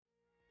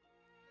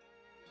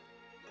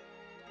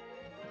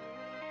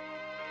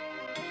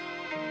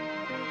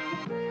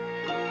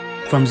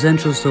From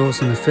Central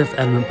Source and the Fifth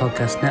Element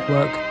Podcast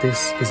Network,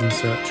 this is In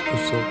Search of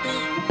Source.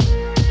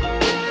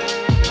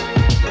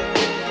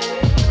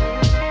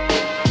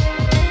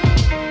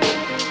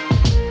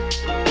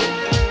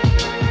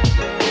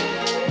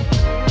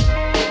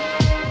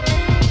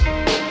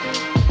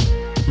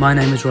 My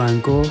name is Ryan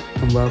Gore,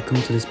 and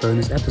welcome to this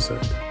bonus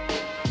episode.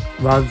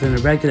 Rather than a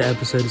regular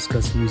episode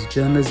discussing music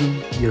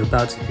journalism, you're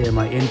about to hear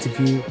my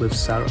interview with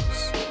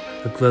Saros,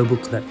 a global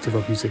collective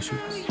of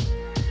musicians.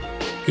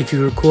 If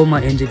you recall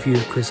my interview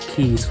with Chris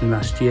Keys from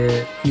last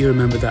year, you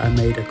remember that I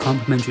made a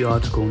complimentary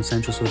article on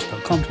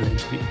centralsource.com to the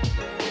interview.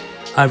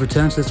 I've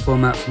returned to this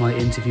format for my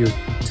interview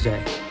today.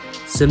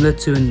 Similar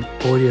to an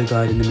audio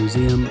guide in the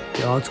museum,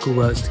 the article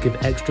works to give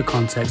extra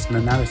context and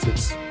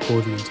analysis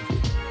for the interview.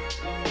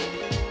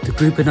 The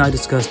group and I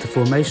discussed the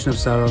formation of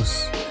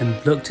Saros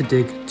and looked to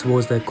dig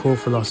towards their core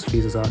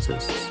philosophies as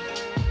artists.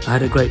 I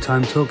had a great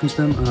time talking to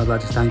them, and I'd like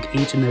to thank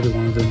each and every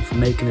one of them for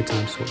making the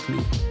time to talk to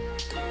me.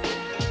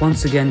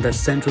 Once again, that's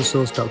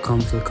centralsource.com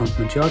for the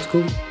complimentary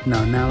article, and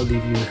I'll now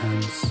leave you in the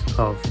hands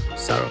of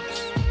Saros.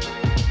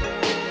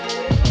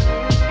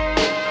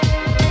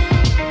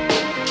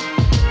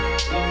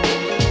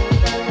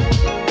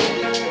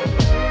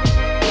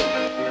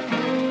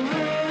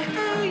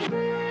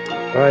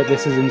 Alright,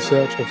 this is In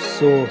Search of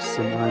Source,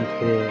 and I'm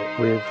here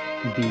with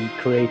the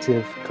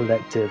creative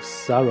collective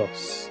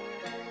Saros.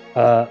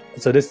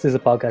 So this is a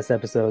podcast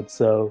episode,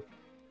 so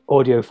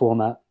audio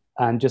format.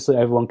 And just so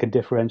everyone can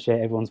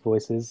differentiate everyone's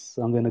voices,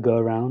 I'm going to go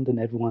around and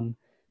everyone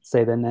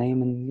say their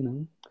name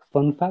and,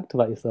 fun fact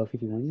about yourself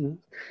if you want,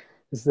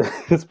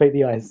 Let's break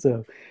the ice.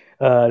 So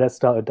let's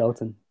start with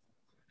Dalton.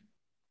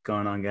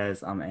 Going on,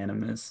 guys? I'm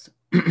Animist.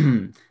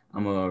 I'm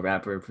a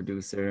rapper,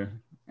 producer,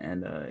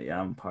 and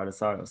I'm part of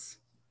Saros.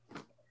 Is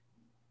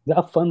that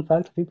a fun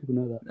fact? I think people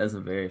know that. That's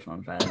a very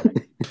fun fact.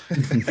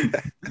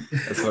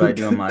 That's what I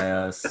do on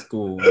my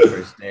school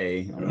first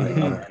day. I'm like,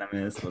 I'm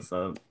Animist. What's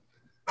up?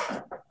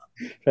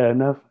 Fair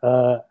enough.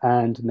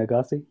 And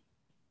Nagasi?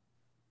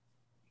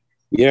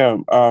 Yeah,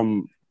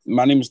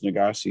 my name is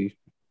Nagasi.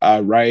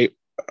 I write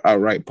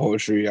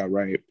poetry, I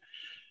write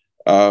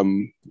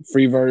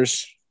free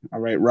verse, I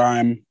write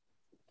rhyme,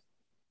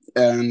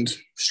 and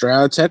straight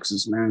out of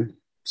Texas, man.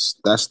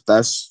 That's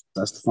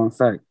the fun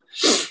fact.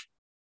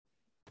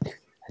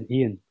 And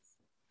Ian?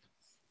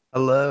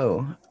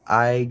 Hello,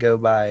 I go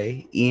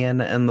by Ian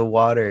in the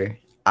Water.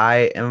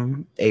 I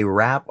am a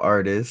rap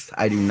artist.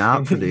 I do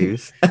not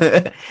produce.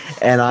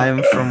 And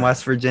I'm from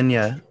West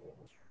Virginia.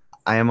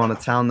 I am on a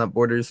town that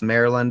borders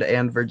Maryland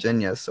and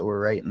Virginia, so we're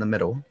right in the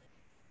middle.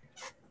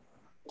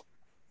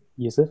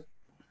 Yusuf?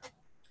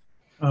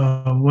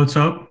 What's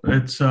up?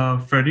 It's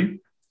Freddie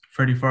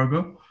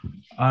Fargo.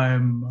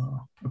 I'm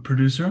a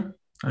producer.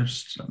 I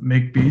just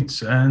make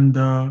beats, and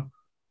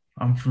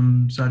I'm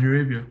from Saudi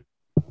Arabia.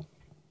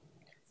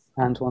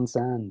 Antoine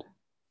Sand?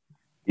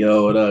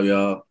 Yo, what up,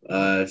 y'all?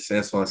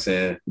 Sandswan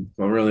Sand.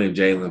 My real name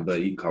Jalen,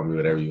 but you can call me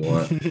whatever you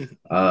want.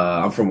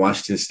 I'm from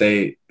Washington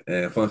State,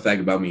 and fun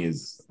fact about me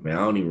is, I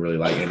don't even really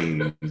like any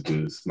of these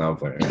dudes. No, I'm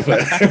playing. I'm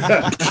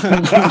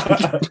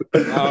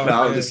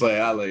just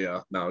playing. I love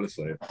y'all. No, I'm just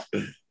playing.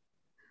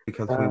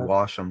 Because we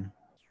wash them.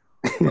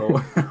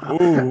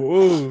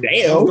 Ooh.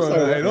 Damn.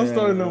 Don't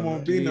start no more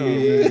Bino,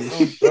 man.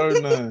 Don't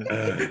start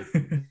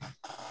none.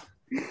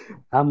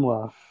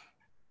 Amwa?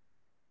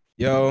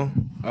 Yo,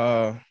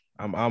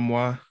 I'm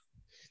Amwa.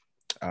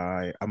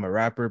 I'm a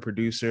rapper,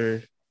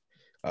 producer,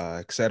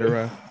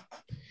 etc.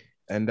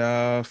 And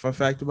fun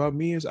fact about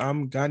me is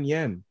I'm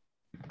Ghanaian.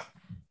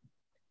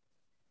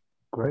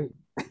 Great.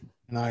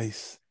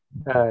 Nice.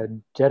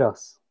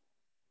 Jedos?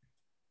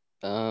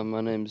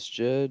 My name's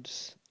Jed.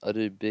 I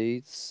do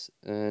beats,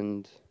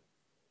 and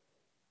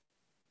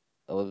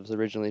I was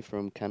originally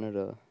from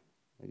Canada.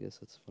 I guess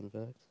that's a fun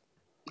fact.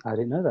 I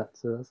didn't know that,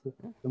 so that's a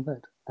fun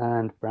fact.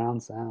 And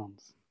Brown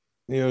Sounds?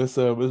 Yeah, what's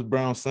up? It's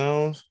Brown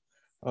Sounds.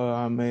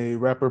 I'm a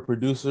rapper,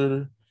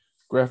 producer,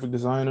 graphic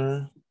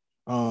designer,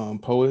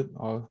 poet,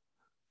 all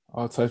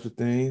types of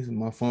things. And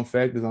my fun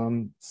fact is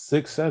I'm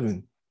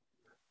 6'7",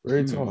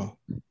 very tall.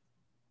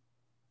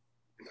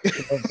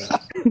 What's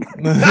up?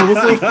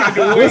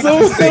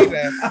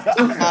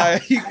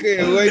 He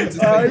couldn't wait to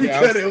say He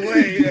couldn't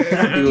wait.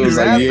 He was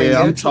like,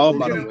 yeah, I'm tall,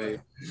 by the way.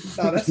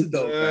 No, that's a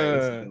dope fact.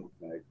 That's a dope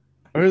fact.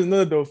 Here's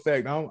another dope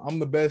fact. I'm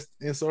the best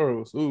in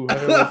Saros. Ooh.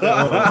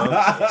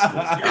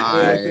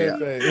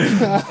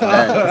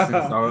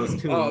 Saros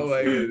too. Oh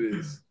my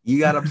goodness. You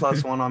got a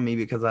 +1 on me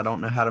because I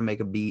don't know how to make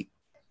a beat.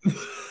 No,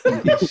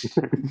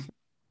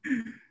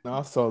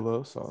 I saw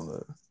love.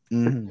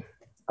 Mm-hmm.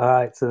 All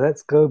right, so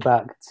let's go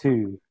back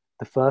to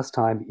the first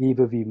time any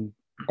of you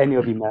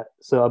met.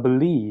 So I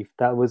believe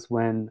that was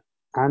when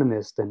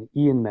Animist and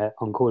Ian met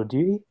on Call of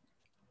Duty.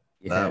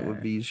 That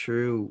would be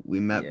true.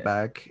 We met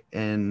back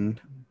in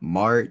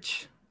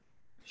March.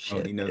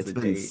 Shit, it's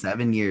been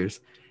 7 years.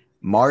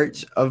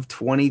 March of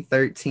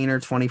 2013 or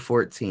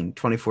 2014.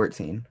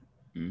 2014.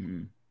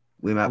 Mm-hmm.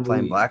 We met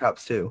playing Black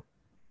Ops 2.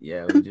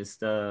 Yeah, we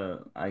just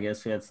I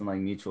guess we had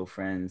some mutual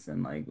friends,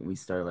 and we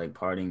started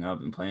partying up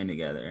and playing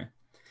together.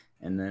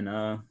 And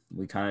then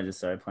we kind of just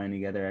started playing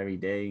together every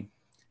day.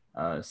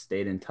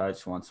 Stayed in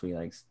touch once we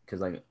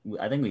because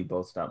I think we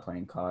both stopped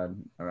playing COD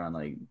around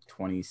like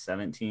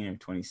 2017 or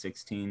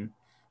 2016,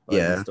 but we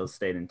Yeah. still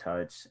stayed in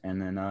touch.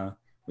 And then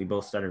we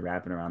both started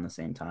rapping around the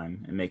same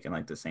time and making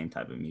like the same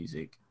type of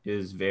music. It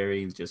was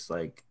very just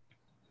like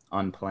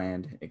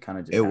unplanned. It kind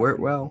of just It worked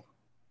happened. well.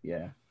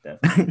 Yeah,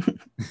 definitely.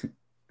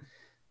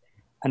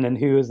 And then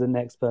who was the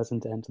next person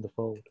to enter the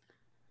fold?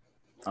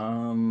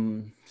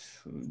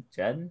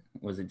 Jed?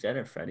 Was it Jed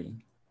or Freddie?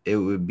 It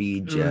would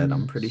be Jed,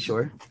 I'm pretty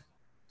sure.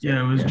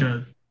 Yeah, it was Yeah.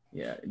 Jed.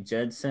 Yeah,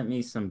 Jed sent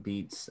me some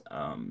beats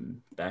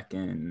back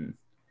in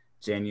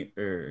January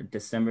or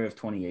December of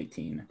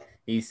 2018.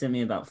 He sent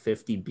me about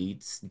 50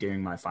 beats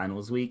during my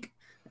finals week,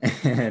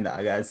 and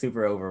I got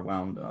super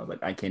overwhelmed. I was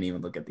like, I can't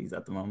even look at these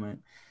at the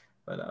moment.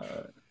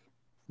 But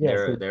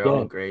they're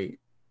all great.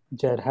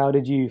 Jed, how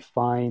did you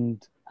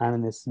find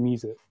Animus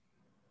music?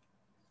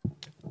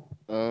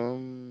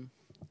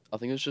 I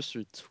think it was just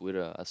through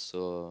Twitter. I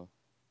saw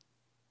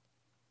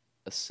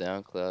a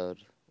SoundCloud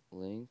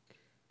link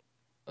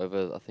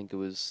over, I think it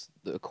was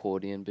the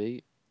accordion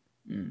beat.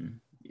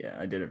 Yeah,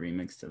 I did a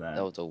remix to that.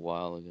 That was a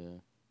while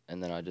ago.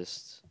 And then I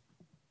just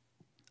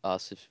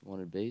asked if you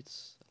wanted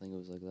beats. I think it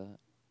was like that.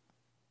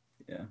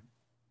 Yeah.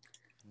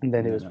 And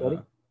then it was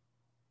Freddie?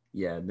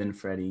 Yeah, then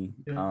Freddie.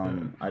 Yeah.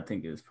 I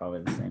think it was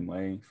probably the same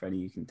way. Freddie,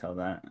 you can tell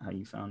that how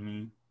you found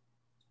me.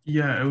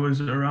 Yeah, it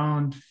was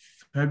around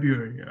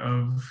February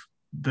of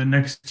the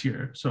next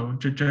year. So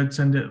Jed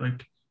sent it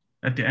like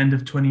at the end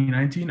of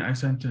 2019. I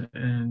sent it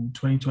in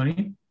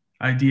 2020.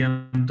 I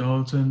DM'd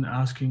Dalton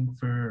asking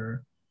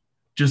for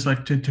just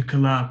like to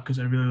collab because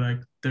I really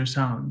like their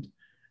sound.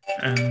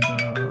 And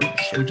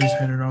we just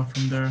hit it off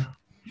from there.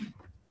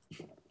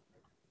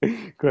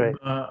 Great.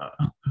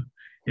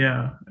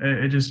 Yeah,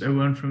 it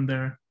went from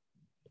there.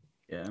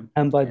 Yeah.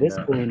 And by this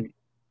point,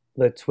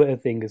 the Twitter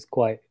thing is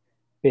quite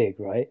big,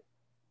 right?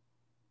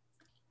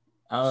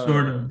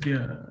 Sort of,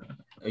 yeah.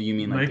 You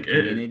mean like the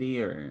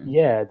community or?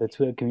 Yeah, the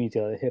Twitter community,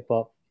 the hip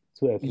hop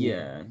Twitter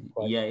community.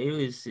 Yeah.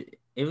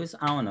 It was.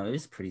 I don't know. It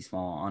was pretty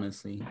small,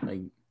 honestly.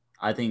 Like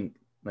I think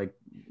like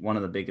one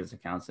of the biggest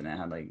accounts in it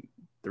had like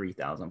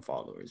 3,000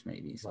 followers,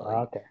 maybe. So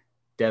okay.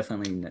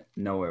 Definitely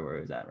nowhere where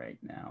it's at right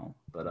now.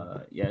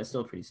 But yeah, it's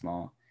still pretty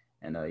small.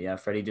 And yeah,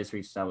 Freddie just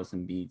reached out with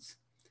some beats,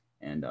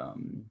 and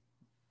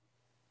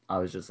I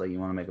was just like, you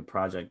want to make a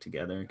project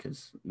together?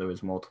 Because there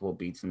was multiple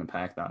beats in the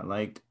pack that I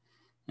liked,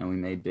 and we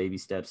made Baby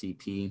Steps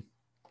EP,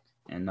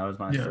 and that was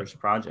my first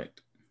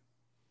project.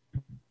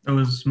 That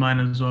was mine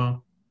as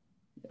well.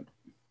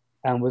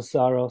 And was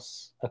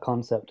Saros a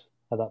concept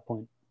at that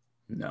point?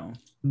 No,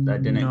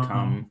 that didn't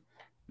come.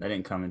 That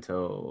didn't come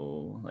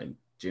until like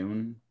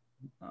June.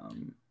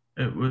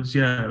 It was.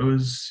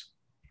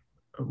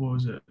 What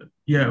was it?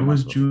 Yeah, it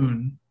was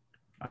June.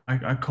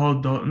 I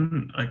called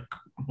Dalton like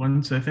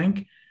once, I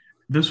think.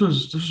 This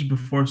was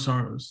before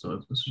Saros,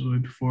 so this was way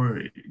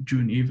before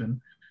June even.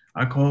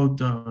 I called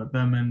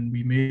them and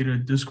we made a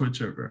Discord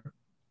server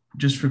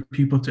just for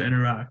people to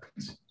interact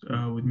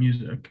with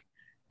music,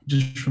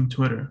 just from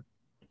Twitter.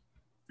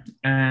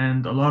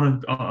 And a lot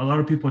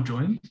of people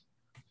joined.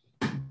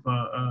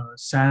 But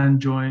San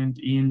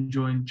joined, Ian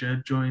joined,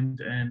 Jed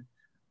joined, and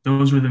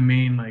those were the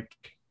main like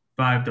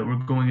 5 that were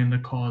going in the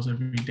calls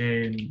every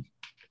day and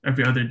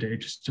every other day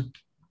just to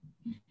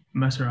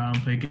mess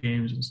around, play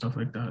games and stuff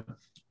like that.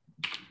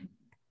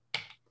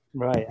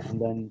 Right,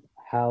 and then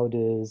how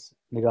does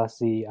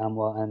Nagasi,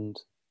 Amwa, and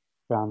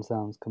Brown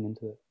Sounds come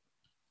into it?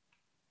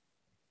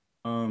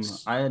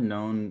 I had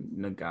known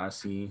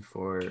Nagasi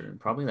for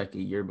probably like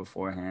a year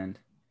beforehand,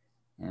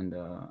 and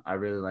I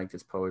really liked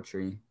his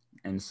poetry.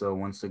 And so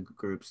once the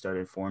group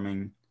started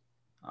forming,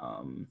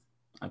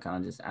 I kind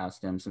of just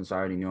asked him, since I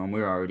already knew him,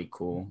 we were already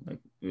cool. Like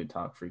we would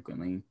talk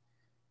frequently,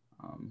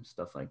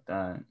 stuff like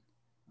that.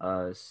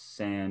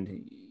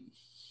 Sand,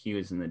 he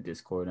was in the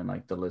Discord and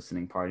like the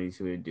listening parties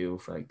we would do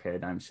for like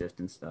Paradigm Shift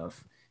and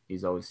stuff.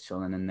 He's always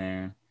chilling in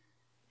there.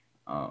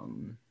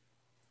 Amwa,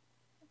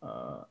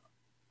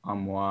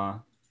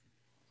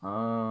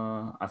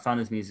 I found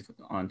his music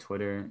on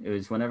Twitter. It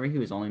was whenever he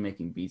was only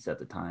making beats at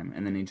the time,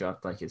 and then he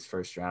dropped like his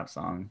first rap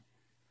song.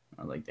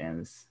 I was like, damn,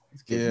 this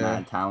kid's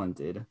mad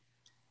talented.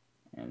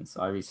 And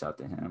so I reached out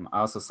to him.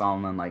 I also saw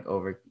him on like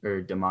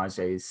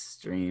Damage's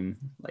stream.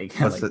 Like,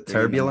 was it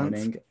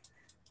Turbulence?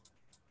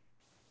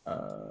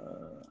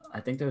 I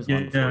think there was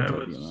one before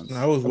Turbulence.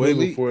 I was way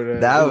before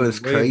that. That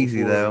was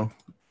crazy though.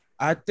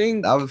 I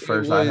think that was the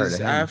first I heard of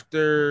him.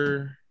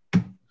 After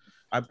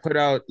I put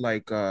out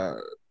like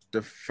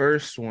the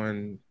first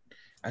one.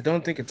 I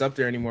don't think it's up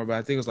there anymore, but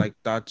I think it was like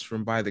Thoughts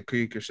from By the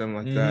Creek or something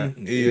like that.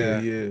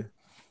 Yeah.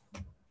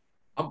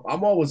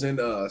 I'm always in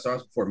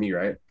Songs Before Me,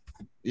 right?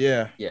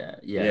 Yeah.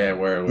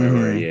 Where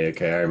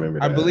okay, I remember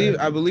that.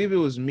 I believe it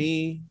was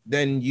me,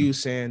 then you,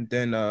 San,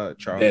 then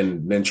Charles.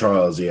 Then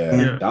Charles,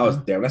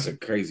 that's a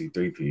crazy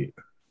 3-peat.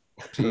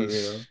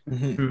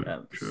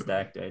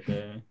 Stacked right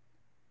there.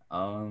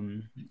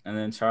 And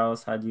then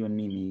Charles, how'd you and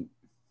me meet?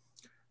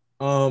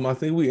 I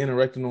think we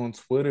interacted on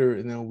Twitter,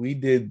 and then we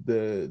did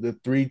the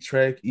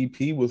 3-track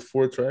EP with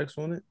 4 tracks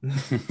on it.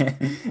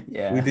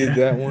 Yeah. We did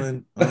that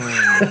one.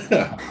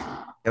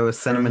 It was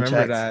I cinnamon remember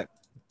checks. that.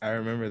 I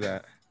remember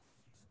that.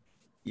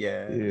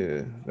 Yeah.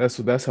 Yeah,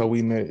 that's how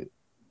we met.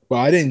 But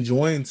I didn't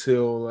join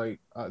till like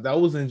that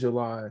was in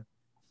July,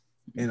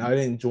 and I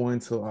didn't join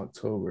till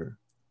October.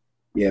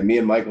 Yeah, me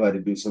and Michael had to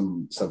do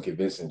some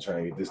convincing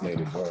trying to get this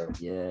nigga to join.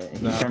 Yeah.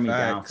 He Nah, turned me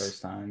down facts.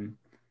 first time.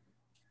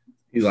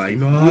 He's like,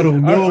 no, I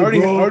don't know, I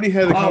bro. already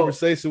had a Oh,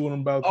 conversation with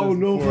him about this oh,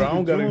 no before. I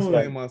don't gotta fucking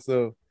explain join.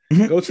 myself.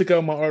 Go check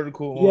out my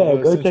article on Yeah,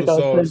 go check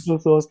Central out Sauce.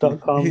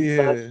 centralsource.com.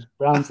 Yeah.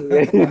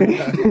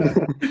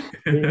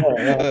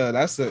 Yeah.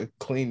 That's a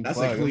clean That's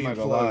plug. a clean I'm not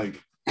gonna lie. plug.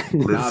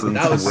 Listen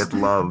that to was- with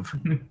love.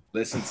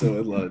 Listen to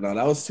it. Look, no,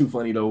 that was too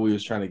funny though. We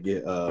was trying to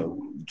get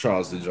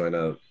Charles to join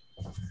up.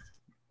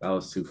 That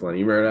was too funny.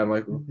 You remember that,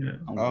 Michael? Yeah.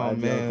 I'm Oh, glad y'all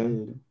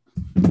man.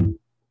 did.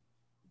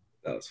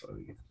 That was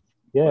funny.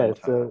 Yeah,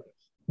 so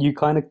you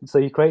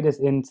create this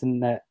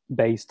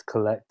internet-based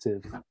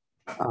collective.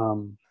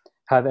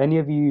 Have any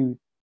of you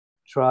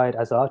tried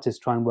as artists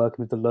trying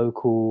working with the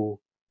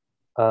local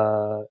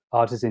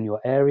artists in your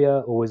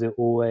area, or was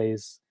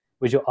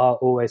your art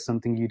always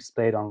something you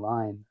displayed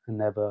online and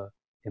never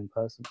in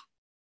person?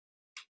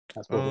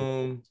 That's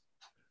what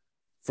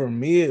For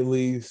me at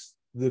least,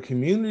 the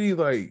community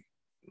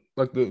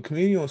like the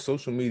community on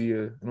social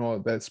media and all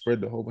that spread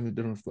to a whole bunch of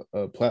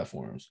different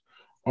platforms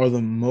are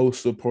the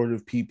most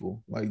supportive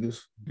people. Like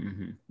this,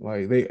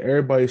 like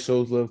everybody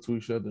shows love to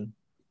each other.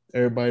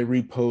 Everybody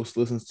reposts,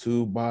 listens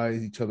to,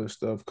 buys each other's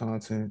stuff,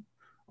 content,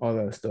 all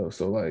that stuff.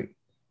 So like,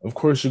 of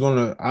course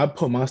I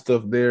put my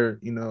stuff there,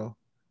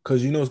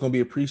 because it's gonna be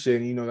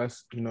appreciated.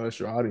 That's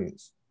your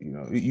audience.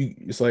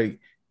 It's like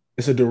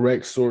it's a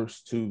direct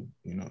source too.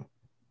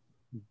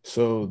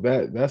 So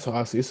that's how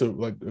I see it's a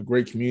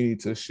great community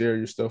to share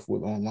your stuff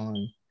with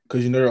online,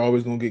 because they're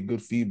always gonna get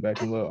good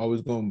feedback and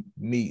always gonna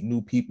meet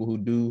new people who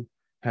do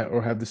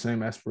have the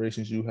same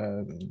aspirations you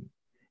have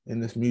in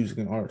this music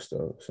and art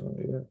stuff. So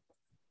yeah.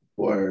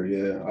 Or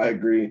yeah, I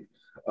agree.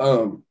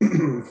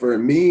 For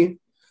me,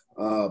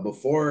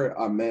 before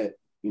I met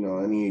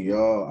any of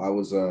y'all,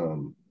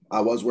 I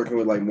was working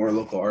with like more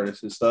local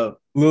artists and stuff.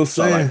 Lil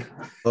So, Sam. like,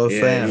 Lil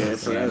Sam. Yeah,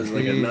 so that was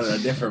like a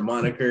different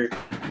moniker.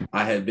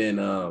 I had been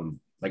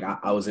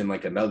I was in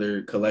like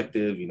another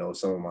collective,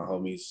 some of my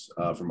homies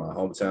from my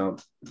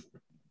hometown.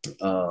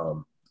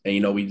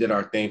 And we did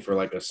our thing for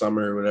like a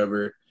summer or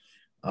whatever.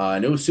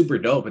 And it was super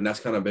dope. And that's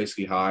kind of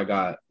basically how I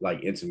got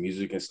like into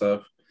music and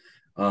stuff.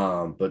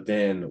 But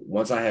then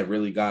once I had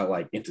really got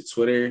like into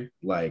Twitter,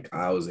 like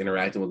I was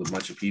interacting with a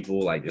bunch of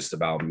people, like just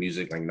about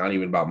music, like not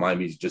even about my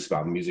music, just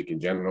about music in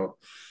general.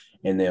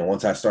 And then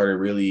once I started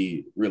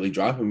really, really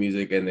dropping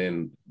music, and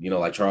then,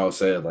 like Charles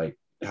said, like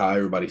how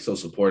everybody's so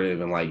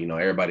supportive and like,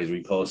 everybody's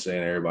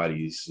reposting,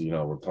 everybody's,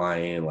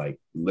 replying, like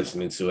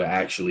listening to it,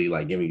 actually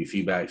like giving you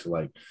feedback. So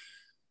like,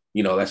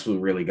 that's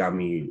what really got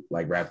me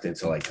like wrapped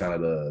into like kind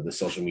of the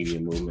social media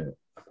movement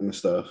and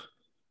stuff.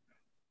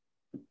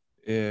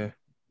 Yeah.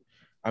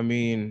 I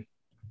mean,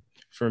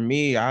 for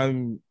me,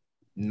 I'm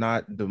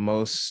not the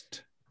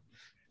most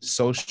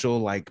social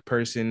like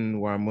person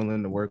where I'm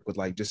willing to work with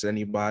like just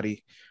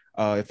anybody.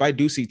 If I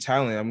do see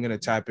talent, I'm gonna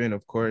tap in,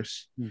 of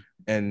course.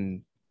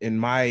 And in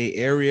my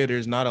area,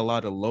 there's not a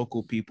lot of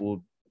local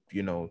people,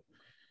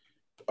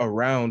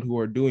 around who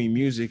are doing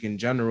music in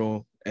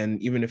general.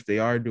 And even if they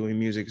are doing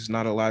music, it's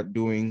not a lot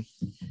doing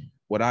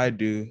what I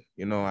do.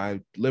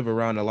 I live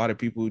around a lot of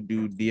people who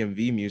do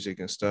DMV music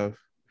and stuff.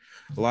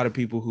 A lot of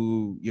people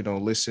who,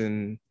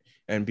 listen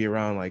and be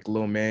around like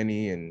Lil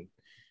Manny and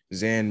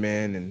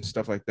Zanman and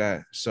stuff like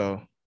that.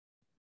 So,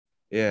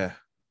 yeah.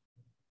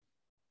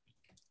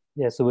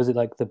 Yeah, so was it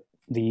like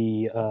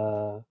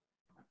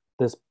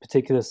this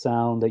particular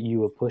sound that you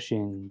were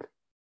pushing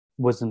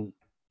wasn't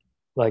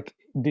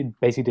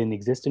basically didn't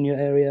exist in your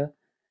area?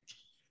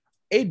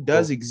 It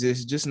does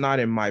exist, just not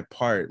in my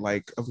part.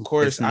 Like, of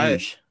course, I'm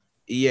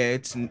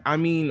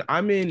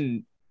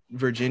in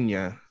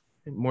Virginia,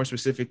 more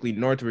specifically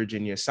North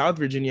Virginia. South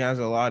Virginia has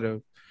a lot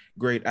of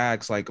great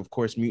acts, like of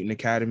course Mutant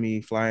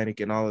Academy, Flyonic,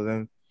 and all of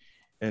them,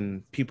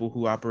 and people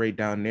who operate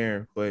down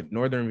there. But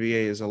Northern VA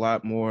is a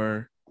lot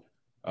more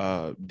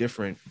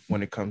different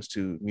when it comes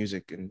to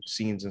music and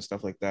scenes and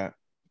stuff like that.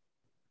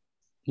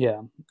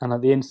 Yeah, and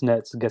like the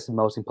internet's, I guess, a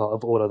melting pot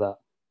of all of that,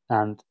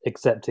 and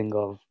accepting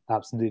of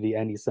absolutely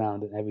any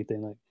sound and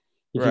everything. Like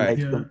if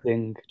you make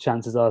something,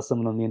 chances are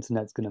someone on the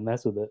internet's gonna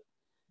mess with it.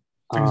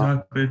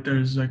 Exactly.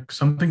 There's like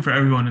something for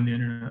everyone on the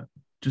internet.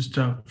 Just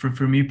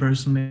for me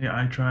personally,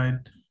 I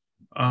tried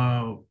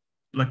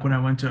like when I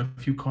went to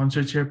a few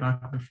concerts here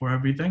back before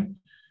everything.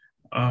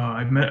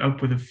 I met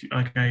up with a few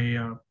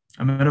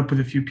I met up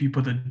with a few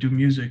people that do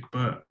music,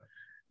 but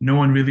no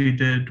one really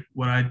did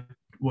what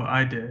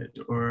I did,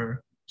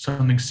 or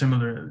something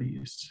similar at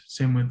least.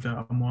 Same with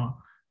moi.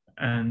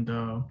 And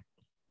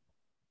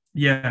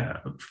yeah,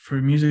 for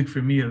music,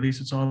 for me at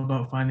least, it's all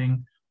about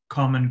finding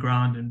common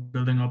ground and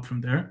building up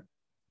from there.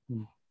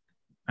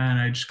 And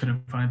I just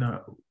couldn't find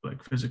that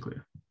like physically.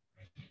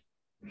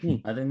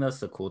 I think that's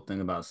the cool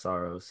thing about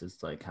Saros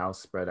is like how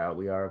spread out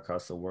we are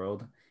across the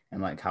world,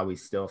 and like how we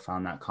still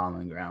found that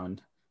common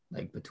ground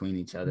like between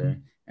each other.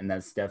 And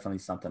that's definitely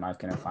something I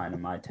couldn't find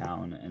in my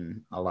town,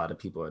 and a lot of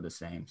people are the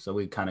same. So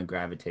we kind of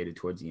gravitated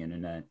towards the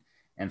internet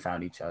and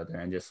found each other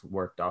and just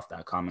worked off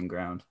that common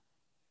ground.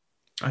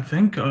 I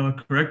think,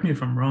 correct me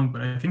if I'm wrong,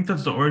 but I think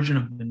that's the origin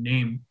of the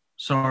name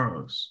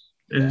Sorrows,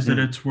 is that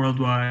it's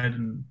worldwide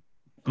and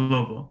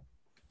global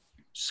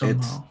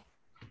somehow.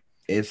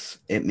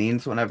 It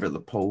means whenever the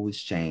poles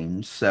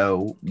change.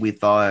 So we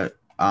thought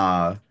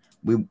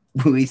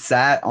we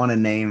sat on a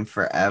name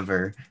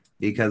forever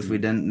because we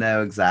didn't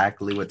know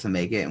exactly what to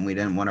make it and we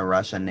didn't want to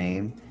rush a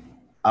name.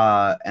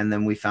 And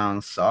then we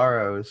found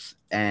Sorrows,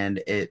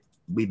 and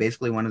we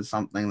basically wanted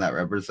something that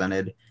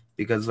represented,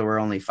 because there were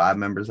only 5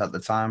 members at the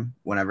time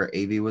whenever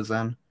AV was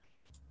in,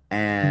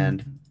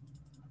 and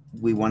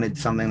we wanted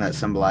something that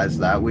symbolized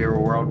that we were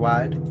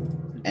worldwide.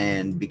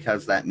 And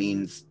because that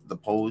means the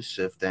poles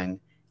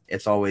shifting,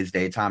 it's always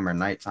daytime or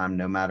nighttime,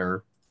 no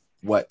matter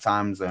what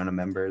time zone a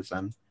member is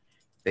in.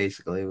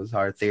 Basically, it was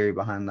our theory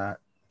behind that.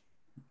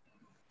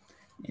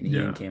 And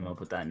Ian came up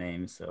with that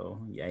name,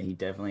 so yeah, he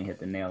definitely hit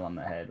the nail on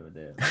the head with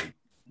it. Like,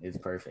 it's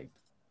perfect.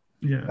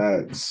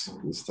 Yeah,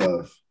 it's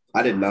tough.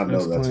 I did not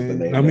know that's what the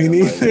name. I mean,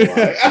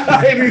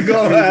 I didn't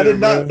go. I did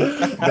not.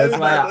 That's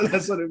why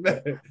that's what it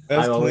meant.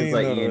 I always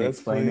let Ian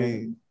explain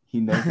it. He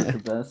knows it the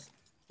best.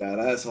 Nah,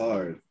 that's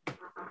hard.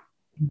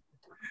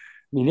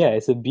 I mean, yeah,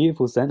 it's a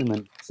beautiful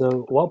sentiment.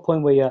 So what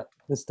point were you at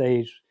the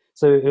stage?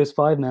 So it was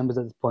 5 members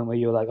at the point where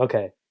you were like,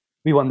 okay,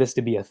 we want this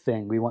to be a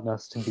thing. We want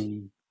us to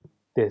be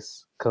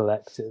this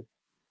collective.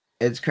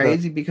 It's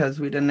crazy because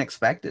we didn't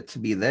expect it to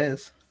be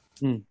this.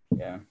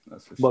 Yeah,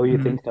 that's for sure. What were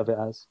you thinking of it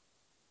as?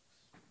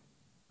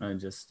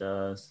 Just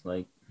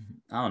like,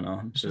 I don't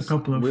know. Just a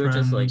couple of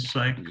friends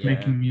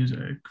making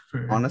music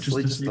for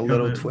honestly just a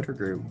little Twitter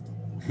group.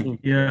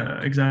 Yeah,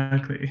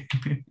 exactly.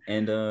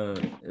 And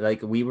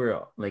like we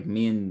were like,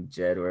 me and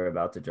Jed were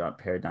about to drop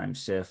Paradigm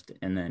Shift,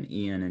 and then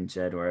Ian and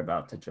Jed were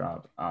about to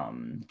drop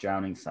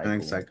Drowning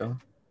Cycle.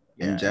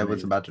 Yeah, and Jed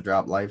was about to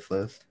drop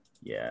Lifeless.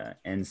 Yeah,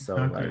 and so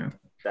like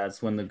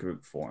that's when the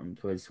group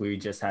formed. Was we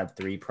just had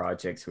 3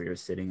 projects we were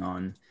sitting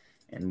on,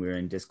 and we were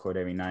in Discord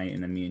every night,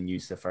 and then me and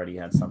Yusuf already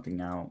had something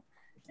out.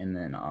 And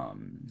then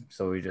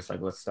so we were just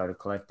like, let's start a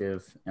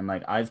collective. And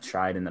like I've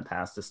tried in the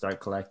past to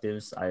start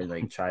collectives. I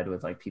like tried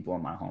with like people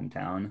in my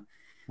hometown,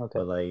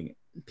 but like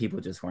people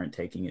just weren't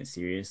taking it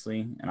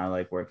seriously. And I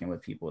like working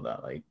with people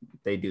that like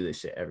they do this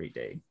shit every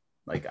day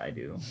like I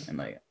do. And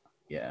like,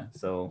 yeah,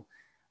 so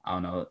I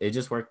don't know, it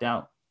just worked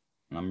out,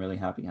 and I'm really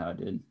happy how it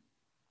did.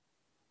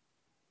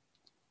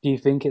 Do you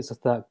think it's the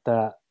fact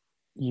that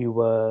you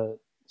were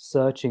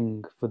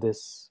searching for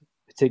this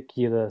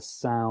particular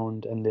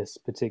sound and this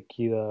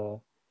particular,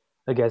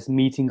 I guess,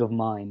 meeting of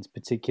minds,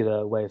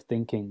 particular way of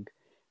thinking,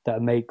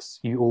 that makes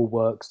you all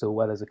work so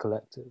well as a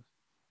collective?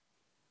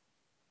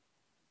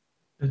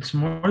 It's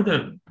more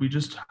that we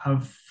just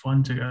have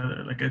fun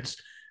together. Like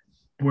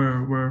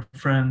we're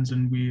friends,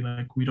 and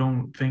we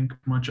don't think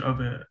much of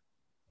it,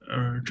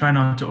 or try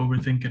not to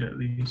overthink it at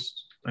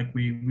least. Like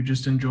we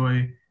just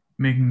enjoy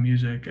making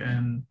music,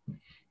 and I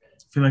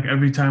feel like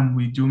every time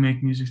we do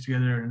make music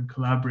together and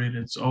collaborate,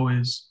 it's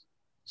always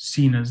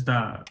seen as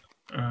that,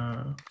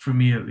 for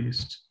me at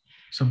least,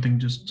 something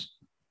just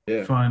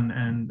fun,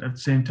 and at the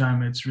same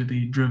time it's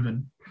really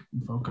driven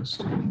and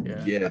focused.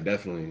 Yeah,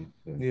 definitely.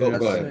 Yeah,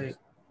 go ahead.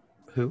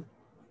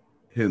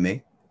 Who,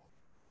 me?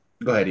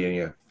 Go ahead, Ian.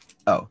 Yeah.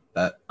 Oh,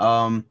 that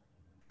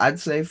I'd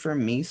say for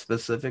me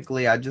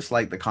specifically, I just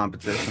like the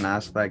competition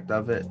aspect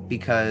of it,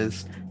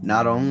 because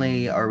not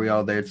only are we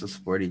all there to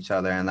support each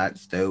other, and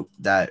that's dope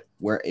that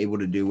we're able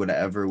to do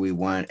whatever we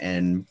want,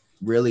 and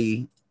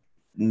really,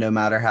 no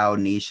matter how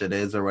niche it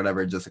is or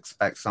whatever, just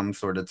expect some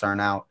sort of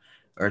turnout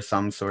or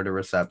some sort of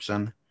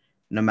reception,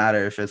 no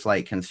matter if it's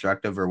like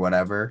constructive or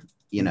whatever,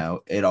 you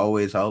know, it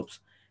always helps.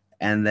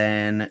 And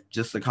then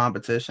just the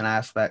competition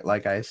aspect,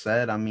 like I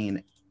said, I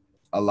mean,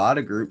 a lot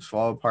of groups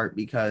fall apart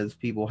because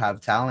people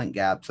have talent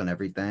gaps and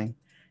everything.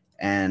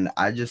 And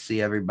I just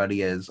see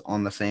everybody as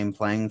on the same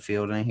playing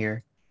field in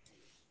here.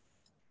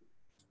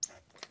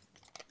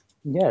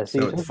 Yeah,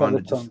 so it's fun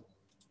to just...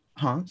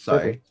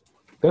 Sorry.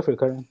 Go for it,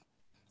 Karen.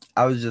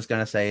 I was just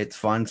going to say it's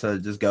fun to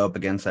just go up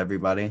against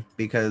everybody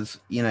because,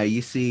 you know,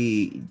 you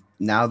see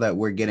now that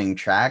we're getting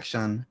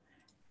traction,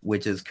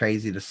 which is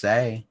crazy to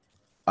say,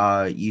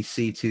 you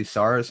see 2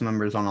 Saros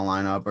members on a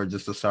lineup, or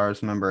just a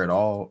Saros member at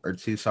all, or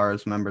 2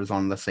 Saros members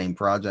on the same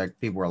project.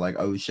 People are like,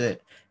 oh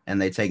shit,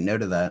 and they take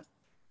note of that.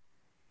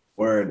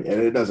 Word,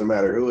 and it doesn't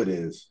matter who it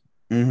is.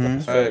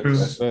 Mm-hmm.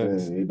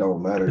 It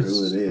don't matter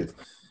who it is.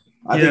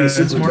 I think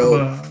it's more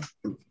dope.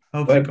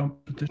 Of a healthy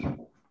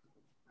competition.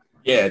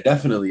 Yeah,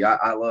 definitely.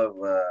 I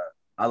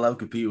love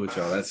competing with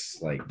y'all.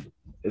 That's like,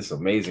 it's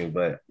amazing.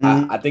 But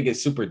I think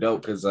it's super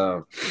dope because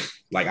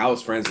like I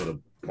was friends with a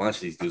bunch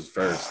of these dudes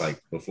first,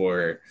 like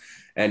before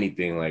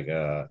anything. Like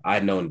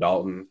I'd known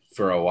Dalton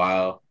for a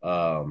while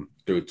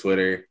through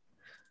Twitter.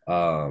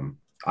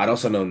 I'd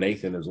also know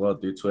Nathan as well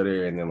through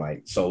Twitter, and then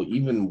like so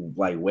even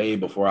like way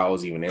before I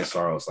was even in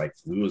Saros, like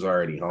we was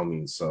already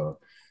homies. So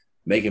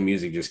making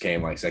music just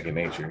came like second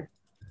nature.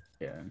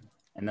 Yeah,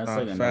 and that's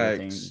like another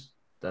thing Facts.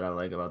 that I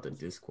like about the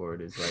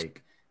Discord is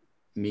like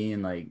me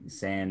and like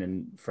Sand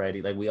and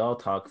Freddie, like we all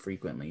talk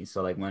frequently.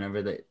 So like whenever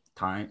it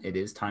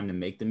is time to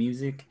make the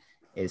music,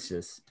 it's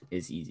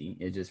easy.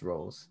 It just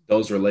rolls.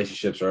 Those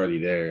relationships are already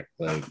there.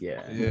 Like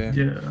Yeah.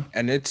 Yeah.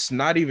 And it's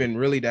not even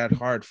really that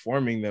hard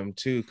forming them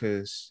too,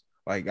 because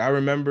like I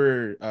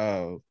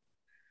remember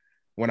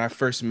when I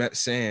first met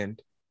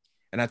Sand,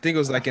 and I think it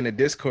was like in a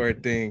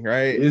Discord thing,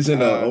 right? it's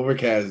in an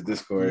Overcast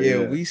Discord.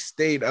 Yeah, we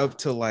stayed up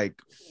till like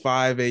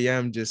 5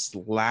 a.m. just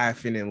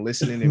laughing and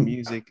listening to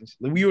music.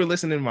 We were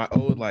listening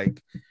to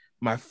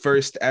my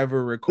first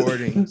ever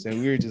recordings, and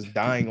we were just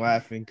dying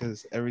laughing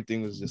because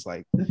everything was just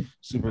like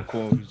super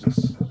cool.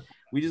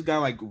 We just got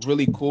like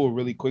really cool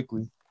really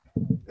quickly.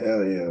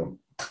 Hell yeah.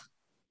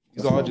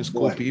 It's all just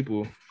cool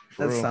people.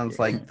 That sounds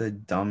like the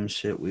dumb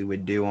shit we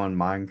would do on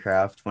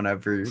Minecraft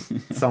whenever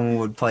someone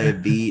would play a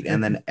beat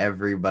and then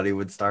everybody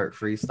would start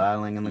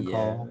freestyling in the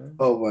call.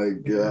 Oh my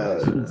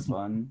god. That's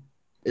fun.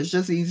 It's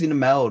just easy to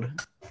meld.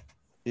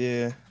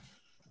 Yeah.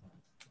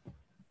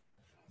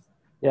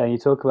 Yeah, you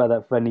talk about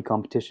that friendly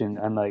competition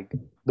and like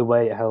the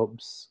way it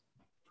helps,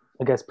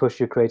 I guess, push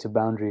your creative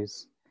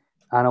boundaries.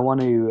 And I want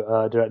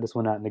to direct this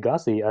one at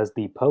Nagasi as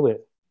the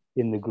poet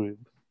in the group,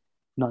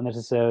 not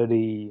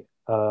necessarily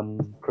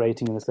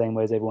creating in the same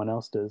way as everyone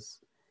else does.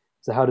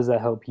 So how does that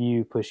help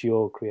you push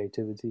your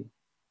creativity?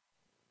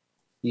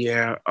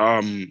 Yeah,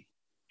 I'm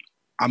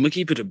gonna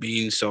keep it a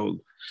bean.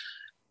 So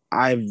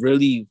I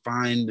really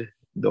find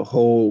the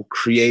whole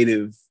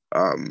creative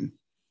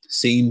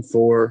scene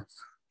for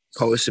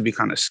poets to be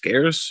kind of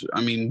scarce.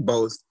 I mean,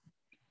 both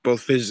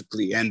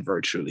physically and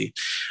virtually.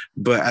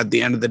 But at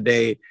the end of the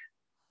day,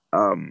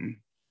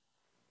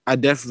 I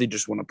definitely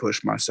just want to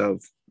push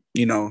myself,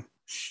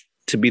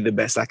 to be the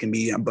best I can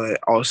be. But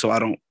also, I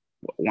don't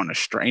want to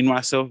strain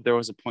myself. There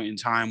was a point in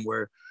time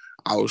where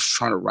I was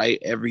trying to write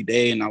every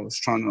day, and I was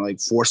trying to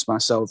like force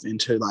myself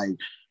into like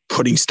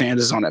putting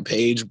stanzas on a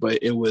page. But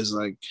it was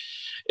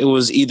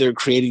either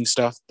creating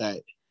stuff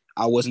that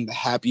I wasn't the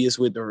happiest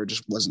with, or it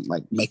just wasn't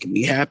like making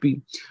me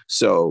happy.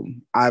 So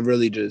I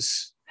really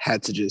just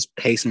had to just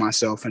pace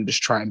myself and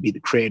just try and be the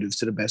creative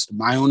to the best of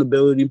my own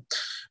ability.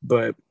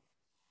 But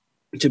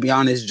to be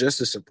honest, just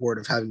the support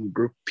of having a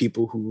group of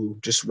people who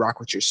just rock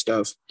with your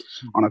stuff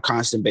on a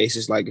constant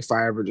basis. Like if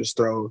I ever just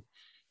throw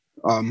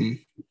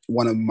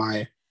one of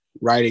my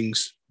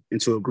writings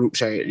into a group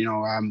chat,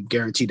 I'm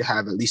guaranteed to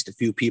have at least a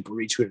few people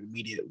retweet it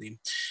immediately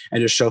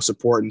and just show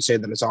support and say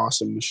that it's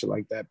awesome and shit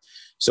like that.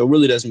 So it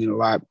really does mean a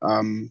lot.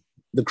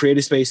 The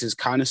creative space is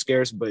kind of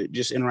scarce, but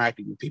just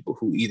interacting with people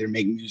who either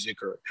make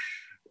music or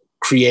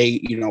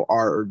create,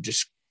 art, or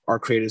just are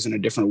creators in a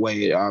different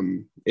way,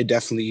 it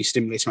definitely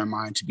stimulates my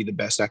mind to be the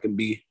best I can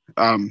be.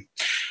 But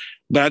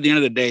at the end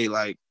of the day,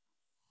 like,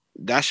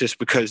 that's just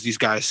because these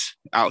guys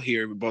out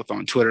here, both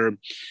on Twitter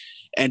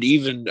and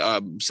even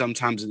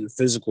sometimes in the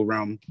physical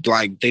realm,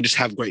 like they just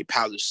have great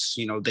palettes.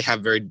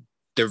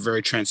 They're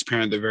very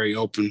transparent. They're very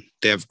open.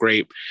 They have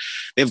great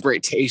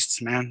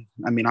tastes, man.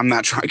 I mean, I'm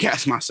not trying to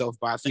gas myself,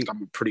 but I think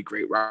I'm a pretty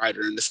great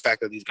writer. And the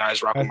fact that these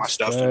guys rock with my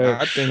stuff,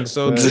 I think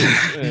so too.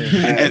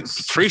 and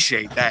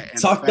appreciate that.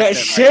 And talk that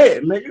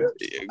shit, nigga.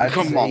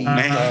 Come on,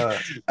 man.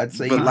 I'd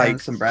say But you like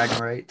have some bragging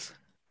rights.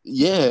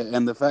 Yeah,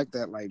 and the fact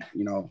that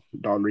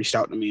Dawn reached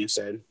out to me and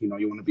said, you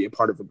want to be a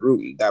part of a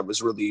group, that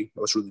was really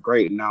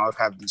great. And now I've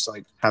had this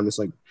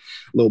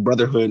little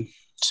brotherhood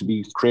to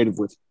be creative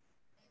with.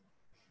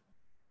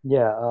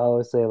 Yeah, I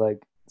always say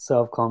like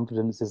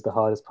self-confidence is the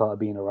hardest part of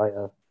being a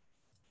writer,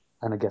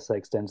 and I guess that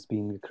extends to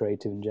being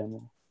creative in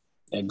general.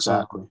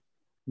 Exactly.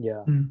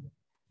 Yeah.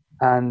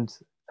 And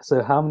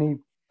so how many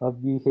of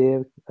you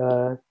here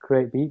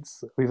create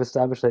beats? We've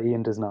established that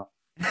Ian does not.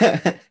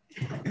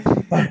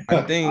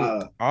 I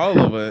think all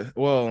of us.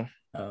 Well,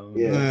 all but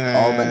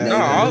Nathan. No,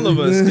 all of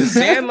us. Because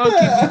Sandlo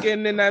keeps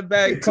getting in that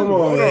bag. Come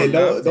on, man.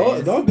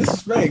 Don't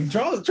disrespect.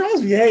 Charles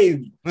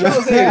behave.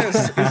 Charles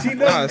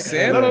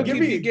Sandlo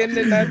keeps getting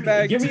in that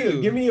bag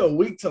give me a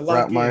week to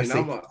lock in.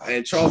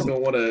 And Charles gonna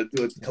want to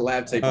do a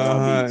collab tape on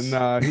my beats.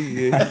 Nah,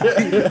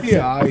 he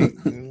all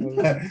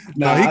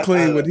right. He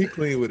clean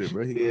with it,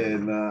 bro.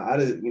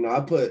 I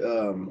put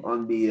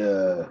on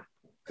the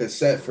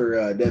cassette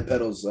for Dead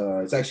Petals.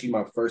 It's actually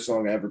my first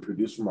song I ever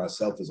produced for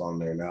myself is on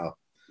there now.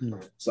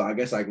 So I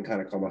guess I can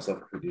kind of call myself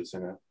a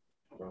producer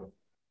now.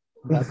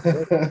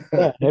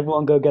 Yeah,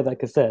 everyone go get that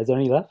cassette. Is there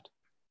any left?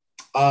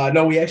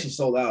 No, we actually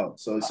sold out.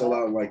 So it sold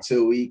out in like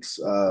 2 weeks.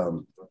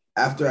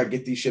 After I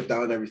get these shipped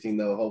out and everything,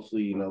 though,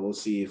 hopefully, we'll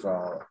see if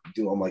I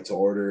do them like to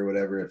order or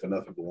whatever, if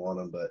enough people want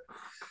them. But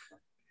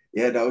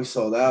yeah, no, we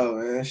sold out,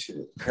 man. Shit,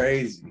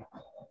 crazy.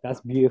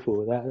 That's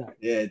beautiful.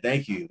 Yeah,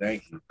 thank you. Yeah,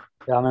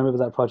 I remember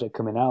that project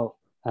coming out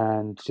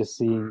and just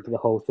seeing the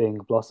whole thing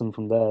blossom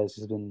from there. It's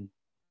just been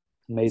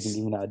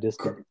amazing, even at a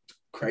distance.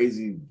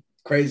 Crazier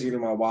than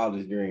my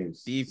wildest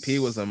dreams. EP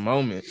was a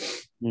moment.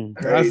 Mm.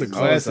 That's Crazy. a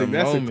classic.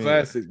 That's a moment.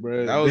 classic,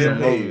 bro. That was a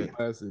Damn, moment.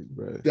 classic,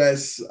 bro. I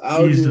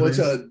don't even want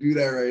Easily. y'all to do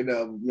that right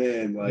now, but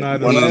man. Like Nah,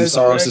 the one last of them track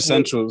songs, was-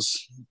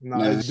 essentials.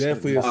 Nah, it's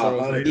definitely a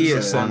Sorrows. 100%.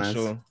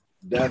 Essential.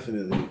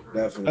 Definitely.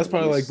 That's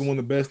probably like one of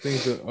the best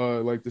things to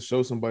like to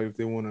show somebody if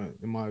they want to,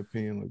 in my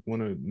opinion, like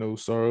want to know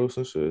Sorrows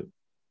and shit.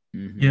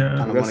 Mhm. Yeah. Like,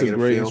 wanna that's a get a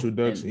great feel.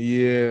 introduction. And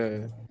Yeah,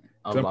 a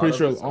 'cause I'm lot pretty of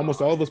sure us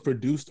almost all of us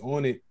produced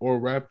on it or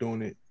rapped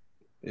on it.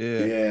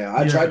 Yeah. Yeah,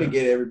 I tried to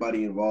get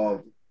everybody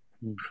involved.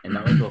 and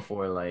that was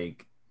before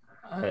like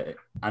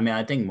I mean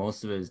I think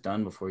most of it is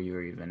done before you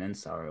were even in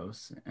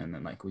Sorrows, and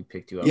then like we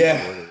picked you up Yeah.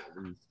 before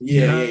the release.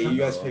 Yeah, Yeah. you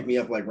guys picked me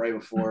up like right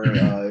before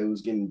it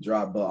was getting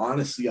dropped. But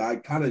honestly, I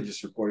kind of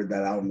just recorded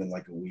that album in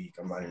like a week.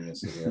 I'm not even gonna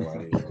sit here and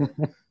lie to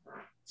you.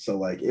 So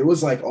like it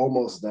was like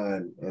almost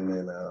done, and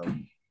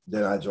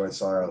then I joined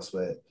Sorrows.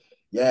 But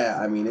yeah,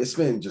 I mean it's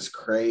been just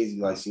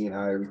crazy, like seeing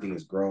how everything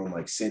has grown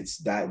like since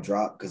that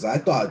drop. Because I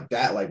thought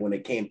that like when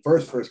it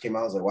first came out,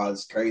 I was like, wow,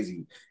 this is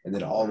crazy. And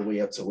then all the way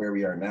up to where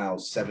we are now,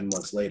 7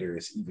 months later,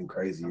 it's even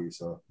crazier.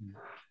 So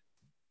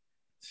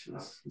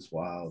it's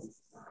wild.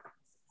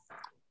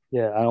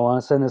 Yeah, I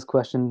want to send this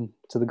question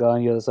to the guy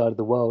on the other side of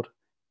the world,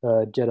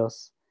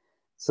 Jedos.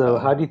 So,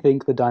 how do you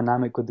think the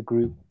dynamic with the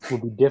group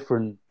would be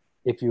different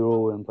if you were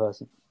all in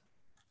person,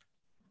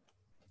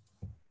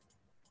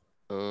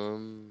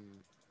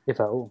 if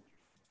at all?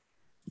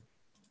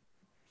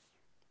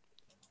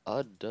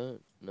 I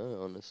don't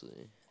know,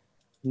 honestly.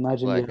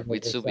 Imagine you Like, have,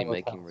 we'd a still be Sarah's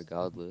making house.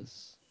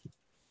 regardless,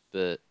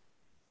 but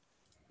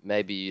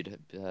maybe you'd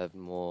have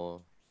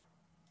more.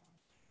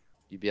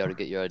 You'd be able to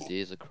get your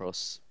ideas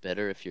across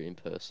better if you're in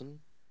person,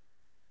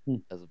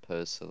 as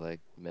opposed to like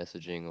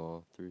messaging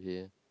or through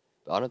here.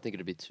 But I don't think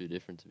it'd be too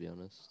different, to be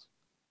honest.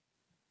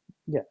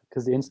 Yeah,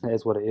 because the internet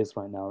is what it is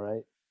right now,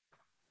 right?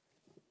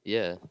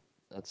 Yeah,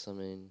 I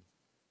mean,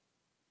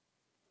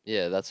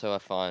 yeah, that's how I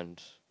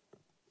find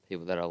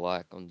people that I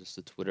like on just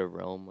the Twitter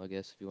realm, I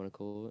guess, if you want to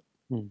call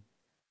it.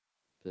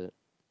 But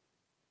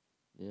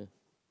yeah.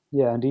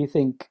 Yeah, and do you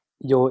think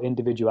your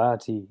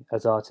individuality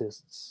as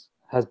artists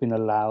has been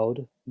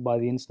allowed by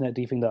the internet?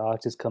 Do you think that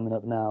artists coming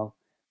up now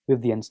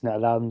with the internet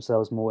allow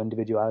themselves more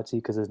individuality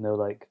because there's no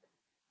like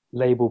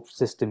label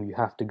system you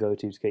have to go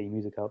to get your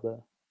music out there?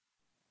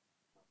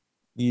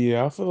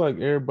 Yeah, I feel like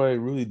everybody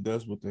really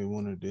does what they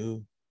want to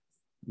do,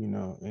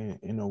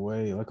 in a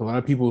way. Like a lot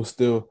of people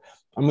still,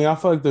 I mean, I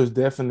feel like there's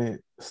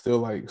definite still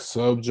like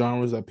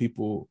subgenres that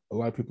a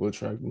lot of people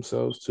attract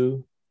themselves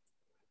to,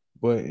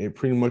 but it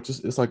pretty much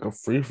it's like a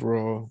free for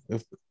all.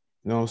 If you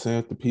know what I'm saying,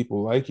 if the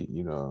people like it,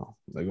 they're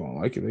gonna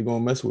like it, they're gonna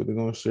mess with it, they're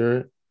gonna share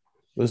it,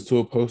 listen to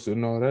a poster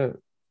and all that.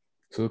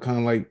 So kind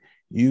of like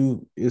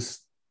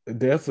it's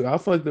definitely, I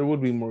feel like there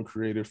would be more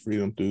creative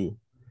freedom through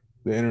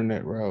the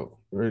internet route,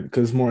 right?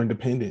 Because it's more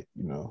independent,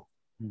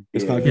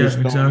 It's kind of like Yeah, you're just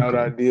throwing out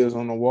exactly. ideas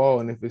on the wall,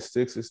 and if it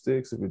sticks, it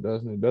sticks. If it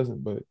doesn't, it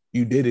doesn't. But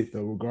you did it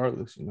though,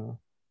 regardless, You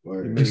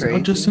made It's it.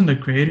 not just in the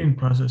creating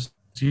process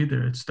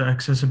either. It's the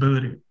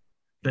accessibility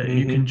that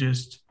you can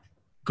just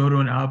go to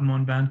an album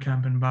on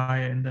Bandcamp and buy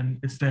it, and then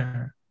it's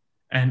there.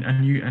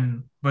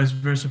 And vice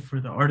versa for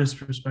the artist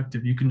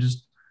perspective. You can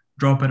just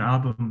drop an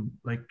album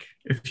like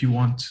if you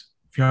want.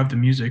 If you have the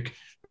music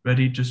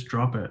ready, just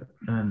drop it,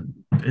 and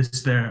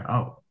it's there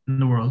out in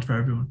the world for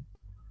everyone.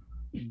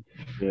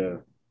 Yeah,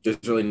 there's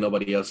really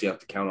nobody else you have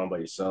to count on but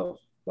yourself.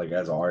 Like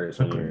as an artist,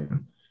 when you're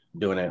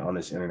doing it on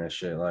this internet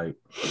shit, like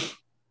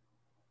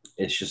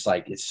it's just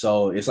like it's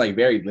like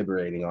very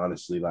liberating,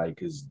 honestly. Like,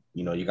 cause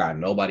you got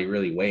nobody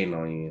really waiting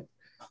on you.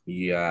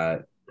 You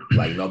got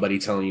like nobody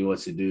telling you what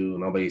to do.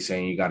 Nobody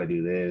saying you got to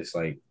do this.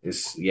 Like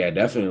it's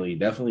definitely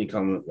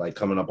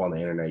coming up on the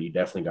internet. You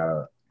definitely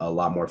got a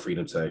lot more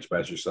freedom to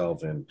express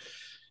yourself and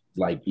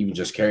like even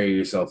just carry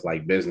yourself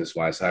like business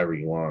wise, however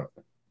you want.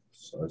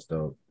 So it's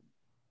dope.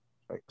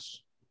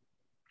 Thanks.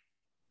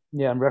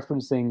 Yeah, I'm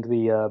referencing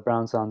the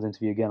Brown Sounds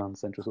interview again on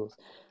Central Source.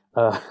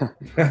 You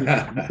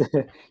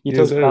Yes,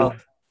 talked sir. about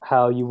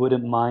how you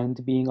wouldn't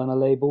mind being on a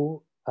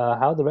label.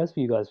 How do the rest of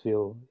you guys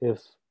feel if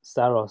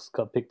Saros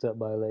got picked up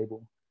by a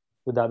label?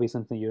 Would that be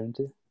something you're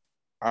into?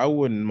 I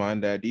wouldn't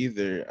mind that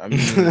either. I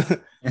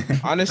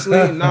mean,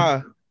 honestly,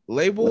 nah.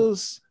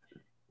 Labels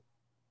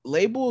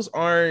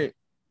aren't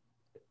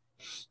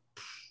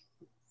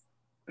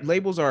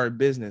labels are a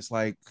business.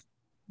 Like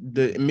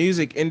the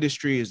music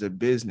industry is a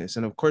business,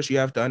 and of course you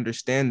have to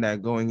understand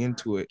that going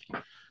into it.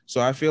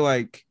 So I feel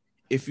like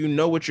if you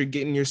know what you're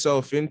getting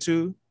yourself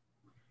into,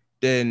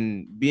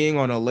 then being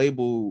on a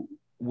label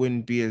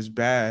wouldn't be as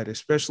bad,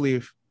 especially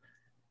if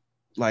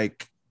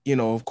like,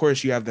 of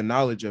course you have the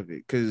knowledge of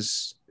it,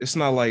 because it's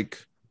not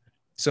like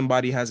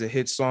somebody has a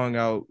hit song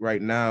out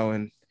right now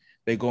and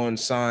they go and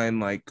sign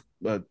like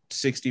a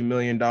 $60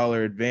 million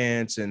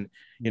advance and,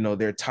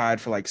 they're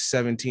tied for like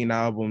 17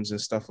 albums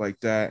and stuff like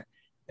that.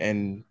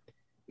 And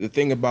the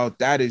thing about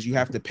that is you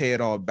have to pay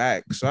it all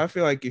back. So I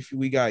feel like if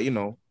we got,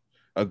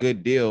 a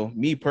good deal,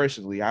 me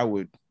personally, I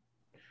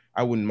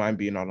wouldn't mind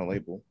being on a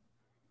label.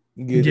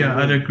 Yeah,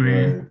 I'd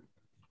agree.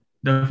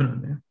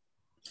 Definitely.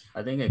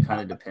 I think it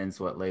kind of depends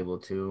what label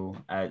too.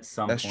 At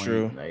some That's point,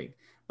 true. like,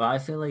 But I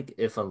feel like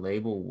if a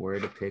label were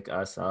to pick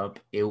us up,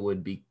 it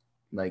would be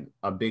like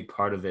a big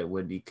part of it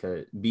would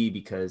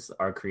because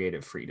our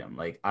creative freedom.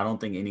 Like I don't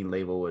think any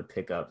label would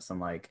pick up some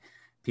like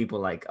people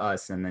like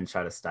us and then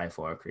try to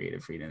stifle our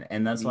creative freedom.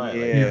 And that's why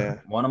Yeah.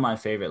 like one of my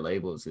favorite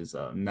labels is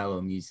a Mellow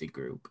Music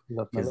Group,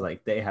 Love because Mellow.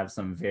 like they have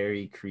some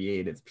very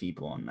creative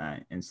people on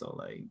that. And so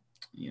like,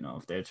 you know,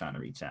 if they're trying to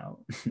reach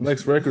out.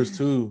 Lex Records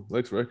too.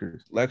 Lex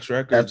Records. Lex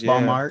Records, That's yeah.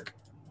 Mark.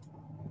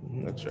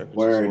 Lex Records.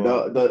 Where as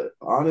well. the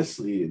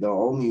honestly, the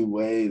only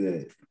way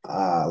that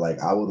like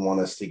I would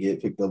want us to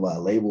get picked up by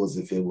labels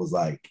if it was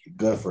like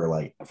good for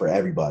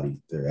everybody,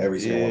 for every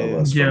single one of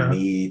us, Yeah. from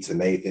me to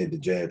Nathan to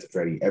Jed to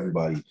Freddie,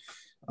 everybody.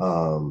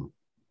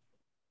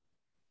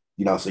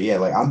 You know, so yeah,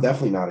 like I'm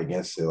definitely not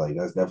against it. Like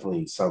that's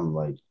definitely something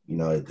like, you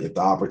know, if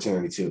the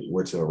opportunity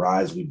were to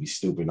arise, we'd be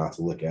stupid not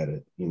to look at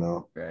it, you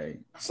know? Right.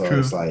 So True.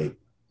 it's like,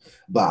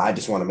 but I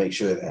just want to make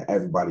sure that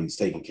everybody's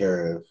taken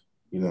care of,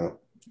 you know?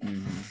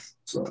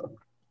 So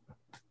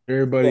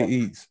Everybody Yeah.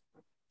 eats.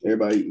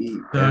 everybody eat.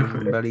 Exactly.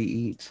 Everybody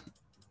eats.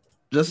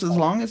 Just as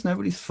long as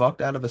nobody's fucked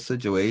out of a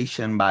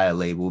situation by a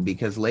label,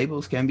 because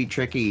labels can be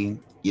tricky,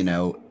 you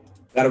know.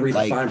 Gotta read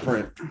Like- the fine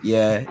print.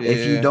 Yeah,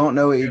 if you Yeah. don't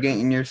know what you're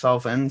getting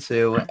yourself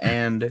into,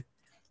 and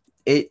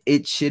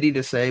it's shitty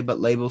to say, but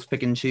labels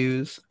pick and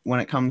choose when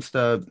it comes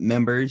to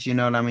members, you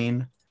know what I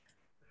mean?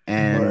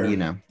 And Word. you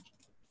know,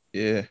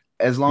 Yeah.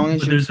 as long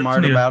as But you're there's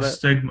smart definitely about a it.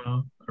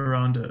 stigma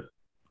around it.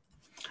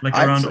 Like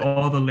I'd around say-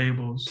 all the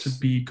labels, to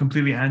be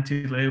completely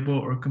anti-label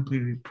or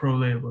completely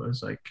pro-label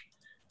is like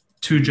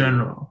too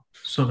general.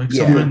 So like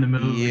Yeah. somewhere in the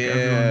middle, like Yeah.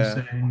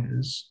 everyone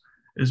is saying,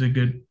 is a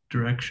good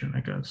direction,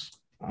 I guess.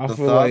 I The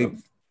feel thought like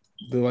of-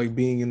 the like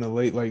being in the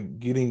late, like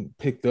getting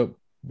picked up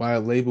by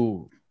a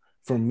label,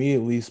 for me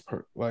at least,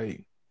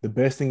 like the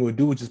best thing it would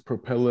do would just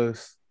propel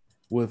us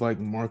with like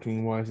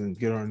marketing wise and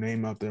get our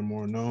name out there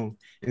more known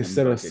and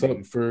set us budgeting.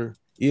 up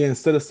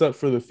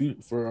for the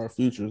future, for our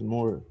futures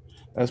more.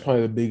 That's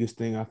probably the biggest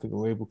thing I think a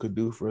label could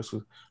do for us.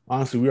 'Cause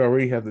honestly, we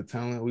already have the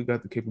talent, we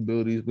got the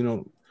capabilities.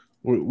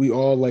 We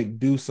all like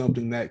do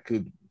something that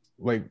could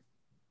like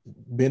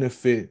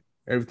benefit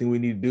everything we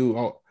need to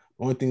do.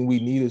 Only thing we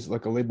need is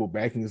like a label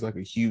backing is like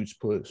a huge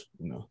push,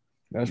 you know.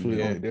 That's really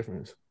the Yeah. only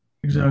difference.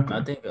 Exactly.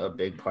 I think a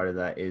big part of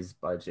that is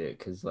budget,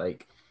 because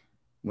like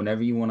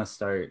whenever you want to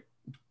start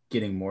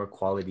getting more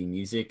quality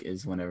music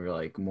is whenever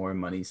like more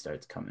money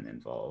starts coming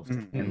involved.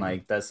 Mhm. And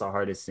like that's the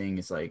hardest thing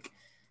is like,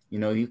 you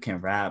know, you can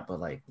rap, but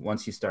like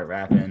once you start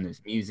rapping,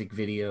 there's music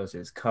videos,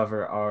 there's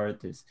cover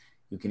art,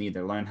 you can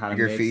either learn how to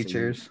Your mix or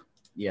features.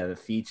 the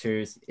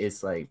features.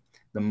 It's like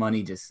the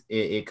money just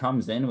it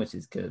comes in, which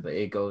is good, but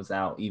it goes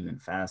out even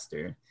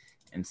faster.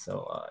 And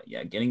so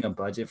getting a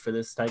budget for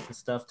this type of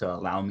stuff to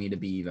allow me to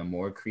be even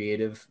more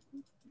creative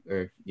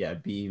would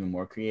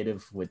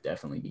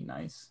definitely be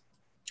nice.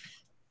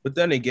 But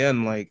then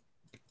again, like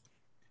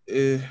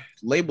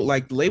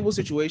label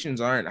situations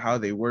aren't how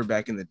they were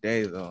back in the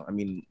day, though. I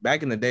mean,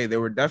 back in the day, they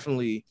were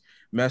definitely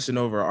messing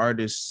over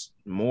artists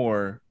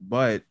more,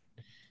 but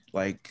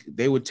like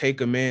they would take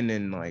them in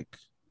and like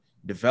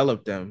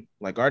develop them.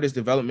 Like artist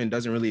development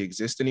doesn't really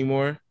exist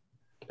anymore,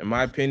 in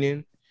my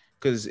opinion.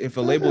 Because if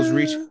a label's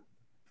reach,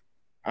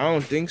 I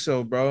don't think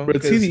so, bro.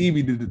 But 'Cause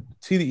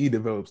TDE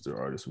develops their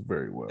artists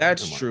very well.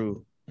 that's in my-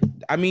 true.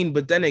 I mean,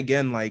 but then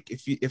again, like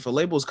if a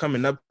label's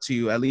coming up to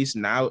you, at least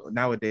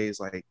nowadays,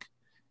 like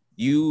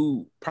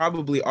you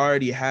probably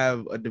already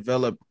have a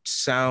developed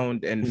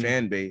sound and Mhm.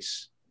 fan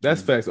base.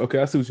 That's facts. Okay,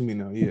 I see what you mean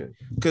now. Yeah.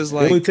 Because They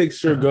only like take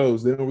sure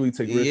goes. They don't really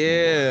take risks.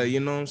 yeah, you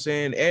know what I'm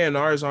saying?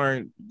 A&Rs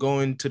aren't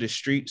going to the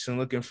streets and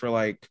looking for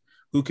like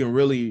who can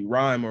really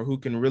rhyme or who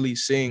can really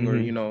sing or,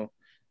 Mhm. you know,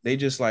 they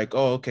just like,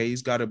 oh, okay,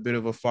 he's got a bit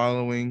of a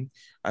following.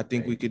 I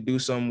think we Right. could do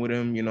something with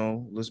him, you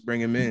know, let's bring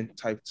him in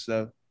type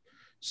stuff.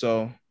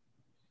 So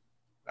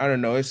I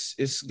don't know. It's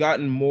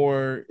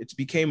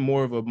became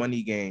more of a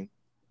money game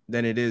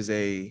than it is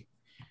an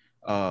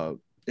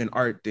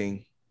art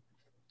thing.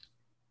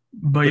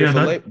 But But yeah, if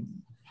a that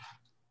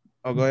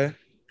oh, go ahead.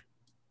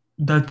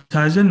 that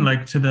ties in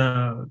like to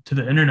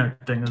the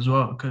internet thing as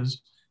well,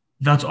 because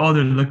that's all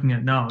they're looking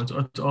at now.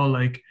 It's all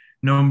like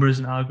numbers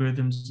and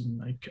algorithms and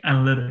like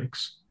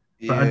analytics.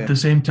 But Yeah. at the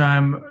same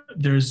time,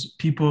 there's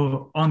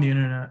people on the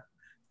internet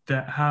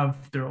that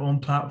have their own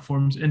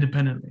platforms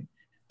independently.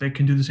 They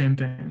can do the same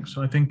thing.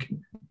 So I think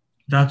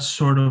that's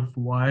sort of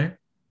why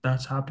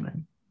that's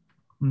happening.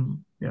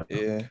 Yeah.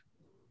 Yeah.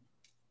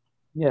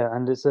 Yeah,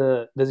 and there's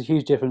a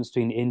huge difference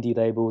between indie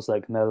labels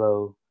like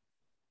Mellow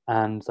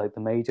and like the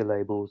major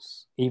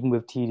labels. Even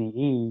with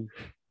TDE,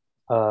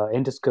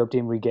 Interscope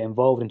didn't really get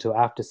involved until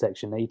after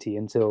Section 80,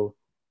 until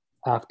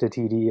after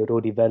TDE had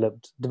already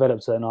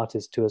developed certain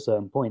artists to a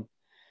certain point.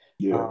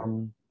 Yeah.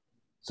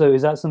 So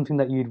is that something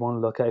that you'd want to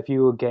look at if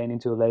you were getting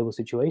into a label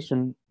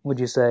situation? Would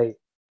you say,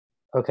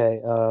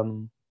 okay,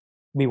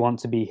 we want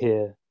to be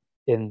here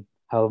in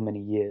however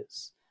many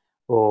years,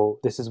 or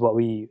this is what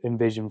we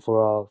envision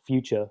for our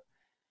future?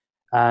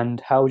 And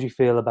how would you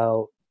feel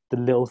about the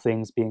little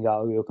things being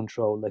out of your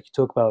control? Like you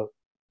talk about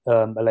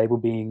a label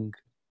being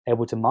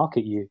able to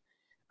market you,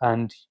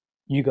 and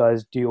you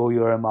guys do all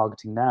your own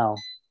marketing now,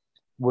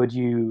 would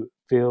you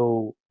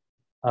feel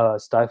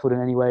stifled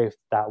in any way if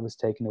that was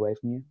taken away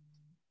from you?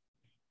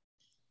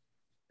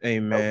 Hey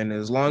man,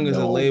 as long as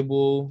a No.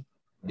 label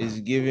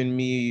is giving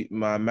me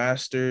my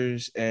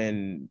masters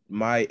and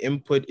my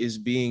input is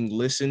being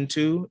listened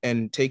to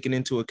and taken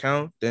into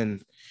account, then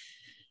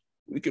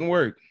we can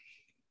work.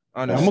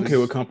 Honestly, I'm okay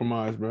with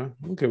compromise, bro.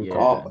 I'm okay with Yeah.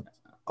 compromise.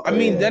 I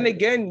mean, then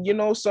again, you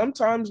know,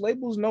 sometimes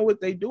labels know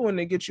what they do and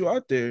they get you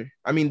out there.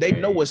 I mean, they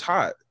know what's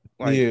hot.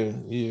 Like, yeah.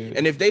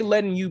 And if they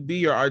letting you be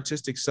your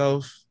artistic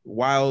self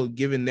while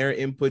giving their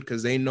input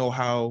because they know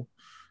how,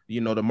 you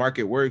know, the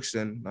market works,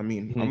 then I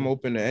mean, I'm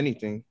open to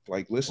anything.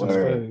 Like, listen,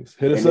 Facts.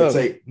 Hit us And it up.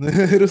 take-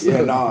 Hit us Yeah,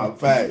 up. nah,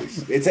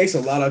 facts. It takes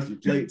a lot off your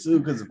plate too,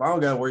 because if I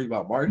don't gotta worry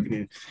about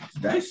marketing,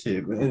 that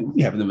shit, man,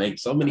 we having to make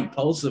so many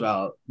posts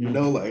about, you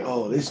know, like,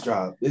 oh, this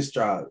drop,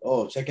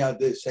 oh, check out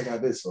this.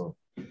 So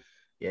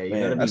Yeah, you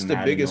Man, gotta be that's the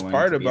mad biggest annoying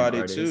part to be an about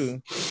it artist.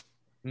 too.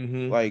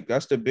 Mhm. Like,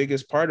 that's the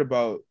biggest part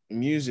about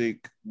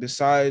music.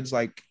 Besides,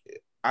 like,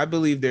 I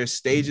believe there's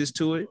stages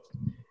to it,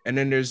 and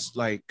then there's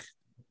like,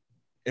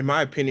 in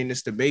my opinion,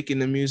 it's the making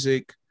the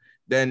music,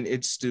 then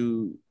it's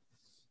to,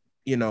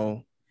 you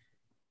know,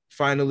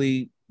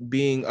 finally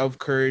being of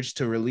courage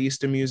to release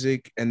the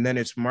music, and then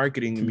it's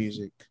marketing the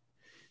music.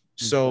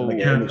 So,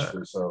 make an image for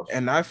yourself.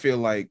 and I feel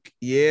like,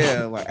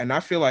 and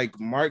I feel like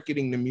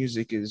marketing the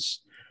music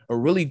is a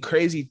really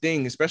crazy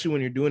thing, especially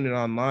when you're doing it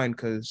online,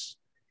 because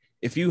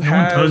if you No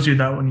one tells you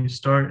that when you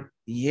start.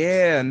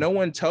 Yeah, no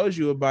one tells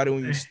you about it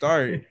when you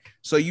start.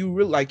 So you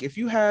really like if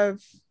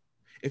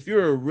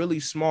you're a really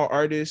small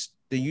artist,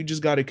 then you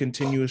just got to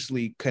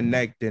continuously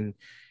connect and,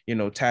 you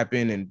know, tap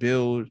in and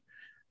build.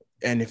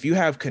 And if you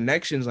have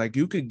connections, like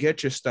you could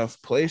get your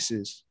stuff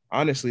places.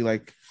 Honestly,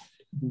 like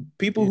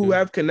people who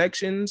have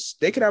connections,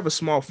 they could have a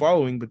small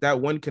following, but that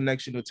one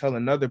connection will tell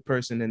another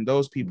person, and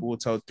those people will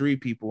tell 3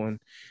 people,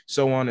 and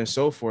so on and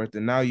so forth.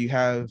 And now you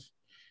have,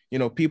 you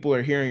know, people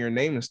are hearing your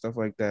name and stuff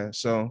like that.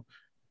 So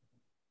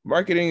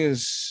marketing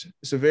it's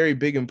a very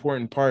big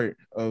important part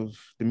of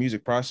the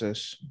music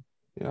process.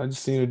 Yeah, I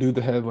just seen a dude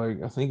that had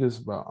like, I think it's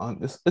about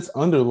it's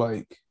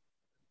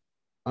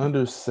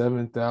under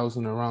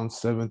 7,000, around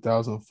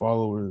 7,000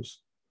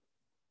 followers,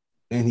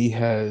 and he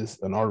has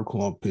an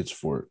article on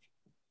Pitchfork.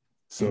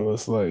 So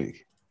it's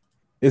like,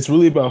 it's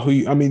really about who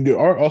you. I mean, the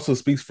art also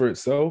speaks for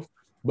itself,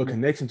 but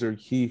connections are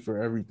key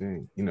for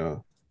everything, you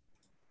know.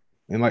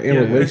 And like in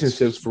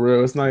relationships, for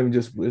real, it's not even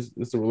just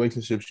it's the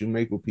relationships you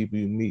make with people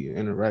you meet and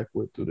interact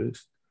with through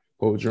this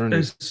whole journey.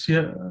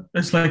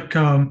 It's like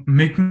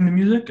making the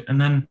music and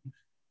then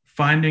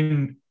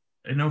finding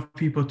enough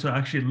people to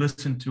actually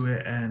listen to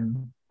it,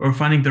 or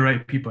finding the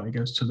right people, I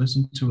guess, to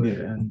listen to it.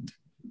 And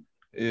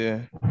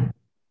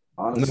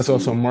honestly, that's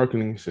also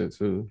marketing shit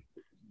too.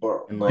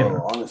 Bro,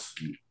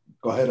 honestly,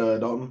 go ahead,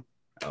 Dalton.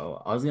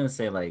 Oh, I was gonna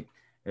say, like,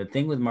 the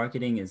thing with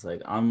marketing is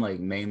like I'm like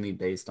mainly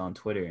based on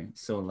Twitter,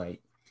 so like,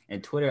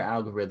 and Twitter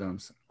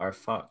algorithms are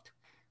fucked.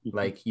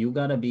 Like, you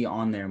gotta be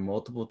on there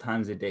multiple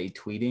times a day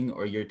tweeting,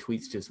 or your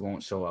tweets just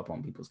won't show up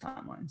on people's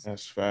timelines.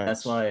 That's facts.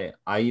 That's why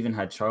I even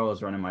had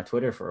Charles running my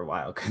Twitter for a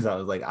while, because I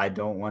was like, I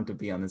don't want to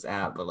be on this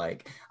app, but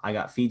like I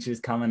got features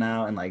coming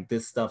out and like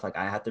this stuff, like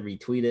I have to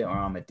retweet it or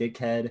I'm a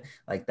dickhead,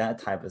 like that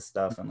type of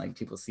stuff, and like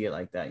people see it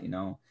like that, you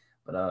know.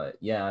 But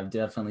yeah, I've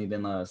definitely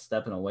been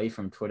stepping away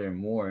from Twitter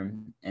more,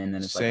 and then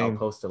it's like I'll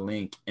post a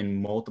link and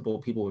multiple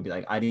people would be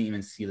like, I didn't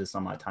even see this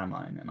on my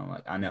timeline, and I'm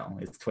like, I know,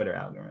 it's Twitter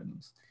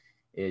algorithms.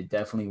 It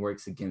definitely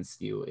works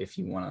against you if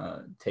you want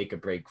to take a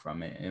break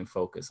from it and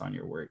focus on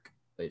your work,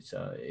 which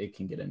it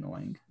can get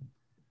annoying.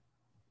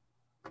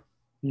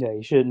 Yeah,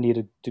 you shouldn't need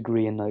a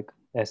degree in like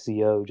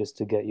SEO just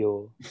to get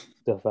your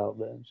stuff out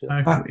there.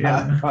 Oh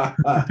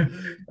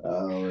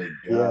my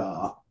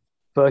god.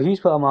 But a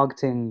huge part of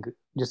marketing,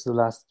 just the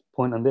last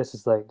point on this,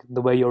 is like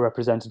the way you're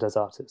represented as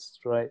artists,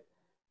 right?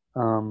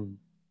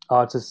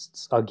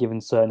 Artists are given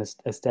certain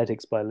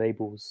aesthetics by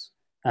labels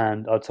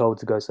and are told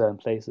to go certain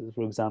places.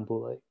 For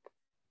example, like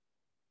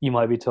you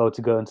might be told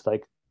to go into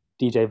like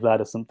DJ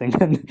Vlad or something,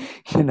 and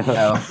you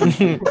know.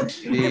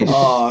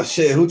 Oh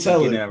shit! Who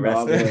telling?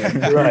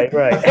 Right.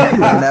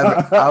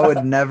 I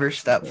would never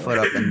step foot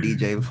up in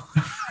DJ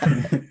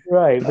Vlad.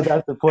 Right, but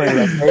that's the point.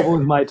 Like,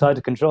 labels might try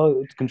to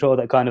control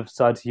that kind of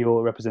side to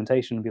your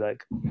representation and be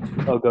like,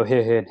 "Oh, go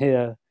here, here, and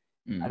here,"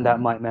 and that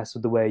might mess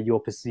with the way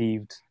you're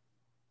perceived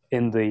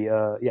in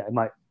the. It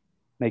might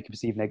make you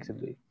perceive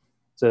negatively.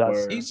 So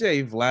that's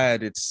DJ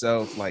Vlad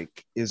itself,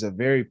 like, is a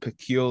very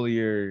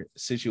peculiar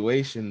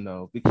situation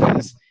though,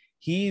 because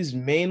he's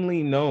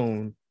mainly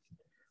known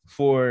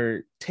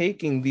for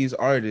taking these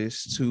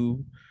artists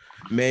who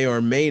may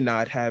or may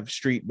not have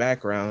street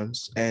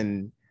backgrounds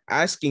and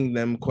asking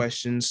them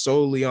questions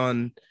solely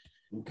on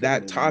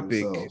that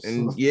topic.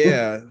 And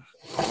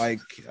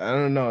like, I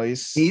don't know.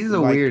 He's a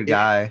like, weird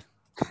guy.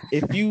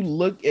 If you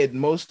look at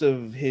most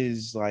of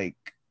his like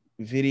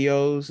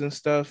videos and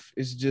stuff,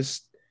 it's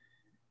just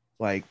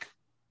like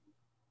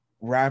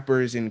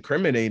rappers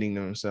incriminating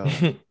themselves.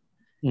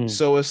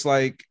 So it's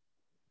like,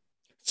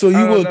 so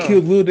you would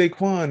kill Lil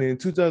Daquan in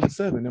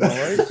 2007, am I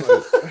right?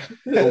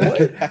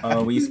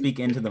 What? Will you speak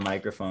into the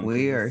microphone? We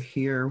please? are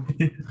here.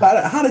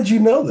 How did you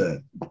know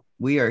that?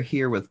 We are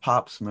here with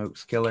Pop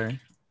Smokes Killer.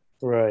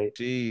 Right.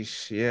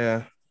 Jeez,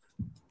 yeah.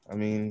 I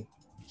mean,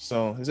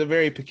 so it's a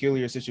very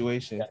peculiar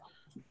situation. Yeah.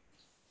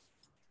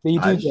 But you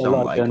I do get a don't lot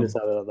of like journalists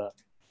him. out there like that.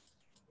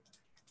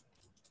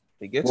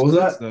 It gets What was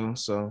clicks, that? though,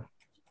 so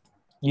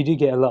You do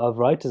get a lot of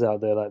writers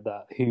out there like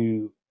that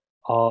who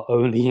are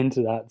only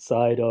into that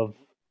side of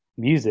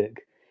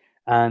music,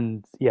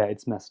 and yeah,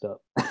 it's messed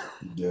up.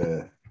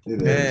 Yeah,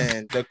 it is.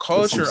 man, the It's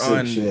culture some sick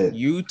on shit.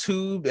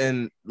 YouTube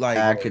and like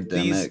these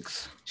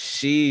Academics.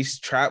 she's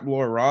Trap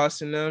Lord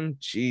Ross and them,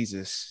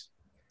 Jesus.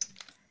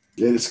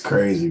 It's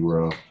crazy,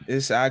 bro.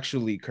 It's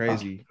actually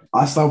crazy.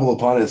 I stumble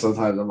upon it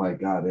sometimes. I'm like,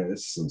 God, damn,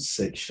 this is some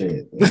sick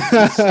shit.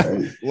 It's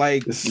crazy.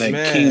 Like, It's Like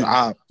man,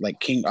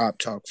 King Op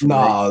talk. For real.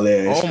 Nah,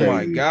 man, it's oh crazy.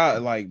 my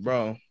God, like,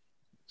 bro,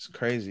 it's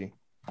crazy.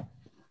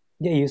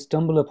 Yeah, you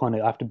stumble upon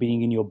it after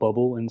being in your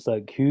bubble, and it's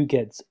like, who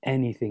gets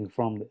anything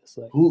from this?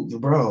 Like, Who,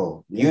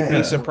 bro? You'd Yeah, be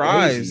it's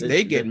surprised. crazy.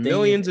 They get thing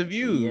millions is- of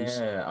views.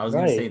 Yeah, I was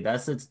gonna say Right.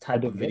 that's the type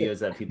of don't get it. videos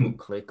that people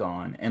click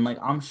on, and like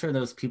I'm sure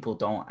those people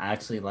don't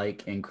actually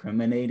like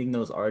incriminating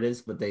those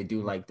artists, but they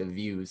do like the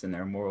views, and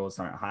their morals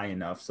aren't high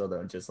enough, so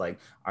they're just like,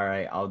 all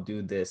right, I'll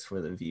do this for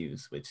the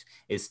views, which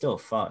is still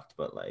fucked,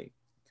 but like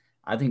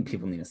I think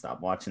people need to stop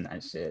watching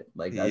that shit.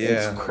 Like that's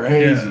Yeah. It's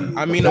crazy. Yeah.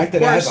 I The mean, fact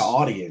of that it has course- an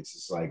audience,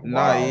 it's like, Nah,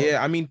 wow.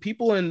 yeah. I mean,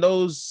 people in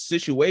those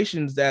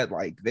situations that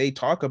like they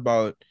talk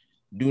about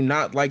do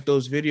not like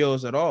those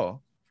videos at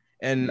all.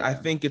 And I Yeah.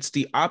 think it's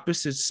the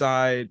opposite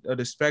side of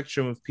the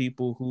spectrum of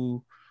people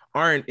who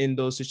aren't in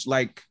those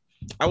like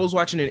I was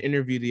watching an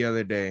interview the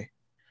other day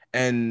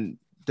and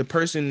the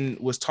person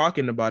was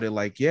talking about it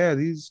like, yeah,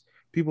 these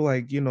people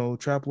like, you know,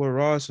 Trap Lord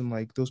Ross and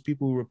like those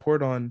people who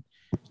report on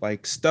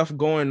like stuff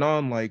going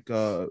on like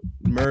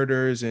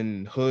murders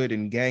and hood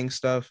and gang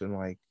stuff and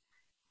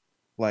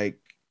like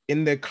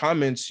in the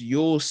comments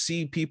you'll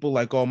see people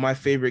like, oh, my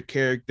favorite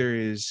character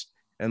is,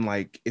 and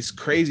like it's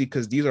crazy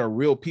because these are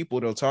real people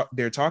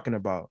they're talking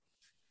about,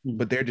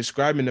 but they're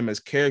describing them as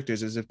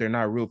characters as if they're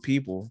not real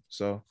people.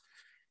 So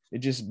it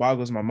just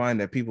boggles my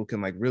mind that people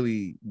can like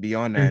really be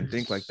on that and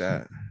think like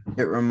that.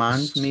 It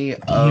reminds me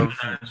of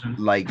Dehumanizing.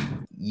 like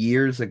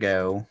years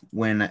ago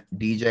when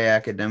DJ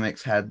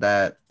Academics had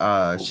that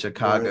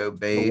Chicago The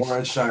based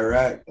Warren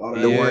Chirac. All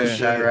that the Yeah. Warren shit.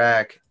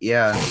 Chirac.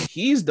 Yeah.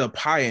 He's the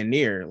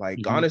pioneer. Like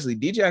Mhm. honestly,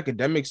 DJ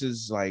Academics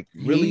is like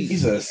really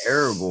He's a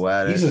terrible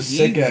at He's it. a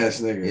sick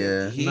ass nigga.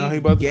 Yeah. he Now he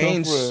about to come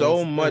gained for us. so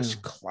Yeah.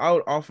 much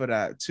clout off of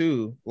that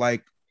too.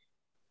 Like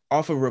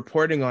off of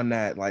reporting on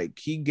that, like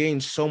he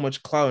gained so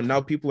much clout.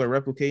 Now people are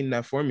replicating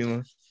that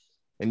formula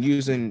and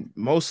using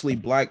mostly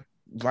Black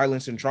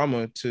violence and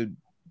trauma to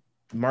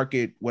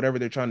market whatever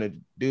they're trying to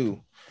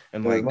do.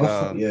 And like,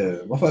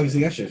 motherfuckers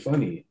think that shit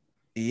funny.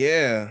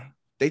 yeah,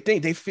 they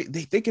think they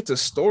think it's a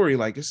story.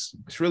 Like it's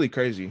really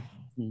crazy.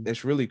 Mm.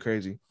 It's really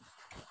crazy.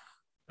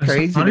 It's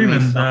Crazy not to me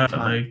even that.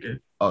 sometimes.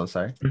 Like, Oh,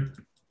 sorry.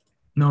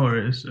 no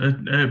worries.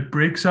 It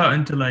breaks out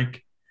into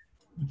like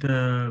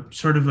the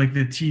sort of like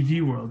the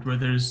TV world where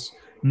there's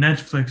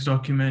Netflix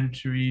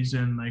documentaries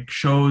and like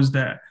shows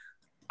that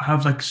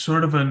have like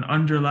sort of an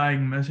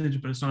underlying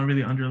message, but it's not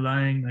really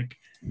underlying. Like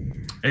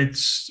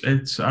it's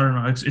I don't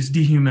know. It's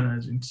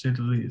dehumanizing to say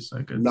the least.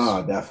 Like it's,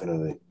 Nah,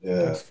 definitely.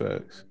 Yeah. That's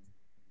facts.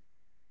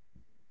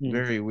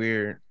 Very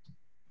weird.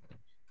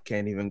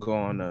 Can't even go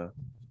on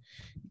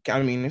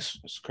I mean,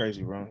 it's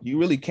crazy, bro. You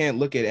really can't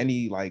look at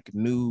any like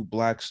new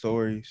Black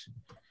stories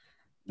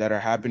that are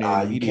happening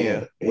Nah, in you media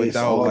can't. It's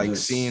without all like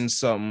just- seeing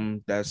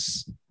something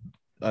that's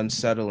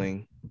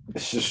unsettling.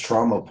 It's just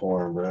trauma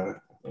porn, bro.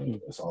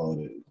 That's all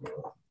it is,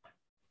 bro.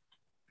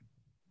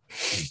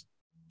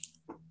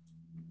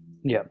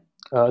 Yeah,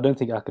 I don't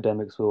think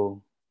academics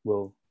will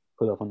pull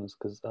up on this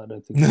because I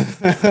don't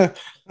think.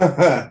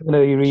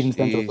 You're reading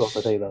Central Source,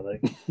 I tell you that.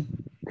 Like,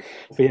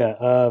 but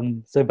yeah.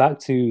 So back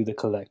to the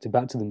collective,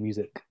 back to the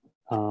music.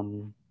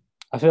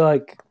 I feel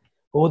like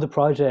all the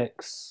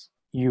projects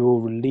you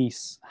will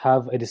release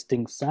have a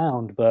distinct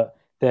sound, but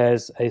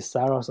there's a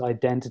Saros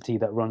identity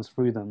that runs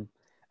through them.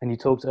 And you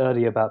talked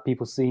earlier about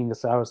people seeing a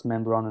Saros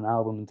member on an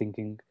album and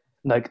thinking,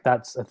 like,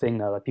 that's a thing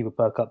now, like people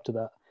perk up to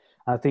that.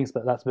 And I think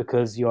that's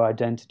because your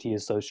identity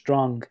is so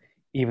strong,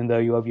 even though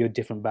you have your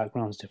different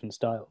backgrounds, different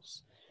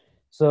styles.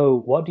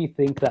 So what do you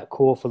think that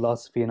core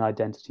philosophy and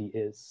identity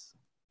is?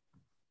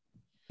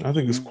 I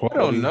think it's I quality.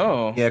 don't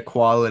know. Yeah,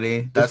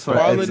 quality. That's what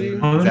quality.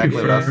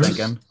 exactly what I was First.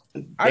 thinking.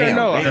 I don't Damn,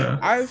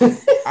 know. man.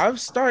 I've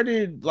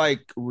started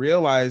like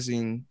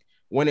realizing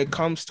when it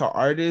comes to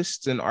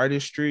artists and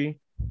artistry,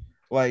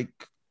 like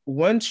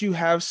once you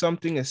have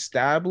something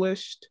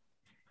established,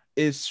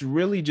 it's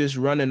really just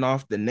running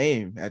off the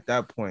name at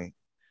that point.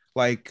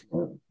 Like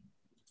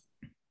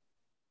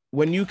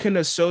when you can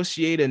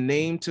associate a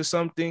name to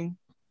something,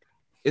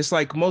 it's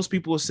like most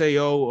people say,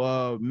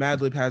 oh,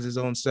 Madlib has his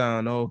own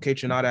sound. Oh,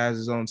 Kaytranada has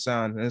his own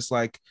sound. And it's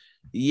like,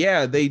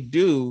 yeah, they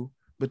do,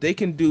 but they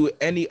can do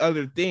any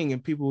other thing.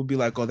 And people will be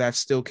like, oh, that's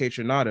still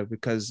Kaytranada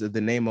because of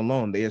the name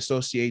alone. They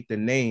associate the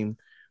name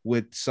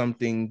with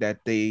something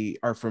that they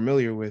are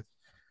familiar with.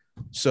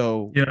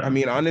 So, Yeah. I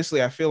mean,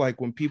 honestly, I feel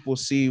like when people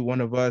see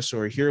one of us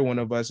or hear one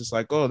of us, it's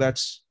like, oh,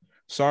 that's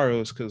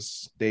Saros,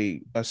 because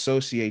they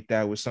associate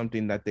that with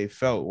something that they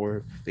felt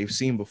or they've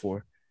seen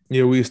before.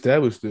 Yeah, we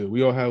established it.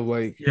 We all have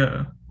like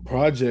Yeah.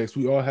 projects.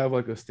 We all have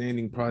like a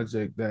standing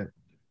project that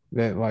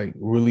like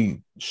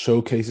really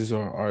showcases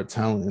our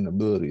talent and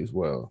ability as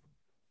well.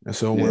 And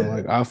so when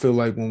like I feel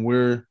like when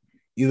we're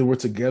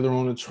together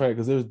on a track,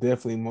 because there's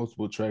definitely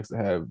multiple tracks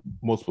that have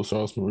multiple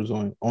Saros members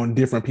on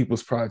different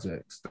people's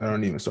projects that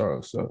aren't even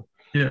Saros. So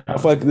Yeah. I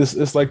feel like this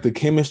it's like the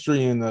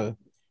chemistry and the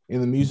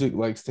music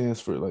like stands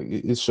for like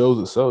it shows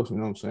itself, you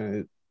know what I'm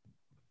saying?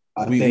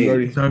 We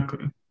already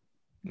Exactly.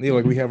 yeah,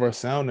 like we have our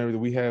sound and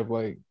everything. We have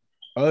like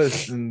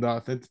us and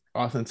the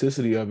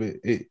authenticity of it.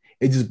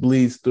 It just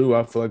bleeds through.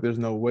 I feel like there's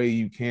no way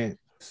you can't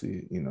see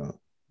it, you know.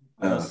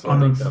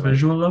 On a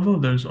visual level,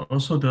 there's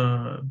also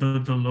the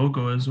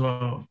logo as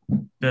well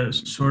that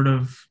sort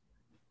of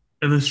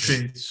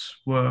illustrates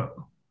what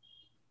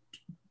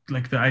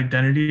like the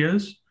identity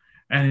is,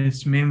 and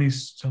it's mainly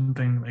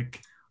something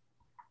like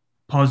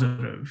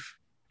positive,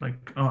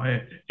 like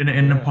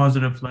in a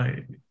positive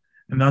light,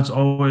 and that's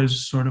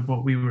always sort of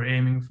what we were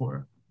aiming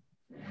for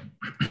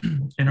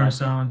in our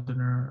sound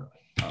and our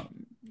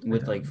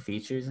with like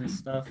features and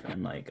stuff,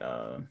 and like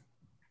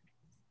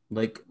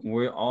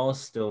we're all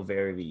still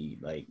very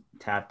like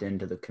tapped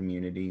into the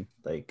community.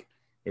 Like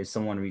if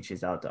someone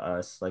reaches out to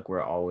us, like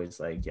we're always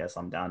like, yes,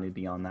 I'm down to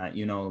be on that,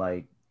 you know,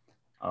 like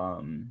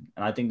and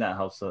I think that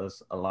helps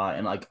us a lot.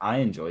 And like I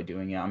enjoy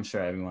doing it. I'm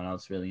sure everyone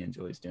else really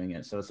enjoys doing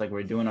it. So it's like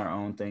we're doing our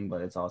own thing,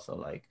 but it's also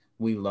like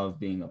we love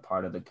being a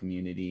part of the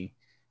community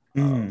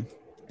and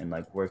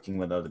like working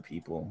with other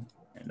people.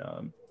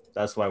 And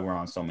that's why we're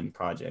on so many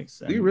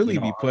projects. And, we really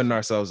be putting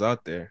ourselves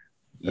out there.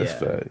 That's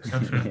facts.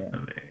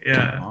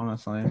 Yeah.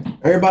 Honestly,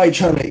 everybody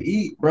trying to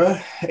eat, bro.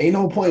 Ain't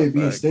no point in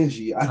being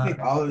stingy. I think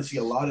honestly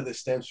a lot of this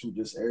stems from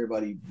just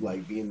everybody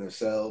like being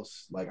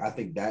themselves. Like I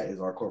think that is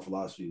our core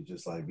philosophy,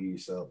 just like be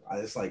yourself.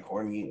 It's like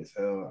corny as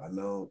hell. I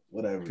know,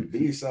 whatever. Be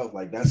yourself.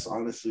 Like that's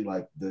honestly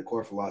like the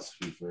core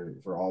philosophy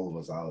for all of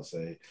us, I would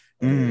say.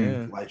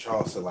 And like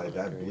Charles said, like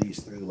that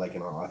bleeds through like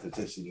in our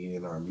authenticity and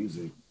in our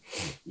music.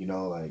 You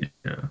know, like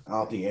I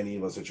don't think any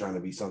of us are trying to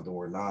be something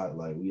we're not.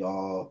 Like we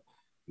all,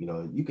 you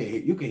know, you can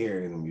hear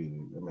it in the music,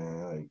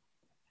 man. Like,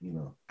 you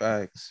know,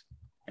 facts.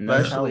 And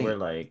that's how we're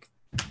like.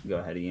 Go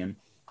ahead, Ian.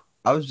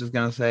 I was just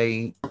gonna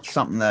say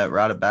something that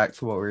routed back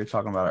to what we were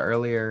talking about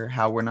earlier.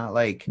 How we're not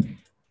like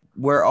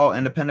we're all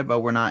independent,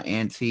 but we're not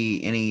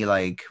anti any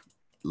like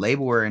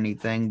label or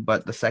anything.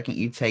 But the second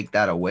you take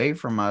that away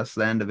from us,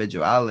 the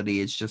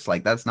individuality, it's just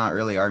like that's not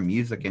really our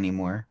music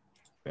anymore.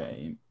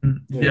 Right.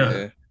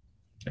 Yeah.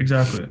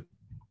 Exactly.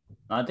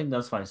 I think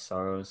that's why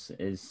Saros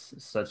is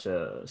such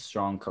a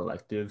strong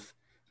collective,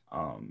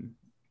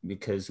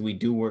 because we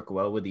do work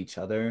well with each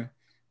other,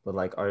 but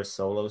like our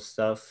solo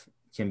stuff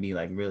can be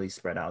like really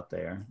spread out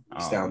there.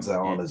 Sounds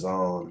out on his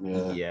own.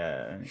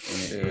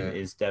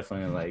 It's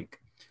definitely like,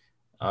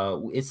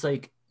 it's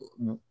like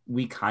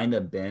we kind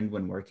of bend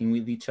when working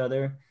with each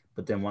other,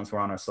 but then once we're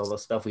on our solo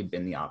stuff, we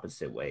bend the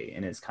opposite way,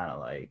 and it's kind of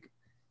like,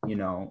 you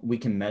know, we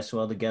can mesh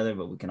well together,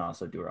 but we can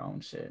also do our own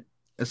shit.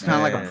 It's kind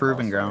of like a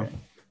proving ground.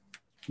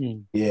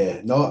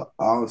 Yeah, no,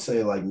 I would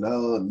say like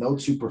no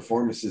two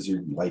performances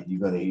are like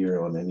you're gonna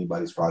hear on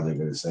anybody's project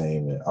are the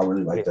same. And I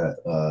really like that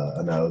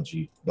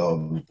analogy.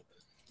 Though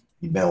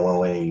you've been one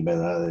way and you've been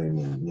the other,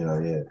 and you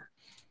know,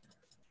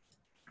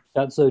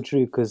 That's so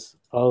true, because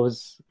I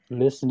was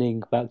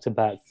listening back to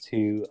back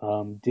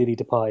to Dilly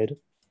Departed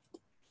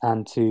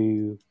and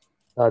to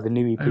the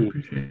new EP. I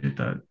appreciate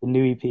that. The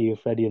new EP of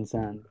Freddie and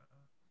Sand.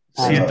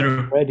 See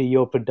Through. Freddie,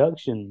 your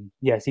production,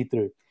 See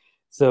Through.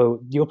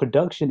 So your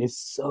production is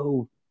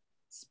so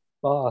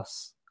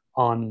sparse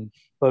on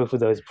both of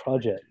those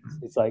projects.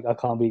 It's like I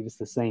can't believe it's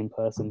the same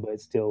person, but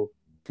it's still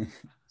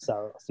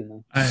Saros, you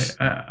know.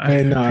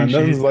 Hey,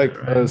 nothing's like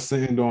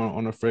singing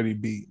on a Freddie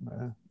beat,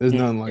 man. There's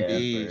nothing like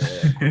it.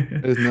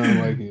 There's nothing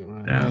like it,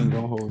 man. I ain't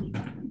gonna hold you.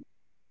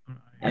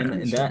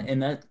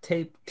 And that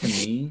tape to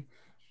me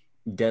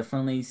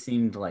definitely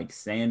seemed like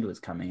Sand was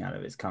coming out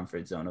of his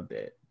comfort zone a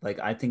bit. Like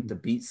I think the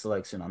beat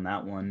selection on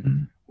that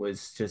one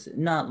was just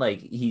not like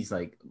he's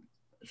like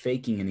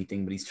faking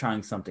anything, but he's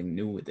trying something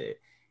new with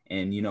it.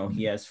 And you know,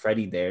 he has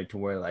Freddie there to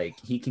where like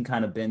he can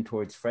kind of bend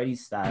towards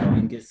Freddie's style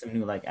and get some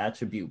new like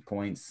attribute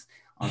points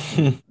on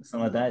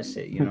some of that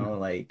shit, you know,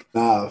 like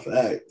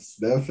facts,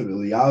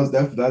 definitely. That's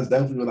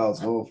definitely what I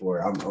was going for.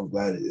 I'm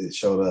glad it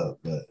showed up,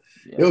 but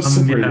it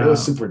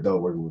was super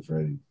dope working with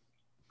Freddie.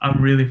 I'm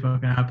really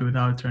fucking happy with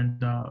how it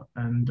turned out,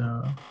 and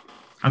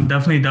I'm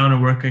definitely down to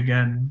work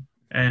again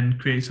and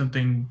create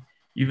something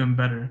even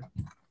better.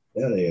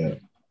 Yeah.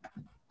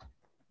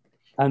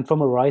 And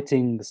from a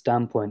writing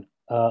standpoint,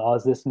 I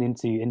was listening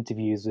to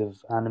interviews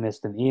with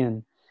Animist and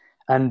Ian,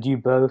 and you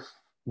both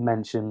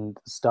mentioned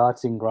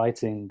starting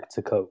writing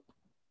to cope.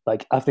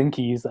 Like, I think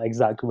you used that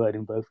exact word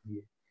in both of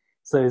you.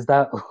 So is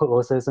that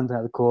also something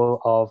at the core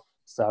of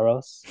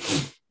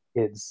Saros?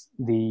 It's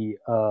the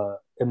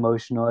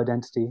emotional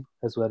identity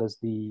as well as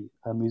the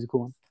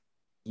musical one?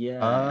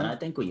 Yeah, and Uh, I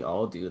think we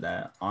all do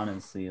that,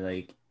 honestly.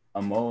 Like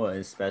Amoa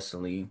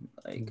especially,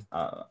 like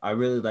I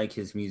really like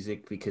his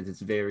music because it's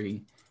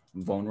very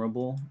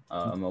vulnerable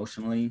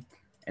emotionally,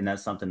 and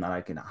that's something that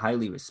I can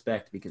highly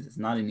respect because it's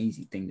not an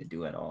easy thing to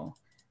do at all.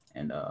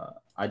 And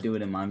I do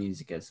it in my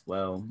music as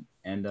well.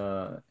 And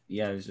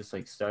yeah, it's just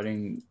like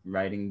starting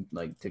writing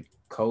like to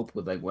cope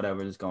with like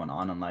whatever is going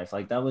on in life.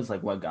 Like that was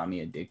like what got me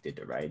addicted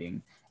to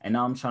writing, and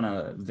now I'm trying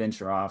to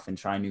venture off and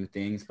try new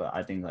things, but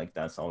I think like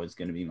that's always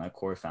going to be my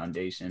core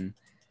foundation.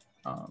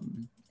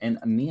 And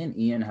me and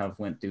Ian have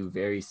went through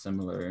very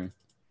similar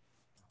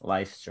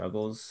life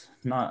struggles,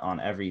 not on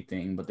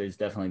everything, but there's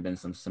definitely been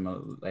some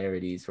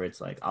similarities where it's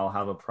like I'll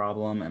have a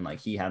problem and like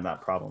he had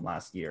that problem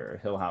last year, or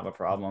he'll have a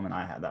problem and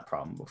I had that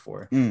problem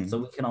before. mm. So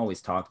we can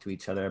always talk to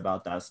each other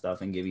about that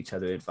stuff and give each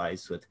other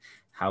advice with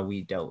how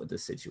we dealt with the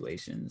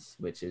situations,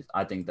 which is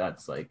I think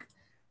that's like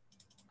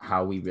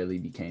how we really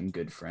became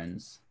good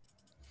friends.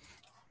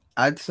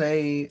 I'd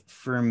say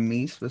for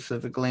me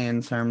specifically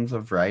in terms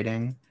of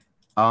writing,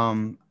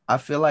 I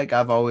feel like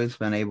I've always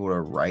been able to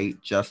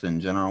write just in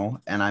general,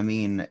 and I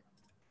mean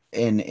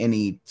in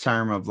any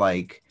term of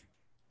like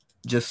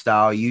just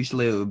style.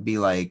 Usually it would be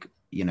like,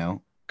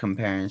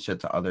 comparing shit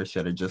to other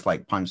shit or just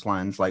like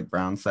punchlines, like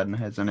Brown said in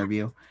his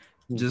interview,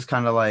 just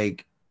kind of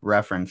like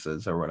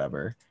references or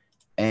whatever.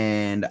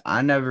 And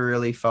I never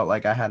really felt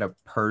like I had a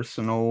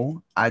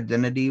personal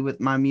identity with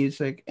my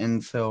music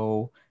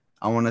until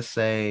I want to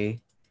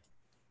say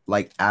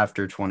like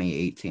after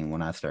 2018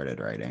 when I started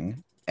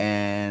writing.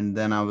 And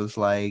then I was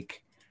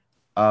like,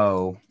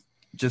 oh,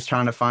 just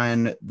trying to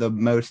find the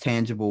most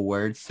tangible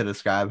words to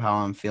describe how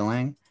I'm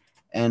feeling.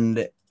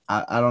 And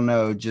I don't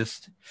know,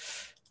 just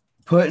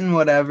putting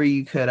whatever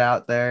you could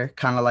out there,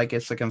 kind of like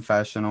it's a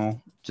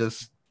confessional.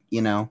 Just,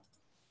 you know,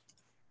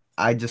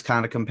 I just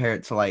kind of compare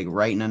it to like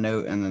writing a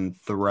note and then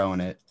throwing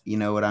it. You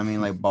know what I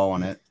mean? Like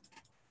balling it.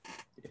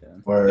 Yeah.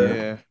 Word.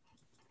 Yeah.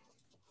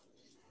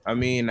 I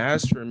mean,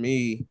 as for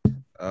me,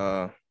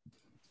 uh,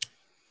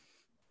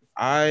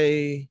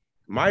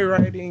 my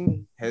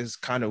writing has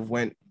kind of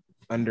went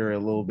under a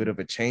little bit of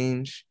a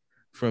change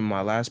from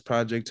my last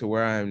project to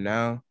where I am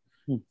now.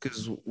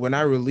 Because when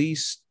I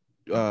released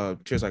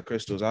Tears Like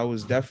Crystals, I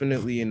was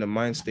definitely in the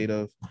mind state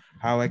of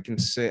how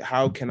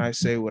can I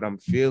say what I'm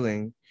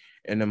feeling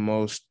in the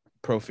most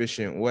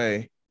proficient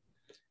way.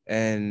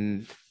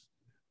 And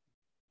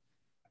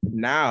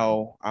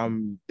now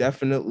I'm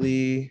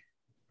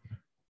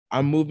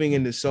moving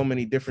into so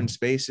many different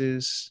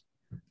spaces.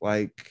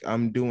 Like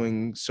I'm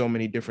doing so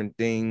many different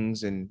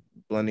things and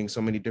blending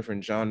so many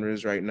different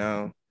genres right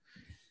now.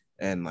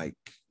 And like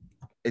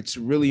it's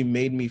really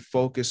made me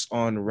focus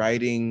on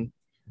writing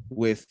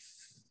with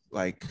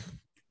like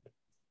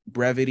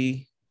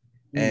brevity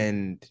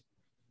and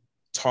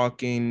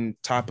talking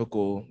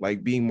topical,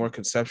 like being more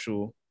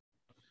conceptual.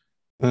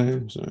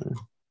 I'm sorry.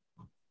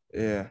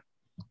 Yeah.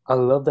 I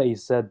love that you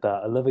said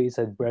that. I love that you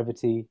said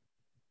brevity.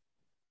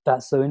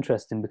 That's so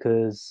interesting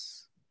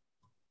because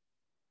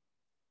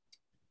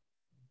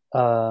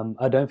I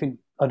don't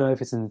know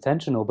if it's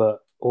intentional, but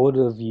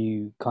all of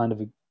you kind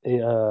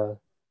of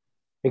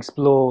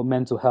explore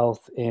mental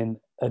health in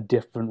a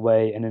different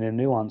way and in a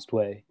nuanced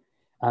way.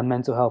 And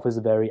mental health is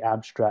a very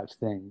abstract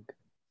thing.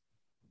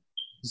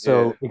 Yeah.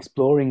 So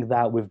exploring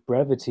that with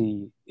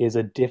brevity is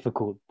a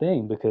difficult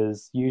thing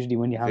because usually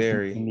when you have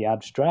something in Very. the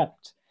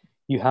abstract,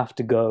 you have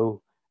to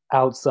go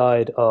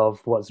outside of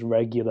what's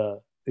regular,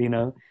 you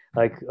know?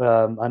 Like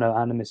I know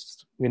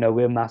animists,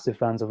 we're massive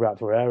fans of Rap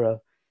Ferreira,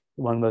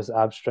 one of the most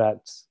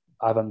abstract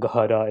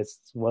avant-garde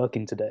artists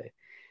working today.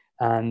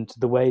 And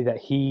the way that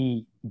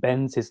he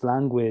bends his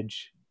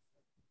language,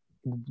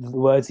 the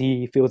words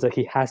he feels like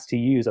he has to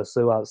use are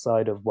so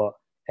outside of what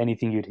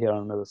anything you'd hear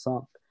on another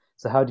song.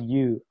 So how do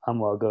you,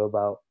 Anwar, go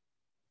about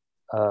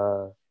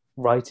uh,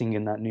 writing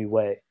in that new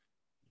way?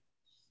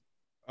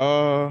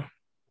 Uh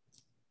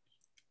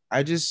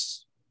I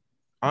just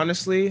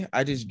honestly,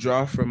 I just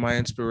draw from my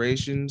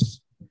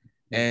inspirations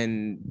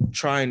and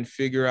try and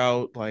figure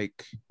out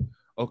like,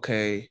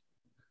 okay,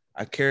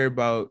 I care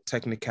about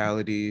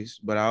technicalities,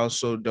 but I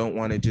also don't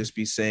want to just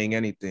be saying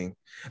anything.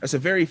 It's a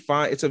very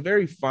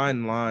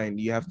fine line.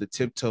 You have to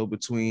tiptoe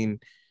between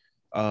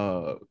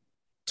uh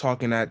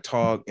talking that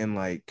talk and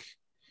like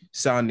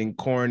sounding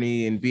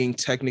corny and being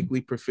technically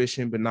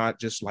proficient, but not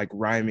just like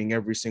rhyming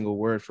every single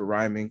word for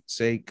rhyming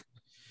sake.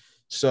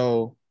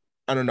 So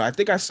I don't know. I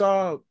think I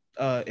saw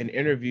an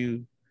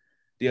interview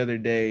the other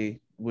day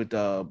with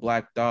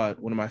Black Thought,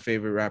 one of my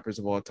favorite rappers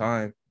of all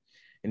time,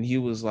 and he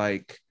was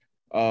like,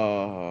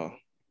 uh,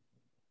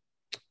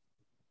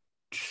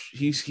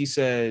 he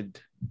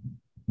said,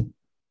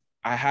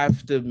 I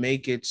have to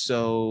make it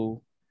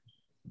so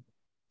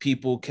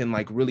people can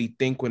like really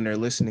think when they're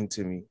listening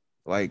to me.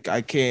 Like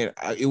I can't.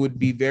 It would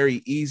be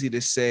very easy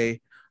to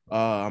say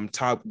I'm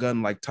Top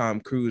Gun like Tom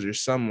Cruise or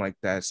something like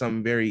that,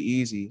 something very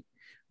easy.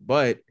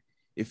 But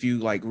if you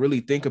like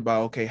really think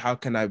about, okay, how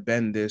can I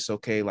bend this?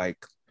 Okay, like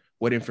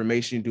what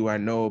information do I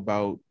know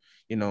about,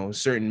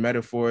 certain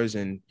metaphors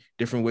and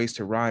different ways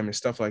to rhyme and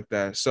stuff like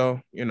that.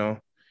 So,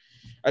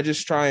 I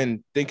just try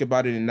and think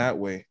about it in that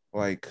way.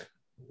 Like,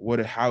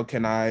 how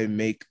can I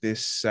make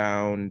this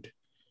sound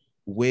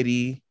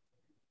witty,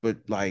 but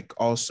like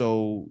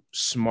also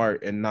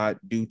smart and not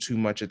do too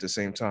much at the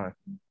same time?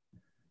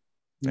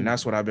 And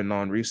that's what I've been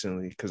on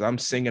recently, because I'm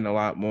singing a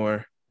lot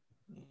more.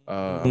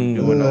 I'm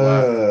doing a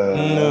lot.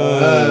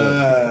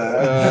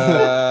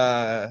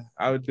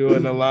 I'm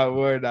doing a lot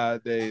more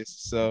nowadays.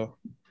 So,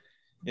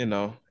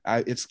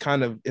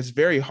 it's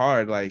very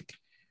hard. Like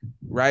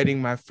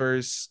writing my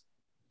first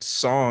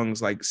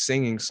songs, like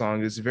singing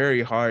songs, it's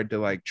very hard to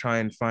like try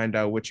and find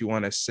out what you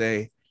want to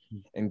say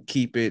and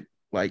keep it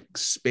like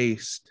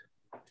spaced.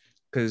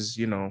 Because,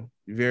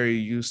 very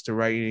used to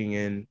writing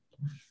in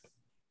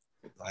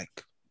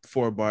like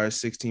 4 bars,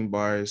 16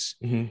 bars.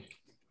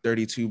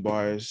 32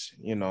 bars,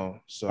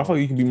 so I feel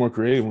like you can be more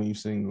creative when you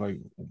sing, like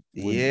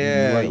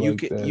when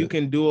you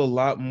can do a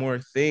lot more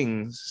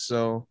things.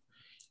 So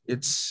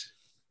it's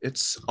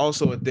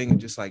also a thing of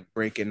just like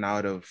breaking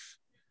out of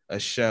a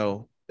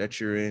shell that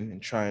you're in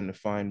and trying to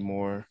find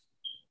more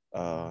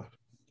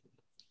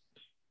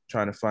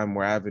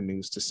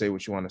avenues to say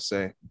what you want to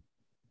say.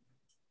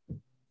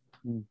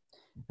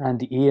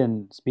 And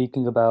Ian,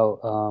 speaking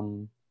about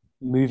not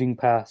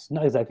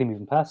exactly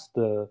moving past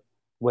the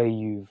way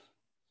you've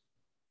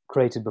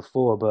created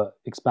before, but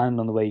expand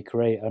on the way you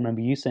create. I remember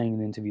you saying in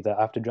the interview that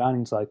after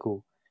Drowning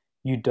Cycle,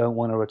 you don't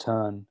want to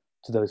return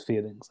to those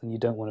feelings, and you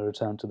don't want to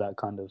return to that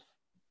kind of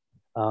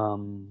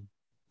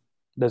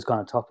those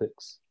kind of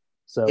topics.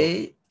 So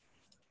yeah,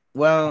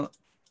 go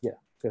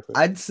for it.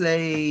 I'd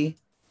say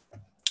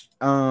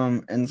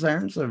in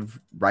terms of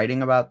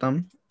writing about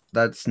them,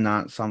 that's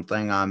not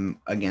something I'm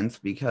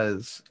against,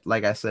 because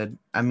like I said,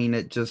 I mean,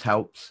 it just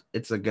helps.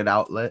 It's a good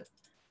outlet,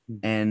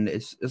 and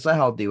it's a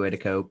healthy way to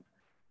cope.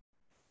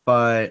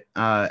 But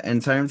in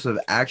terms of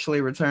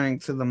actually returning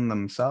to them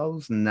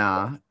themselves,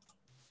 nah.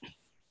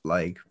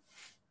 Like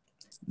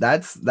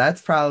that's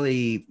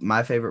probably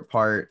my favorite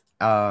part.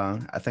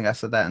 I think I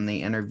said that in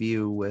the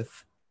interview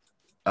with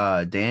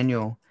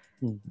Daniel,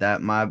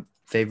 that my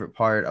favorite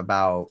part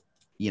about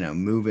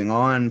moving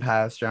on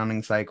past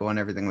Drowning Cycle and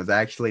everything was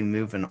actually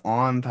moving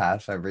on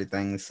past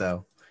everything.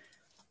 So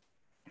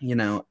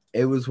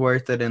it was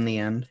worth it in the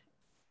end.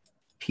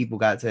 People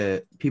got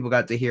to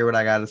hear what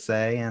I got to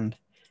say, and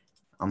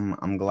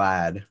I'm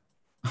glad.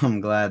 I'm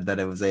glad that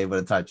it was able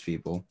to touch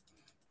people.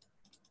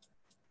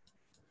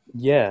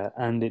 Yeah,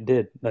 and it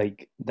did.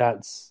 Like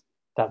that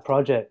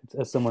project,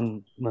 as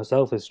someone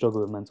myself has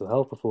struggled with mental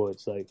health before,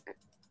 it's like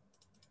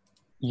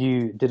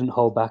you didn't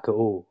hold back at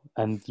all,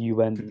 and you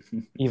went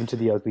even to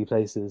the ugly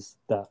places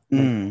that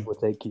would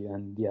take you.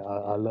 And yeah,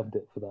 I loved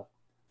it for that.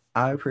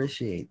 I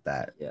appreciate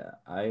that. Yeah,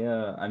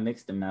 I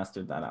mixed and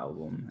mastered that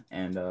album,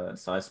 and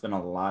so I spent a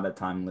lot of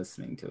time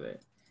listening to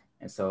it.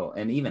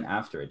 And even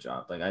after it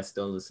dropped, like I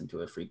still listen to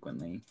it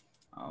frequently.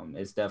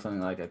 It's definitely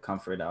like a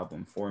comfort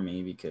album for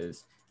me,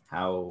 because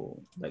how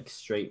like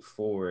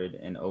straightforward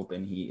and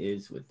open he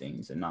is with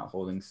things and not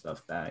holding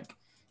stuff back.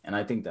 And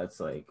I think that's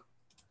like,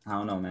 I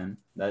don't know, man,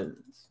 that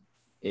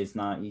it's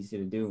not easy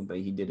to do, but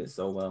he did it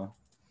so well.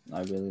 I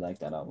really like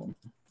that album.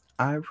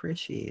 I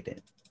appreciate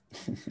it.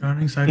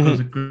 Drowning Cycle is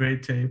a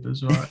great tape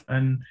as well,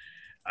 and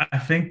I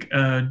think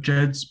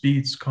Jed's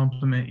beats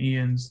complement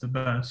Ian's the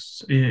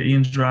best.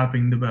 Ian's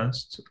rapping the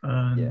best.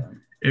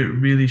 It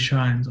really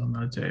shines on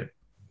that tape.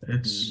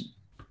 It's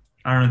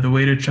I don't know, the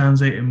way to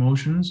translate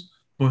emotions,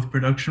 both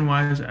production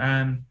wise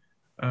and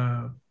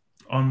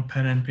on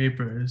pen and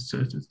paper,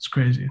 it's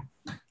crazy.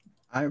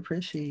 I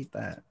appreciate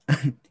that.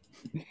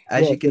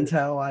 As you can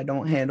tell, I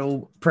don't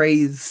handle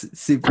praise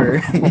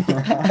super.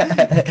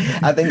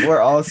 I think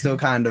we're all still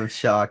kind of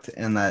shocked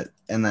in that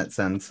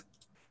sense,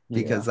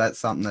 because that's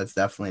something that's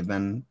definitely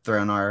been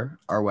thrown our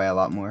way a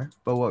lot more.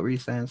 But what were you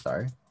saying?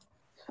 Sorry.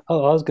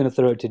 Oh, I was going to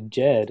throw it to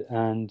Jed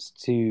and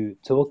to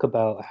talk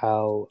about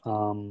how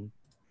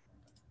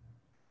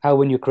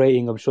when you're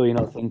creating, I'm sure you're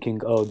not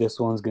thinking, oh, this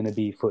one's going to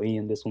be for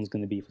Ian, this one's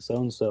going to be for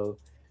so-and-so.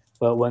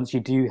 But once you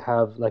do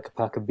have like a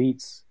pack of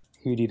beats,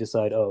 who do you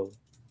decide, oh,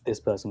 this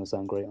person will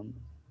sound great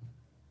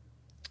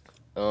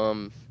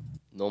on?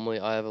 Normally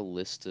I have a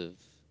list of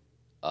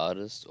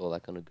artists, or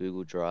like on a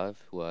Google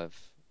Drive, who I've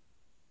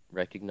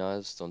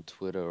recognized on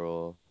Twitter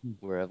or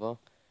wherever,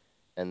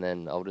 and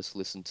then I'll just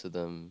listen to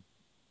them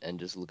and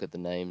just look at the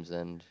names,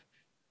 and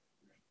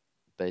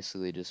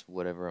basically just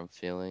whatever I'm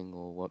feeling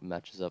or what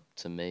matches up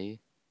to me,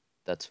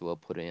 that's who I'll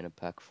put it in a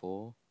pack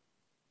for,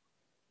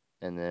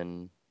 and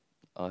then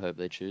I hope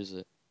they choose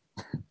it.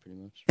 Pretty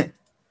much.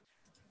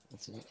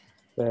 That's it.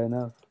 Fair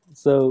enough.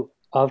 So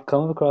I've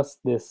come across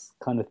this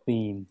kind of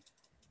theme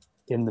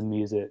in the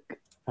music,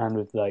 and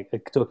with like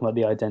talking about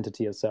the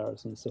identity of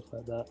Saros and stuff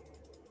like that.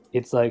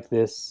 It's like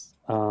this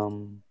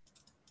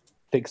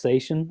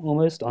fixation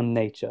almost on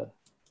nature.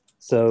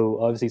 So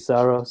obviously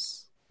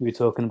Saros, we were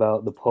talking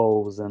about the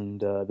poles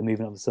and the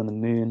movement of the sun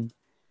and moon.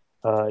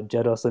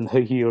 Jedos, I know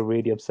you're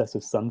really obsessed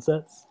with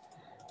sunsets.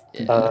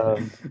 Yeah.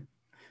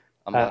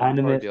 I'll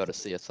Animate. be able to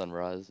see a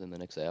sunrise in the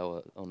next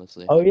hour,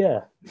 honestly. Oh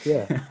yeah.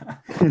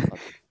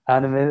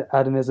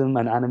 Animism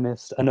and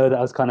animist. I know that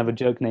was kind of a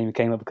joke name. It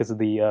came up because of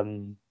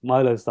the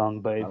Milo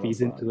song, but it Milo feeds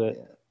song, into it,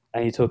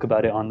 and you talk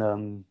about it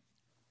on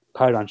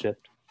Paradigm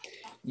Shift.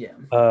 Yeah.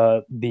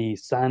 The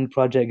Sand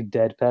Project,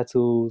 Dead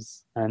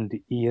Petals, and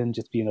Ian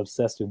just being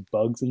obsessed with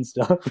bugs and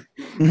stuff.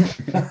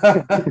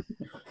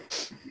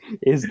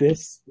 Is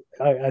this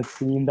a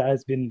theme that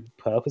has been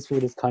purposeful?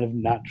 This kind of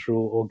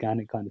natural,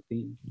 organic kind of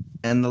theme,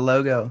 And the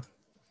logo.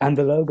 and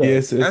the logo.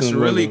 Yes, it's That's in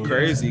the really logo.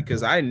 crazy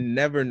because I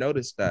never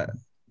noticed that.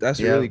 That's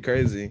Yeah. really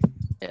crazy.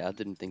 Yeah, I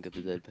didn't think of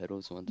the Dead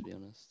Petals one, to be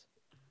honest.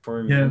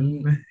 For Yeah.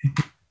 me,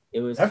 it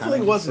was Definitely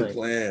kinda just wasn't like,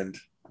 planned.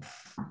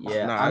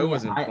 Yeah, Nah, I it mean,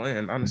 wasn't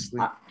planned,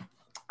 honestly.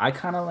 I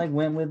kind of like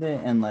went with it,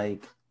 and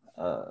like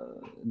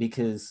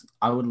because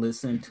I would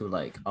listen to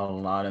like a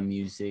lot of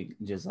music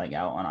just like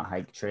out on a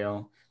hike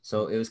trail,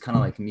 so it was kind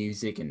of like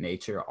music and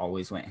nature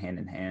always went hand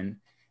in hand.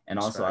 And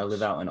That's also I live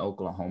facts. out in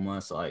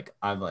Oklahoma, so like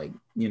I've like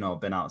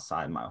been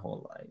outside my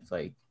whole life,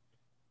 like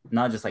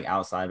not just like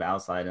outside but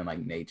outside in like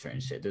nature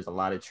and shit. There's a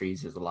lot of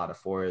trees, there's a lot of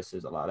forests,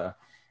 there's a lot of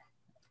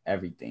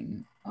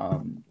everything.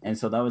 And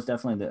so that was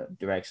definitely the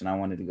direction I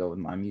wanted to go with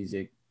my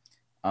music.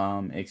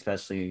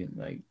 Especially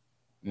like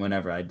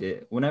whenever I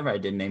did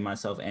name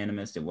myself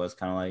animist, it was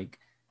kind of like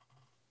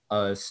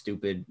a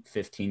stupid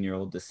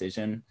 15-year-old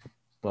decision,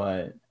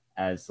 but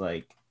as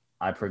like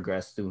I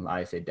progressed through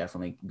life, it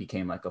definitely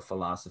became like a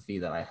philosophy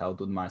that I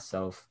held with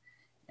myself,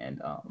 and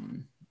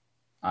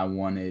I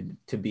wanted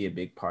to be a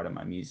big part of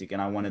my music,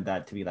 and I wanted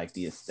that to be like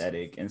the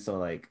aesthetic. And so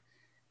like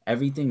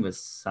everything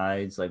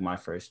besides like my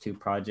first two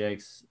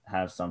projects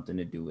have something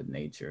to do with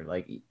nature,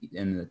 like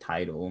in the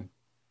title.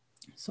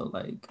 So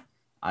like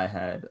I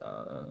had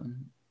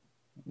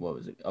what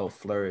was it? Oh,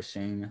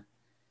 Flourishing.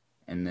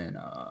 And then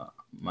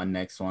my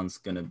next one's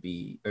gonna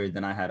be, or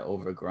then I had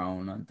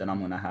Overgrown, then I'm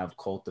gonna have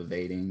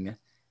Cultivating,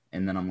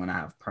 and then I'm gonna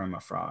have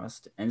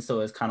Permafrost. And so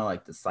it's kind of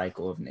like the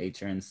cycle of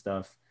nature and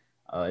stuff.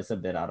 It's a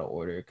bit out of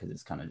order because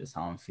it's kind of just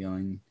how I'm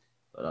feeling.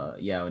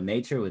 But yeah,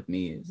 nature with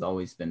me has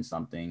always been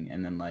something.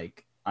 And then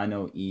like I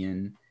know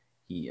Ian,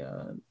 he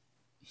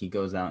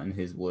goes out in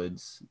his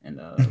woods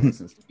and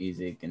listens to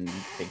music and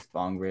takes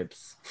bong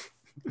rips.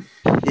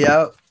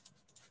 Yep.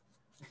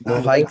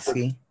 The hike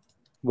ski.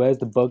 Where's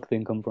the bug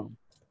thing come from?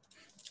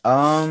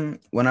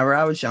 Whenever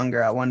I was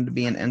younger, I wanted to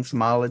be an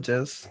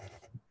entomologist,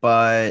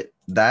 but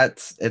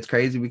it's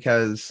crazy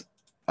because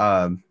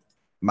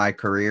my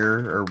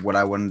career or what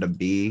I wanted to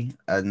be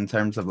in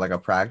terms of like a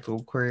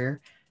practical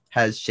career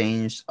has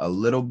changed a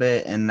little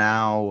bit, and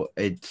now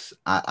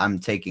I'm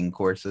taking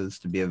courses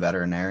to be a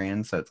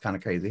veterinarian, so it's kind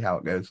of crazy how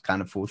it goes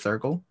kind of full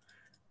circle.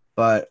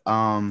 But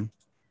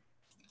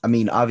I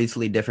mean,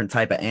 obviously different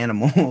type of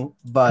animal,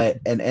 but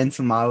an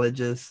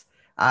entomologist,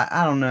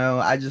 I don't know.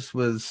 I just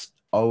was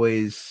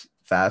always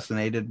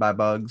fascinated by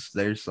bugs.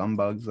 There's some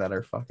bugs that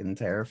are fucking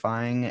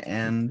terrifying,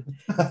 and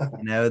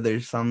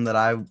there's some that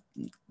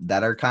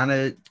are kind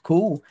of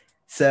cool.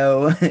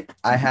 So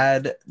I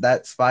had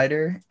that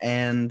spider,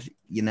 and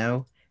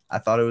I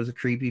thought it was a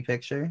creepy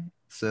picture.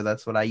 So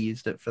that's what I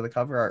used it for the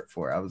cover art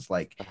for. I was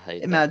like,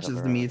 it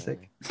matches the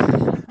music.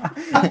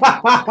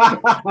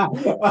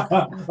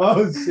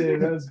 Oh shit,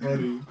 that's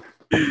funny.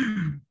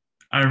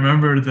 I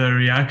remember the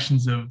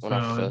reactions of When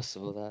I first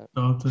saw that.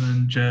 Dalton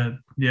and Jed.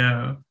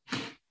 Yeah.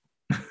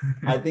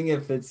 I think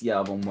it fits the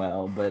album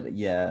well, but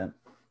yeah,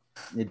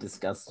 it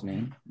disgusts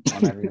me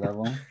on every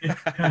level.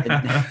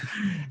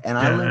 And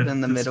I live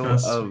in the middle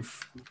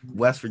of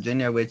West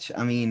Virginia, which,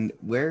 I mean,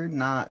 we're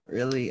not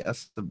really a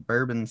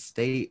suburban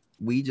state.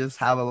 We just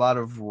have a lot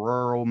of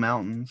rural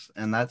mountains,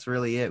 and that's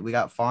really it. We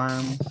got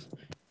farms.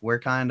 We're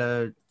kind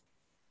of,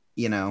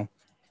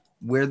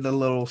 we're the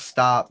little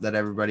stop that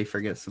everybody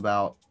forgets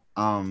about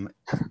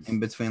in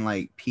between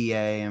like PA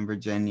and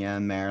Virginia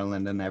and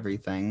Maryland and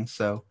everything.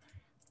 So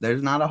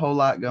there's not a whole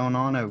lot going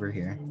on over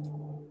here.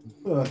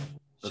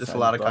 It's just a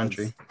lot of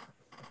country.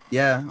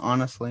 Yeah,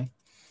 honestly.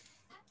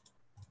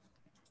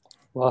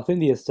 Well, I think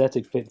the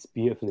aesthetic fits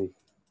beautifully,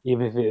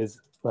 even if it is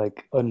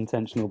like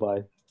unintentional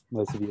by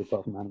most of you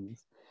apart from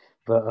animals.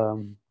 But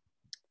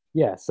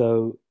yeah,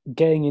 so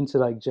getting into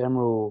like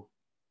general,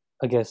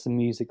 I guess, the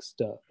music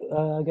stuff,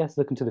 I guess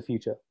looking to the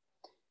future.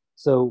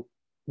 So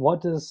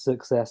what does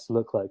success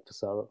look like for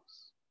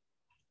Saros?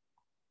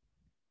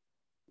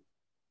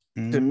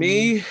 To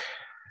me,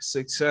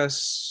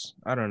 success,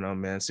 I don't know,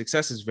 man.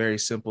 Success is very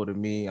simple to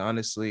me,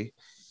 honestly.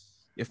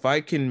 If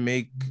I can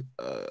make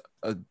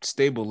a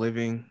stable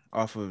living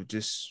off of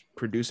just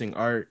producing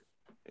art,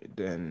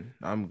 then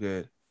I'm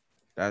good.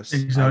 That's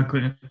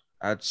exactly.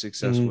 That's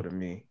successful to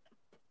me.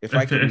 If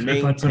I put it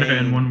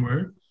in one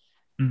word,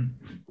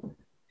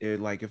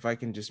 if I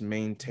can just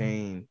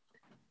maintain,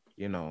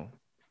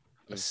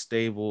 a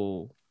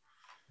stable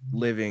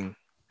living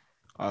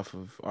off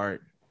of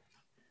art,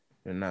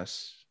 then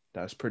that's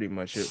pretty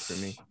much it for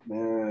me.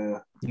 Yeah,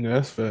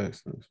 that's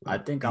fast. I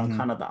think I'm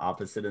kind of the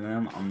opposite of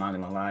them. I'm not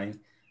gonna lie.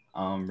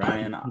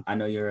 Ryan, I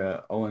know you're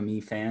a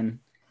OME fan.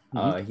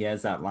 He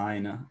has that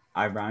line,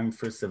 I rhyme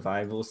for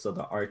survival, so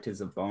the art is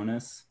a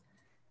bonus.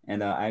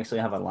 And I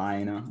actually have a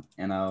line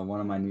in one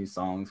of my new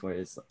songs where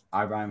it's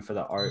I rhyme for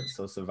the art,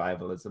 so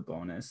survival is a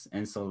bonus.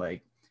 And so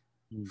like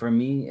for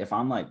me, if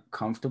I'm like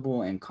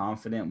comfortable and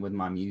confident with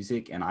my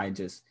music and I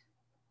just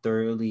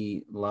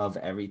thoroughly love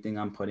everything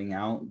I'm putting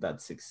out,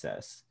 that's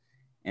success.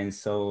 And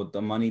so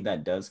the money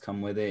that does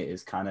come with it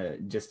is kind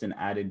of just an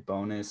added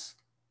bonus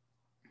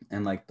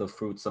and like the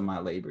fruits of my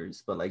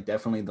labors. But like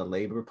definitely the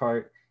labor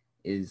part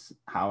is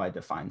how I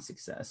define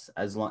success.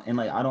 As long and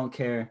like I don't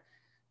care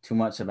too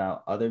much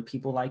about other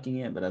people liking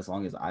it, but as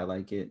long as I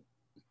like it,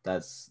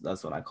 that's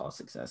what I call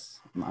success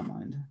in my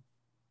mind.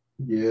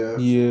 Yeah.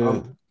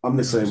 I'm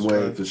the same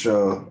way for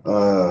sure.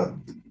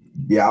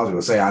 Yeah, I was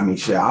gonna say, I mean,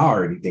 shit, I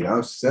already think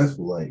I'm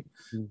successful. Like,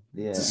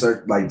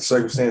 like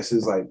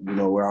circumstances, like, you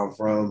know, where I'm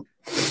from,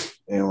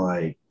 and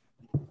like,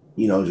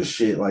 you know, just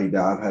shit like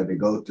that I've had to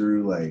go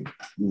through, like,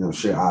 you know,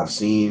 shit I've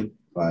seen,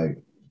 like,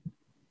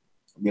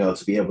 you know,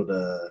 to be able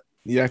to.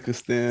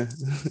 Yakistan.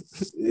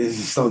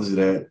 Just don't do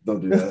that.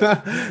 Don't do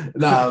that.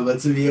 Nah, but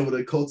to be able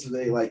to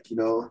cultivate, like, you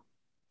know,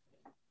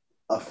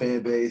 a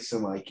fan base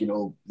and like, you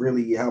know,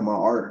 really have my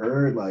art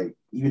heard, like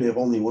even if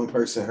only one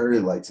person heard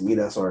it, like to me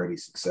that's already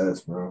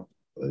success, bro.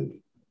 Like,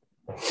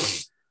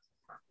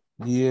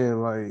 yeah,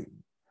 like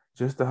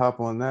just to hop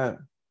on that,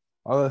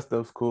 all that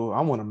stuff's cool.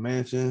 I want a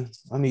mansion.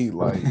 I need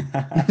like 3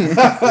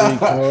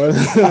 cars.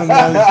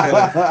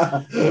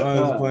 I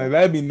was playing.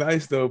 That'd be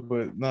nice though,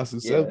 but not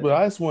success. But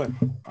I just want,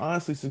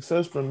 honestly,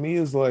 success for me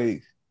is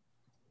like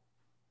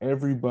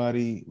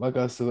everybody, like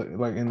I said,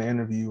 like in the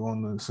interview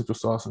on the Central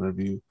Sauce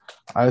interview,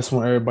 I just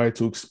want everybody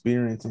to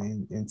experience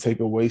and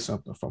take away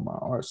something from my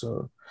art.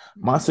 So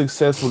my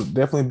success would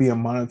definitely be a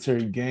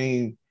monetary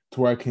gain to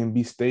where I can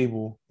be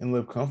stable and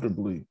live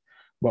comfortably,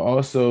 but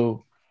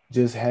also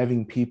just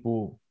having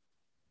people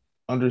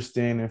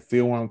understand and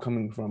feel where I'm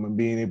coming from and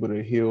being able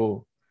to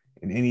heal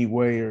in any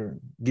way or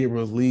get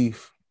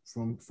relief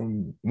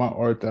from my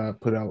art that I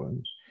put out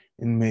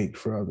and make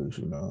for others,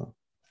 you know.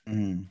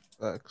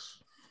 Thanks.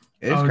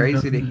 It's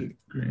crazy to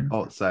hear.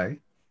 Oh, sorry.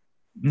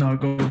 No,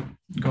 go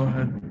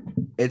ahead.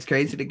 It's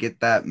crazy to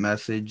get that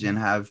message and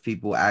have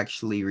people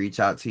actually reach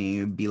out to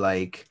you and be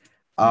like,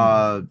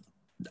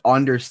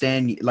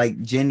 understand,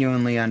 like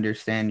genuinely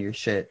understand your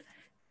shit.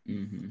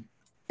 Mm-hmm.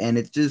 And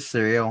it's just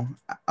surreal.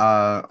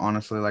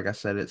 Honestly, like I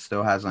said, it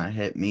still hasn't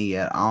hit me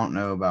yet. I don't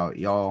know about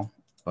y'all,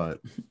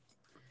 but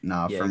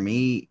for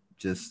me,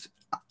 just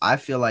I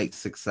feel like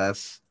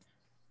success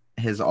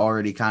has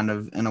already kind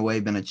of in a way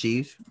been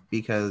achieved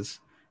because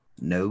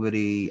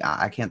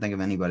I can't think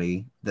of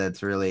anybody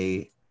that's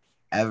really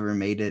ever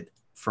made it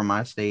from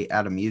my state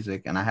out of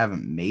music, and I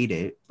haven't made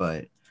it,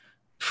 but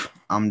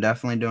I'm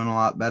definitely doing a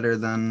lot better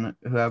than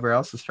whoever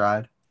else has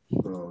tried.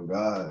 Oh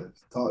God,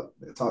 talk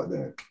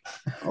that.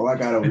 All I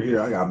got over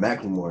here, I got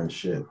Macklemore and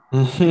shit.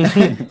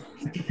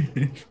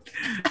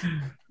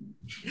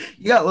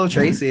 You got Lil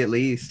Tracy at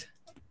least.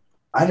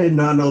 I did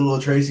not know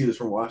Lil Tracy was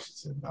from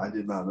Washington. I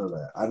did not know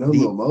that. I know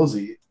Lil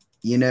Mosey.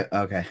 You know,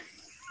 okay.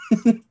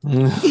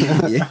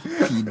 Yeah.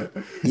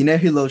 You know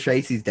who Lil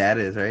Tracy's dad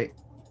is, right?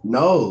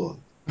 No.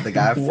 The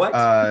guy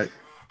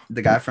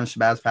the guy from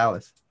Shabazz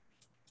Palace.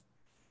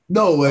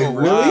 No way,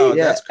 really? Wow,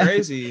 yeah. That's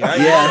crazy.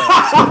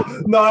 Yeah.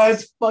 No,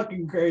 that's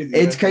fucking crazy.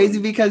 It's crazy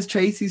because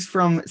Tracy's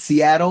from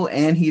Seattle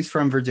and he's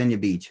from Virginia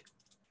Beach.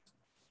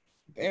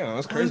 Damn,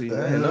 that's crazy.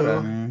 I didn't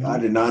know that. I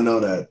did not know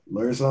that.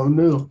 Learn something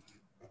new.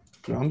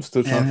 I'm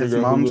still trying to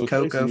figure out who Lil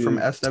Coco Tracy from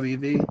is.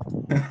 SWV.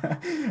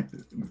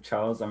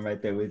 Charles, I'm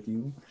right there with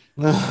you.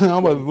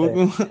 I'm about to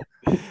look.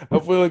 I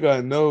feel like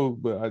I know,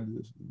 but I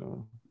just, you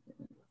know.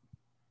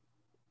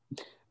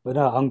 But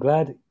no, I'm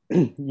glad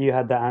you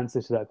had that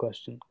answer to that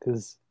question,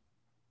 because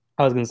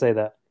I was going to say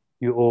that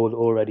you're all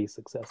already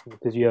successful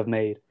because you have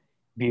made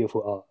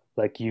beautiful art.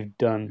 Like you've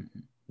done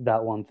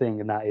that one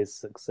thing, and that is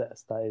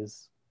success. That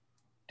is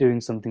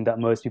doing something that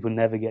most people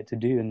never get to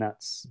do, and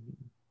that's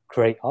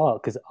create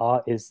art, because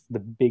art is the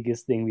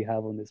biggest thing we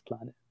have on this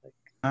planet. Like,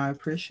 I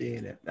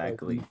appreciate it.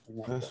 Exactly.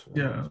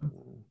 Yeah.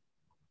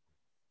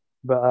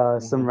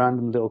 But some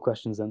random little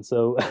questions then.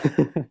 So,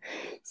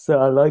 so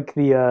I like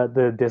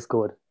the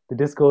Discord. The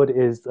Discord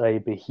is a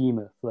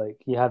behemoth.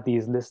 Like you have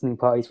these listening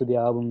parties for the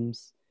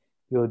albums.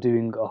 You're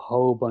doing a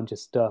whole bunch of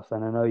stuff,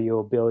 and I know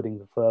you're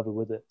building further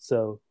with it.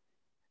 So,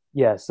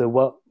 yeah. So,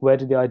 where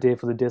did the idea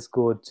for the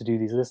Discord to do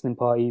these listening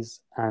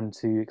parties and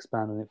to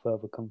expand on it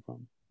further come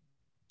from?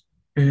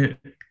 It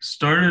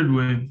started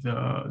with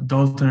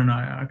Dalton and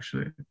I,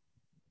 actually.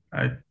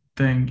 I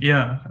think,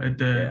 yeah, I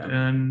did. Yeah.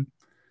 And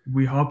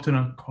we hopped in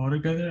a call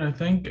together, I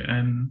think,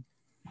 and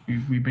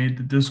we made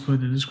the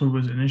Discord. The Discord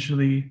was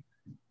initially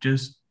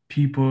just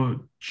people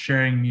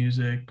sharing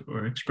music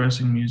or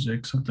expressing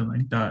music, something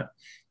like that.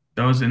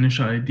 That was the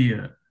initial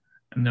idea.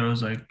 And there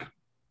was like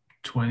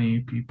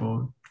 20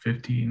 people,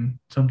 15,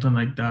 something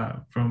like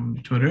that from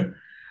Twitter.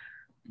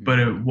 But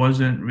it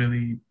wasn't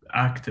really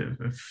active.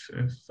 If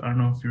I don't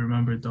know if you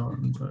remember,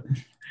 Dalton, but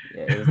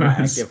yeah, it was not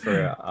active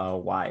for a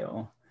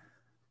while.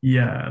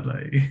 Yeah,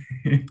 like,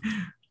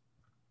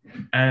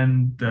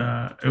 and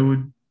it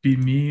would be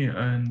me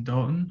and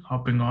Dalton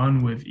hopping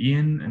on with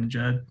Ian and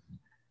Jed,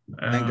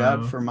 Thank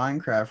God for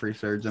Minecraft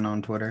resurging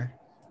on Twitter.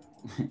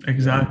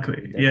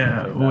 Exactly. Yeah,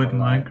 Yeah, we with definitely play that a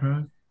lot.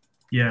 Minecraft.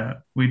 Yeah,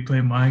 we'd play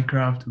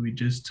Minecraft, we'd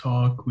just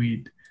talk,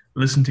 we'd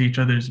listen to each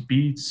other's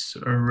beats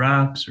or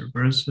raps or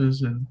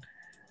verses, and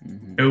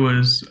it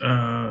was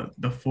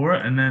the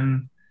fort. And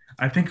then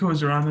I think it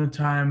was around the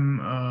time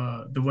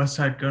the West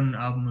Side Gun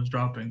album was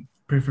dropping,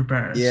 Pray for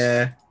Paris.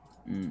 Yeah.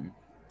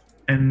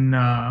 And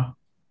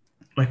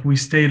like we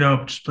stayed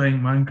up just playing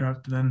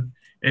Minecraft, and then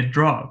it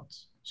dropped.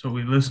 So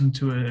we listened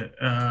to it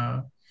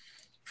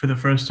for the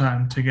first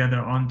time together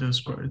on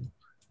Discord.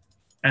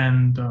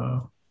 And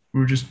we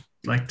were just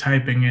like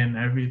typing in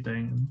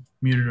everything,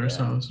 muted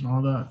ourselves and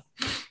all that.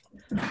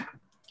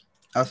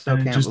 I still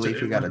And it can't just- believe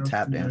it you got a went up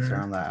tap from dancer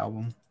there. on that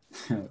album.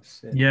 Oh,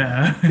 shit.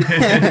 Yeah.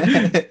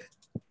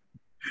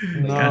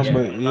 No, Gotcha.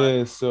 but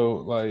yeah, so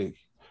like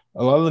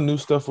a lot of the new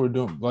stuff we're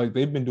doing, like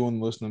they've been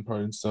doing listening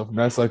party and stuff. And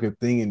that's like a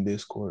thing in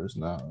Discords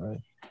now, right?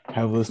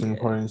 Have listening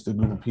parties to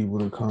group of people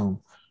to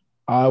come.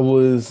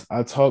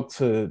 I talked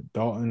to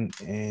Dalton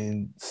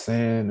and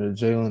Sand or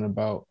Jalen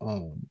about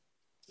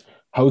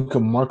how we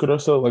could market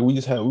ourselves. Like we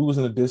was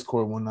in a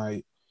Discord one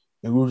night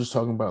and we were just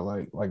talking about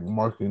like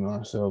marketing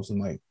ourselves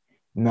and like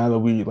now that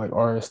we like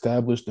are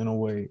established in a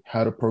way,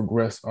 how to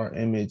progress our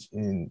image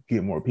and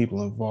get more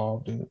people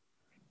involved and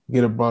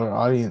get a broader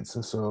audience.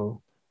 And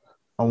so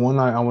on one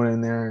night I went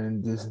in there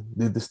and just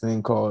did this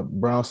thing called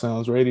Brown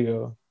Sounds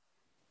Radio.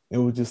 It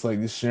was just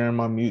like just sharing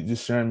my music,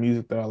 just sharing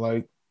music that I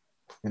like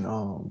and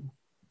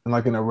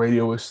like in a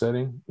radio-ish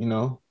setting, you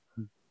know,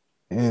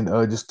 and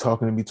just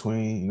talking in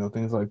between, you know,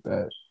 things like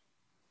that.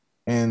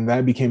 And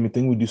that became a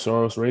thing. We do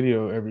Soros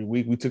Radio every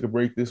week. We took a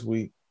break this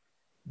week,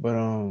 but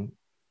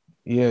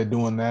yeah,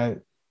 doing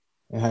that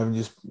and having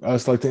just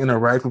us like to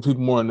interact with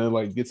people more and then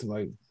like get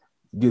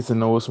to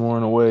know us more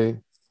in a way.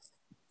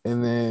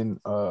 And then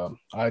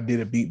I did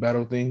a beat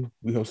battle thing.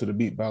 We hosted a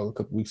beat battle a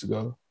couple weeks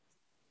ago,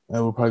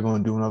 and we're probably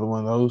going to do another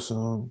one of those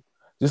soon.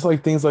 Just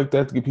like things like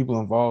that to get people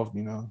involved,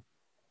 you know,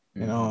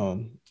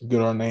 and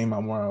get our name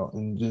out more out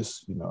and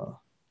just, you know,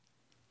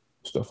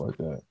 stuff like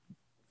that.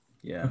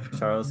 Yeah,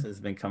 Charles has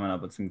been coming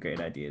up with some great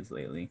ideas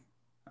lately.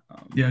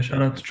 Yeah,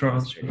 shout out to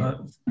Charles for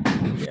that.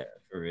 Yeah,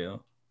 for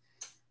real.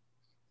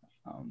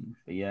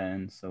 But yeah,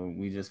 and so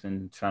we just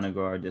been trying to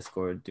grow our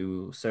Discord,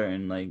 do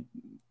certain like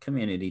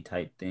community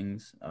type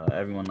things.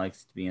 Everyone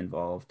likes to be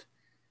involved.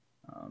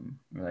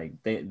 Like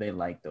they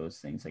like those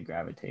things. They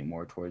gravitate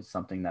more towards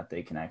something that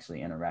they can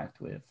actually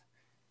interact with,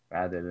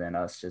 rather than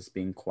us just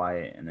being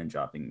quiet and then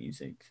dropping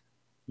music.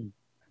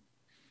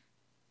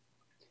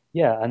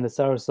 Yeah, and the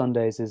Saros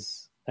Sundays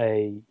is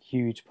a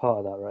huge part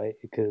of that, right?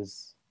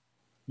 Because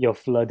you're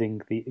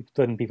flooding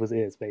people's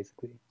ears,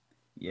 basically.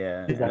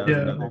 Yeah, Is that that- was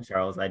another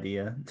Charles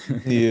idea.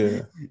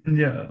 Yeah.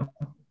 Yeah.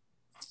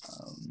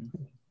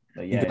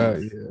 But yeah,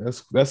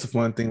 that's a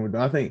fun thing we're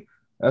doing. I think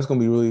that's gonna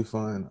be really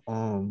fun.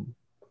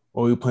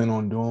 What we plan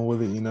on doing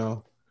with it, you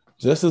know,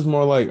 just as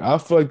more like I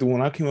feel like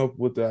when I came up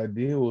with the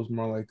idea was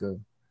more like a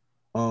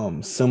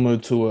similar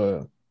to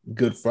a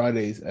Good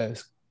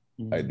Fridays-esque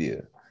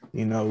idea.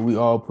 You know, we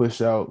all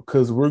push out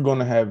because we're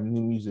gonna have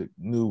new music,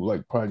 new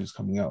like projects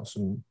coming out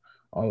soon.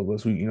 All of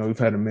us, we've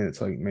had a minute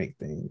to like make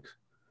things.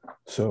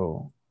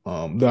 So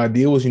the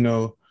idea was, you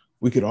know,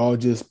 we could all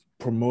just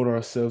promote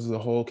ourselves as a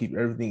whole, keep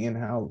everything in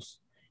house,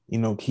 you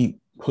know,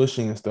 keep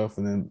pushing and stuff,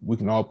 and then we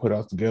can all put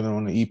out together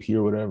on the EP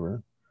or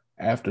whatever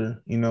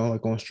after, you know,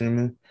 like on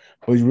streaming.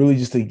 But really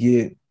just to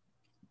get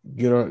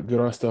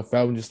our stuff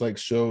out and just like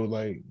show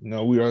like, you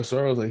know, we are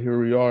Soros, like here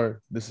we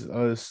are, this is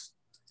us,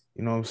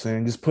 you know what I'm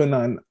saying? Just putting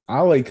on, I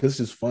like, cause it's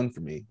just fun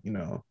for me, you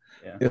know.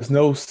 Yeah. There's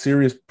no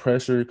serious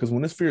pressure because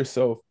when it's for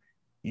yourself,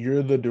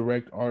 you're the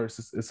direct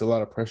artist. It's a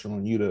lot of pressure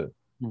on you to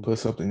put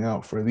something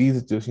out. For these,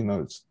 it's just, you know,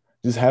 it's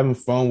just having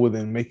fun with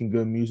it and making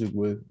good music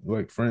with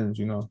like friends,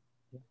 you know.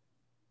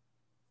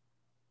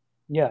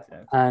 Yeah,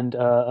 and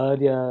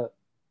earlier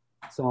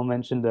someone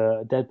mentioned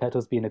Dead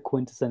Petals being a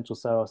quintessential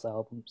Saros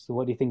album. So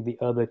what do you think the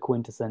other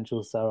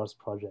quintessential Saros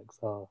projects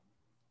are?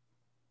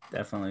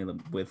 Definitely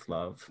With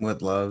Love.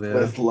 With Love, yeah.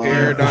 With Love.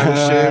 Paradigm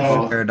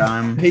Shift.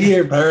 Paradigm.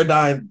 Here,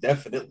 Paradigm,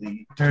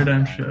 definitely.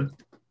 Paradigm Shift.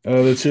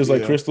 The Cheers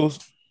Like Crystals.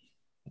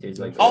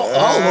 Like all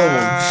of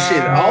them.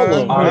 Shit, all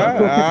of them.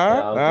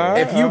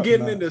 Okay. If you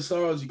getting into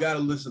Soros, you gotta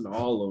listen to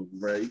all of them,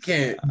 bro. You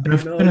can't.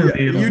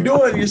 Definitely. You're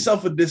doing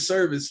yourself a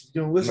disservice.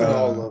 You don't listen to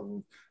all of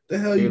them. The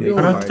hell you doing?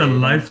 Shout out to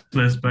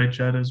Lifeless by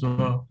Chad as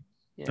well.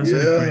 That's a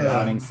great Drowning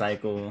album.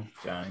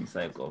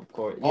 Cycle, of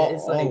course. Yeah, All-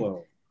 it's like all of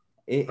them.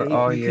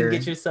 you your can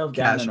get yourself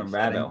down in a casual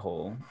rabbit setting.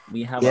 hole.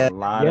 We have Yeah. a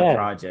lot of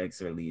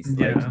projects released.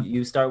 Yeah. Like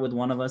you start with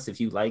one of us. If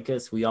you like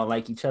us, we all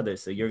like each other.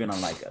 So you're gonna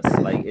like us.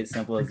 Like it's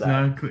simple as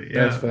Exactly.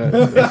 That's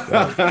Yeah.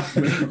 facts.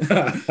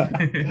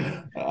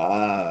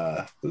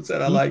 Who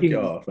said I like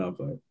y'all? No,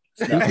 but-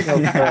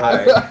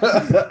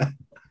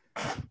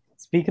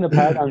 Speaking of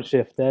Paradigm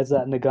Shift, there's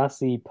that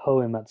Nagasi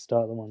poem at the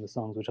start of one of the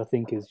songs, which I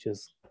think is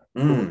just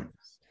Beautiful.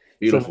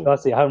 So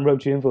Nagasi, I haven't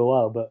roped you in for a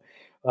while, but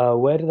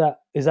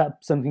is that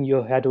something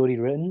you had already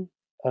written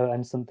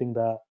and something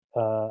that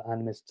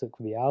Animus took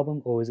for the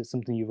album, or is it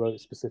something you wrote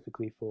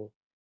specifically for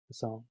the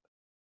song?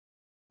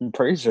 I'm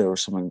pretty sure it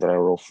was something that I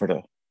wrote for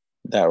the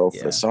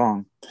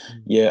song.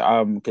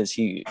 Yeah, because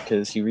he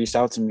reached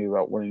out to me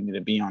about wanting me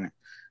to be on it,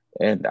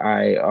 and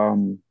I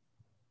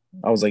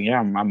was like, yeah,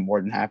 I'm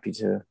more than happy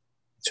to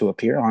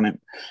appear on it,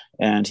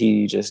 and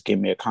he just gave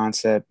me a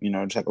concept,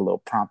 just like a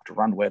little prompt to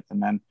run with,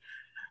 and then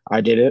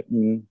I did it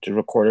and just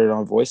recorded it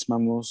on voice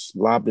memos,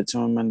 lobbed it to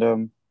him, and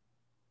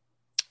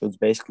it was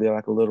basically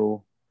like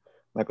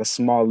a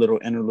small little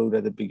interlude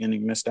at the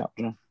beginning,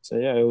 nostalgia. So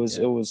yeah, it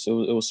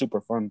was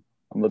super fun.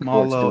 I'm looking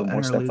forward to doing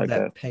more stuff like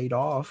that. Paid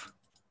off.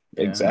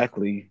 Yeah.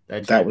 Exactly.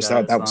 That was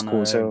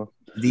cool as hell.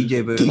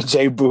 DJ Booth.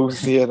 DJ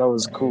Booth, yeah, that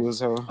was cool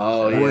as hell.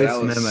 Oh yeah, Voice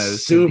that was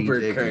memos super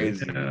to DJ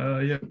crazy.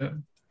 Yeah.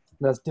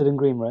 That's Dylan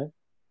Green, right?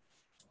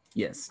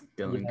 Yes,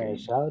 Dylan Yeah, Green.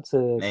 shout out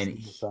to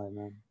Man, Suicide,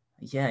 man.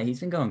 Yeah,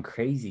 he's been going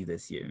crazy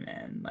this year,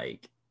 man.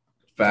 Like,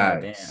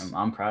 Facts. damn,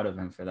 I'm proud of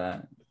him for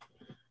that.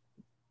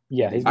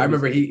 Yeah, I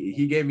remember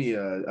he gave me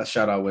a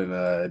shout out when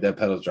Dead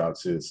Pedals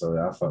dropped too. So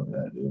I fuck with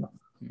that, dude.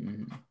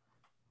 Mm-hmm.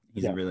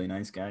 He's a really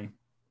nice guy.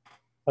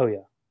 Oh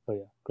yeah,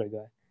 great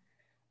guy.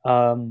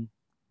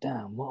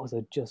 Damn, what was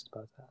I just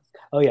about to ask?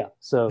 Oh yeah,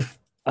 so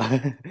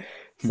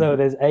so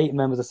there's 8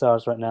 members of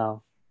Cyrus right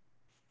now.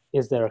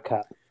 Is there a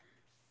cap?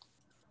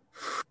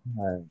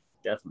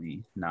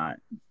 Definitely not.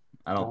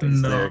 I don't think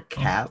so.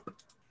 Cap?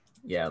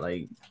 Yeah,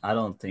 like I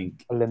don't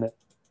think a limit.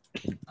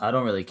 I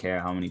don't really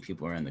care how many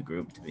people are in the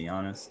group, to be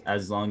honest.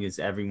 As long as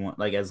everyone,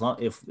 like,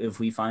 if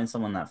we find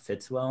someone that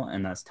fits well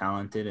and that's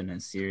talented and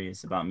is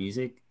serious about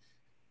music,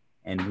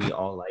 and we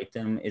all like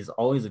them, it's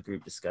always a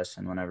group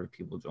discussion whenever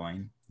people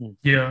join.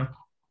 Yeah.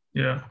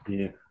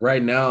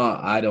 Right now,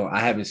 I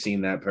haven't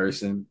seen that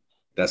person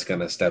that's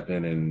gonna step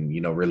in and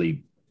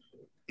really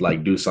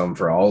like do something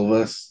for all of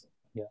us.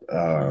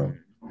 Yeah.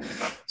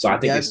 So I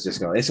think it's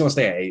gonna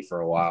stay at 8 for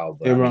a while.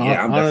 But bro,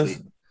 I'm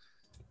definitely.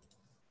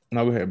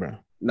 No, go ahead, bro.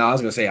 No, I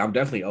was gonna say I'm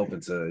definitely open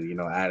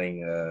to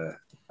adding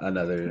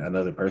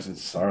another person to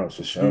Sorrows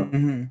for sure.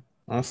 Mm-hmm.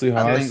 Honestly,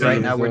 I think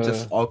right now we're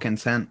just all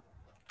content.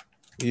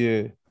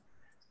 Yeah,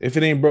 if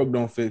it ain't broke,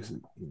 don't fix it.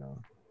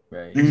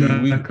 Right.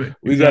 Exactly.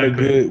 We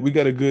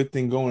got a good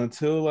thing going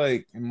until,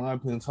 like, in my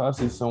opinion, until I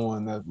see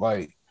someone that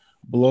like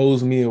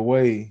blows me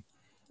away,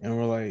 and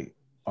we're like,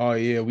 oh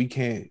yeah, we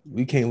can't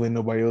let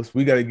nobody else.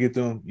 We got to get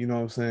them. You know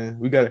what I'm saying?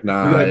 We got to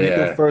get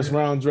them first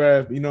round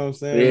draft. You know what I'm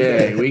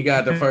saying? Yeah, we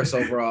got the first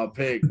overall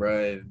pick,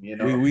 bro.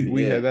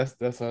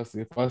 That's how I see.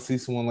 If I see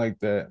someone like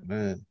that,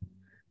 man,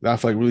 that I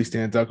feel like really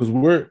stands out,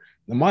 because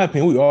in my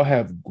opinion, we all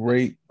have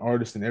great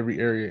artists in every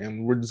area,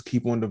 and we're just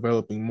keep on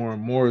developing more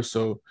and more.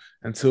 So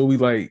until we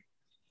like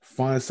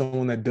find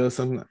someone that does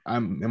something,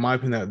 in my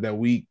opinion, that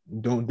we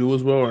don't do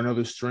as well, or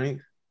another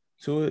strength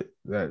to it,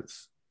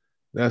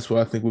 that's what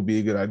I think would be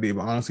a good idea.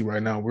 But honestly,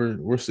 right now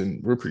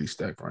we're pretty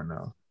stacked right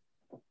now.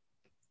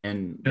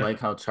 And like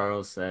how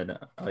Charles said,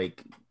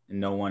 like,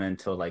 no one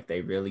until like they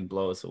really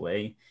blow us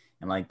away.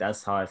 And like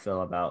that's how I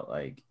feel about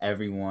like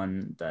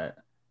everyone that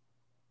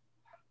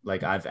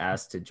like I've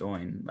asked to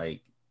join, like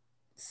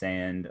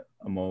Sand,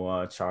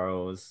 Amoa,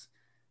 Charles,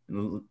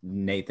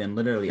 Nathan,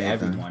 literally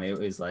everyone. It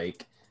was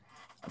like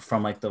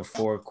from like the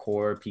 4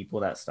 core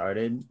people that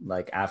started,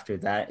 like after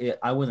that,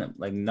 I wasn't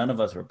like, none of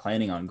us were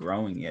planning on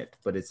growing it,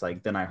 but it's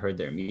like, then I heard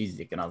their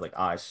music and I was like,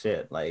 ah,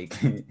 shit, like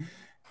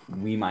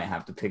we might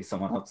have to pick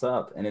someone else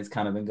up. And it's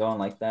kind of been going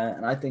like that.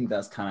 And I think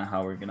that's kind of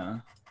how we're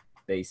gonna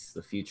base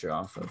the future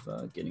off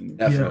of getting.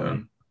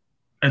 Definitely.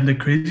 And the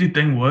crazy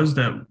thing was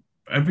that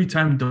every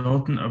time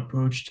Dalton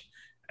approached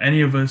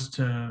any of us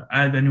to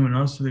add anyone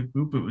else to the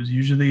group, it was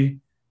usually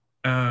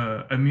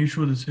a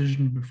mutual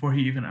decision before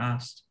he even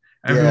asked.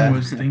 Everyone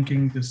was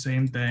thinking the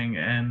same thing,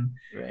 and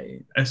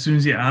as soon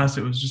as he asked,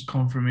 it was just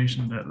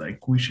confirmation that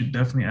like we should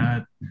definitely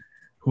add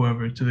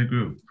whoever to the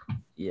group.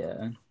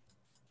 Yeah,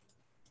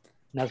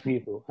 that's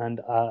beautiful,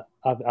 and I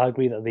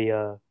agree that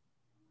the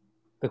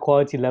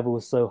quality level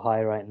is so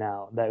high right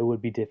now that it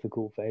would be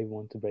difficult for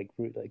everyone to break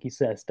through. Like, you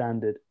set a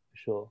standard for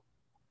sure.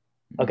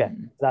 Okay,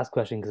 last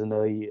question, because I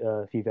know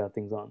a few have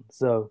things on.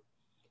 So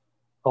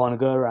I want to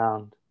go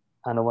around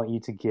and I want you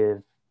to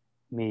give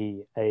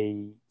me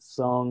a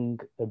song,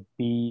 a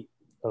beat,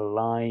 a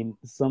line,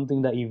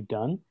 something that you've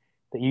done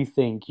that you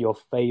think your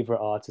favorite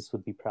artist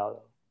would be proud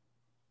of.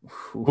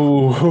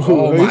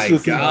 Oh my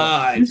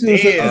God! I'm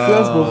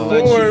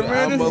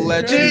gonna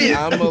let you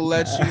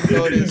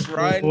know this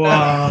right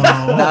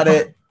now. Not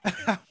it.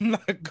 I'm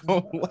not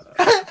gonna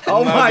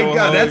Oh my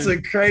God, that's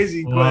a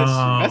crazy question.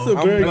 That's a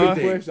very good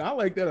question. I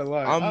like that a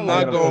lot. I'm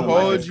not gonna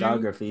hold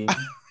you.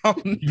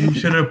 You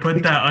should have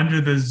put that under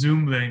the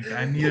Zoom link.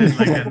 I needed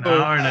like an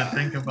hour to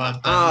think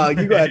about that.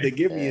 You got to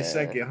give me a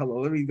second. Hold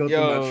on, let me go through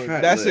my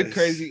track that's list. a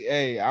crazy.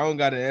 Hey, I don't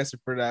got an answer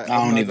for that.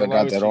 I don't even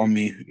got that on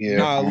me. Yeah.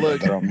 Nah,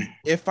 look.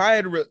 If I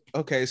had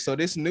okay, so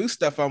this new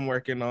stuff I'm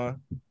working on,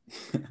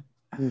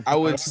 I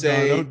would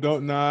say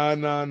don't. Because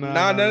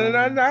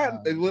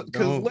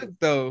look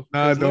though.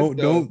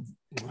 Don't.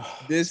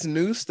 This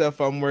new stuff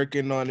I'm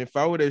working on, if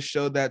I would have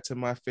showed that to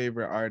my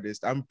favorite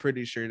artist, I'm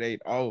pretty sure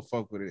they'd all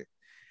fuck with it.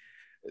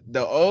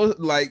 The old,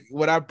 like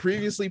what I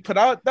previously put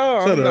out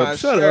though, Shut I'm up, not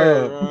shut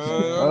sure. up. bro. Shut I'm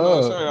not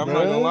up, sure. I'm not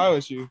man. gonna lie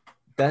with you.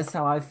 That's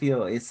how I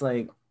feel. It's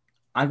like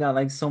I got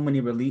like so many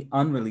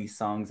unreleased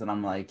songs, and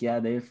I'm like, yeah,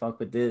 they fuck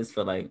with this,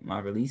 but like my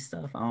release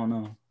stuff, I don't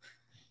know.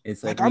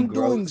 It's like, Like we I'm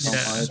grow doing so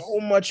much. so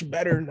much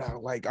better now.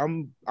 Like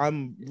I'm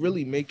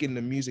really making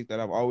the music that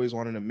I've always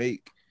wanted to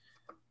make.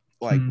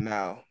 Like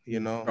now, you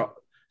know.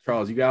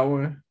 Charles, you got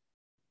one?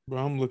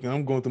 Bro,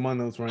 I'm going through my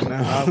notes right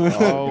now.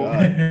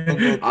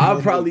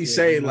 I'll probably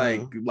say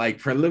like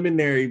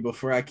preliminary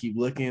before I keep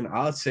looking.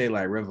 I'll say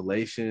like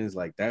Revelations,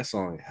 like that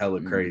song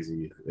hella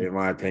crazy in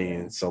my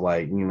opinion. So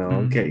like, you know,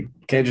 okay,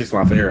 Kendrick's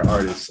my favorite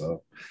artist,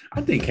 so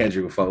I think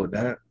Kendrick will fuck with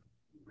that.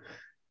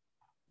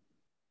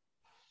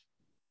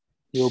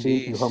 You're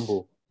being too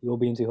humble. You're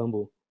being too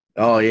humble.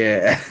 Oh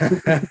yeah.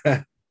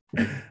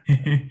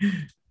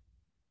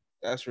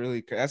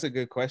 That's a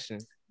good question.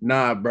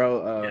 Nah,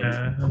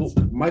 bro.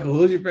 Michael,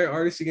 who's your favorite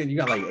artist again? You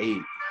got like 8.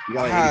 You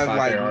got I have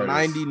like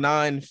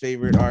 99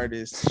 favorite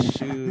artists.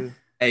 Shoot.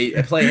 Hey,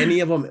 play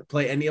any of them.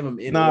 Play any of them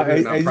in order,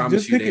 and I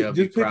promise you they'll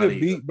be proud of you.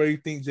 Beat, bro. You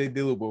think Jay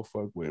Dilla will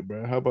fuck with,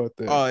 bro? How about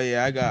that? Oh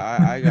yeah, I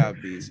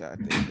got beats. I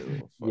think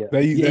Dilla will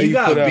fuck. You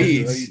got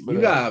beats.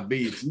 You got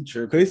beats. You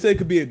tripping? They say it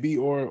could be a beat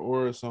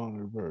or a song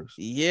reverse.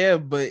 Yeah,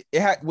 but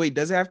wait,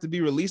 does it have to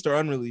be released or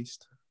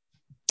unreleased?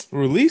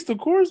 Released, of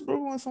course,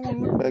 bro. When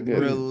someone look back at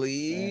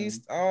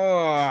released.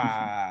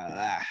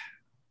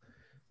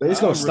 They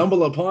just gonna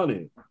stumble upon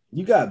it.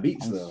 You got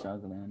beats though.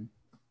 Struggling.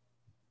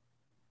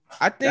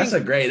 I think that's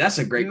a great.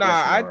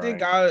 Nah,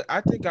 question,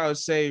 I think I would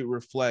say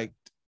Reflect.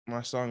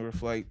 My song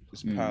Reflect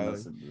is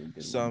probably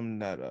some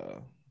that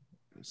a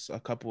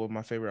couple of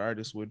my favorite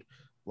artists would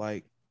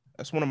like.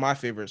 That's one of my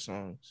favorite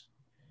songs.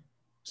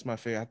 It's my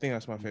favorite. I think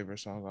that's my favorite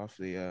song off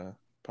the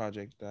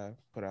project that I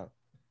put out.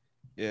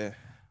 Yeah.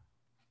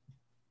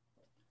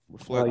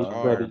 Reflect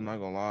hard, I'm not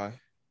gonna lie.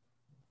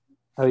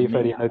 How are you,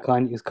 Freddie?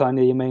 Is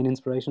Kanye your main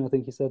inspiration? I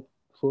think you said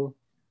before.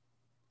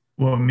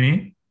 Well,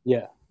 me?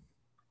 Yeah.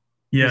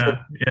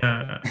 Yeah.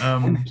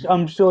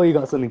 I'm sure you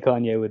got something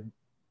Kanye would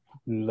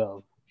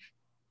love.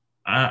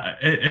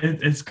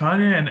 It's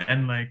Kanye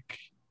and like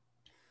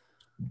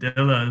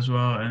Dilla as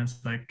well, and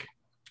it's like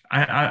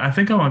I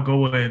think I want to go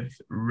with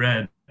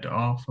Red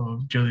off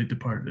of Jilly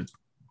Departed.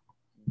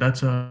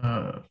 That's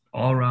a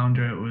all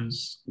rounder. It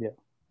was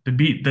the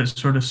beat that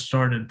sort of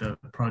started the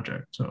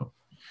project, so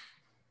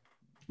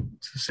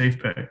it's a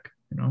safe pick,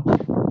 you know.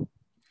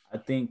 I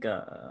think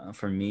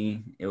for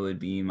me, it would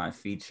be my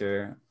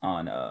feature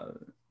on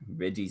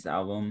Reggie's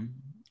album.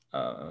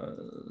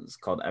 It's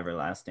called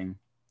Everlasting.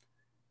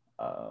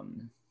 I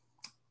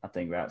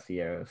think Rap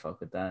Fiera would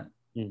fuck with that.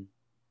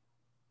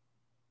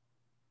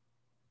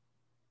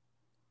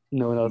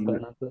 No one else got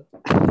an answer.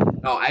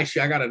 Oh,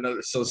 actually, I got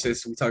another. So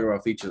since we talk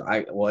about features,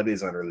 it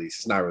is unreleased.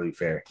 It's not really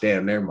fair.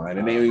 Damn, never mind.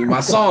 It ain't even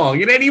my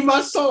song. It ain't even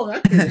my song.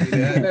 I can't do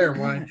that. Never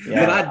mind.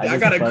 Yeah, but I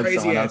got a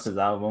crazy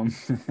album.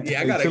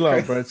 Yeah, I got chill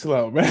out, bro. Chill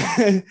out,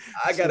 man.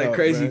 I got a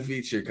crazy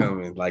feature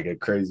coming, like a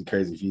crazy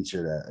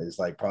feature that is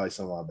like probably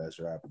some of my best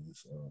rappers.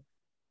 So.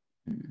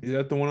 Is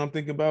that the one I'm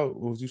thinking about?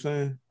 What was you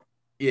saying?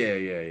 Yeah.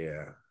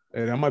 Hey,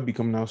 that might be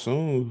coming out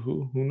soon.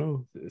 Who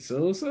knows?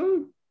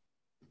 Soon?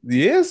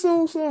 Yeah,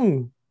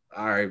 soon.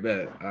 All right,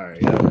 bet. All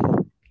right,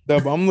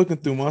 but I'm looking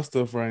through my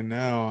stuff right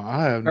now.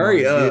 I have no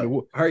Hurry idea. up.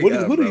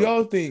 Who do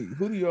y'all think?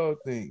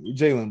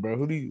 Jalen, bro.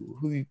 Who do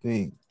you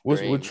think? What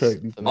track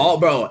do you think? Oh,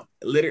 bro,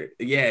 literally,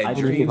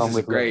 Dreams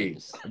is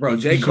great, bro.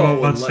 J.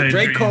 Cole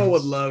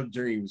would love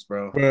Dreams,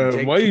 bro.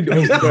 Bro, why you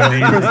doing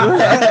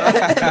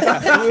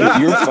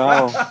You're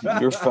foul.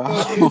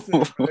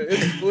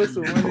 It's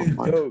a running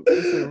joke.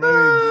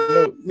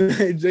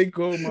 J.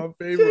 Cole, my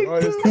favorite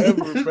artist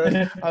ever, bro.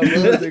 I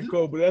love J.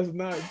 Cole, but that's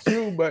not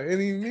true by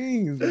any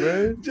means,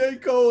 bro. J.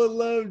 Cole would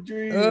love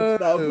Dreams.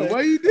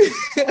 Why you think?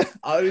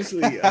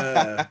 Honestly,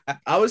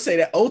 I would say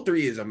that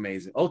 03 is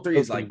amazing. 03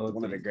 is like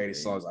one of the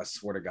greatest songs. I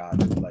swear to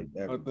God, like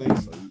ever.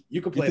 So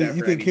you can play that.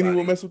 You think Kenny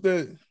will mess with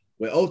that?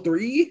 With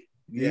 03?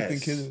 Yes. You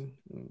think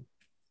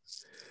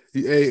Kenny?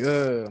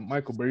 Hey,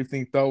 Michael, bro, you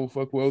think Thought will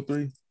fuck with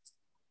 03?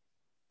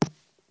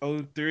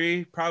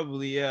 03?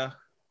 Probably, yeah.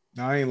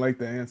 No, I ain't like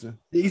the answer.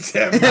 He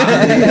said,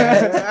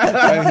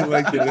 I ain't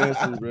like the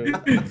answer, bro.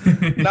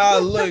 Nah,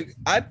 look,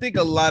 I think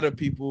a lot of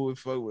people would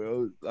fuck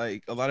with,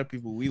 like, a lot of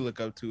people we look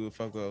up to would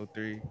fuck with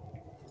 03.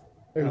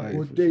 Like,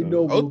 what they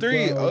know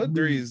 03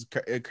 is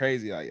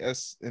crazy. Like,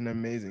 that's an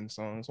amazing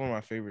song. It's one of my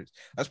favorites.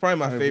 That's probably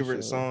my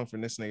favorite song from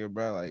this nigga,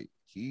 bro. Like,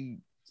 he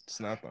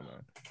snapped on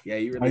that. Yeah,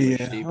 you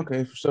really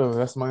okay, for sure.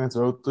 That's my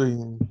answer.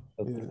 03.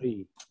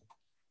 03.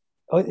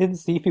 Oh, isn't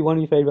Sifu one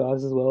of your favorite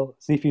artists as well?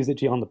 Sifu's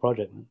actually on the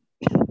project, man.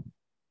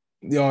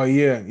 Oh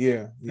yeah.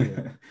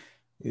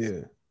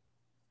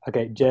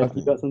 Okay, Jeff,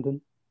 you got something?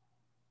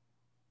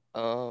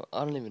 I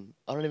don't even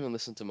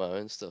listen to my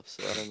own stuff,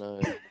 so I don't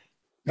know.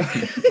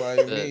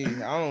 Like me,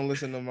 I don't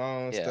listen to my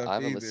own stuff. I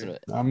haven't either. listened to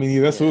it. I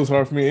mean, that's what was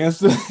hard for me to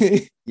answer.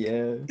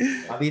 Yeah,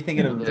 I'll be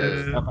thinking of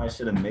the stuff I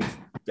should have mixed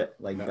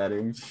like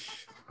better.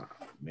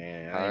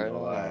 Man, I ain't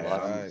gonna lie.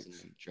 Life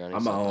facts. and Journey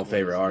I'm my own sometimes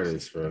favorite is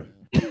artist, bro.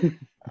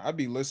 I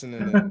be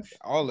listening to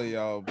all of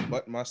y'all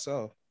but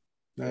myself.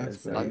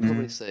 That's Yes, I'd fair.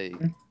 probably say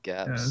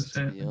Gaps,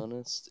 to be same.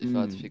 honest, if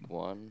I had to pick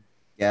one.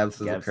 Gabs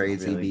is a Gaps crazy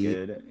is really beat.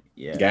 good.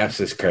 Yeah. Gaps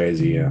is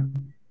crazy, yeah.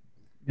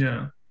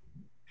 Yeah.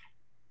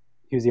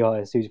 Who's the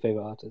artist? Who's your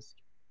favorite artist?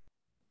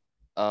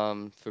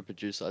 For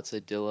producer, I'd say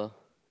Dilla,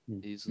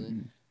 Mm. easily.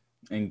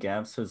 And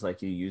Gaps was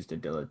like you used a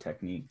Dilla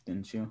technique,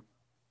 didn't you?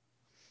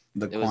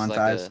 The It was like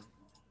quantized. a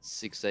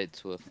 6/8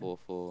 to a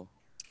 4/4.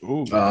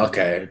 Ooh, Oh,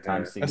 okay. The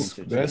time that's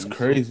signature change.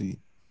 crazy.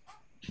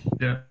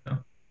 Yeah.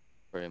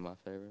 Probably my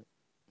favorite.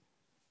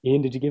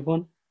 Ian, did you give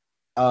one?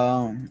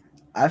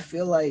 I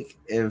feel like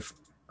if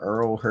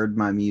Earl heard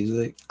my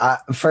music,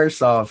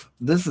 first off,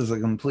 this is a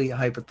complete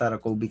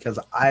hypothetical because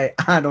I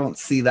don't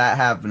see that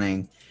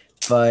happening.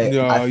 But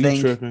Yo, I you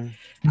think tripping?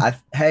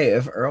 hey,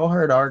 if Earl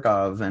heard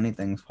Argov,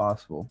 anything's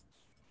possible.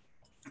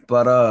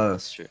 But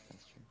That's true.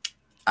 That's true.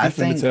 I He's finna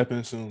think tap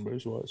in soon, bro.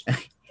 Just watch.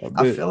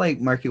 I feel like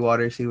Murky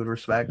Waters he would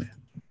respect.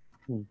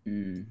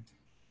 Mm.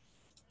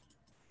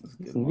 That's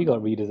a good We one.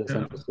 got readers at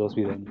Central Source.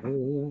 We then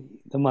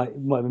that might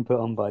have been put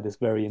on by this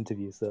very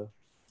interview. So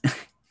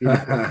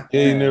Yeah,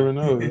 you never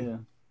know. Yeah.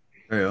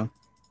 Real.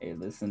 Hey,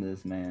 listen to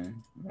this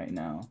man right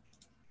now.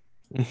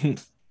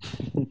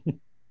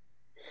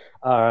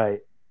 all right,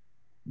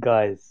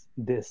 guys,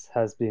 this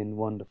has been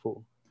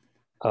wonderful.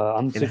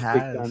 I'm It such big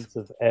has. fans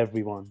of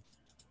everyone,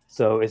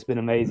 so it's been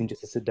amazing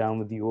just to sit down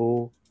with you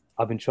all.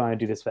 I've been trying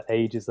to do this for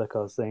ages, like I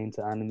was saying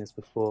to Animus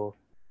before.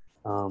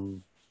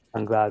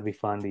 I'm glad we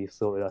finally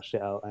sorted our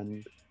shit out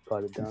and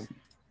got it done.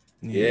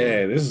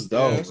 Yeah, this is Yeah,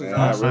 dope, this is man.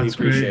 awesome. I really That's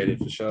great. appreciate it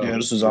for sure. Yeah,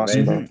 this was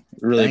awesome, bro. Amazing.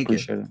 Really Thank you.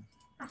 appreciate it.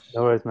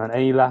 No worries, man.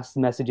 Any last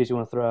messages you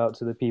want to throw out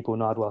to the people,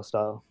 Nardwar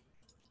style?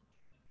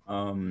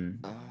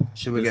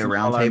 Should we listen get a to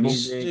round all our table?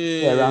 music.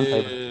 Yeah, round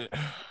table.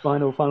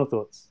 Final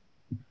thoughts.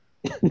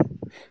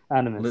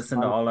 Animus.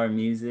 Listen to all our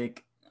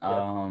music.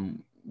 Yeah.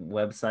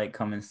 Website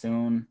coming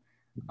soon.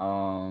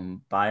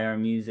 Buy our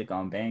music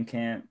on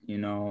Bandcamp. You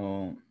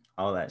know,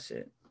 all that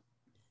shit.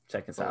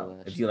 Check us All out.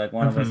 that If shit. you like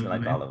one of us, you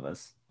like Definitely. all of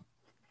us.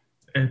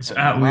 It's Oh,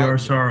 at We wow. Are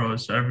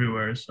Sorrows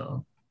everywhere,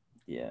 so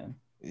Yeah.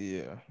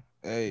 Yeah.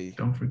 Hey,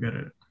 don't forget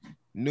it.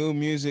 new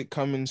music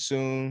coming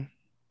soon.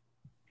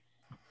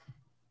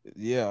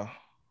 Yeah.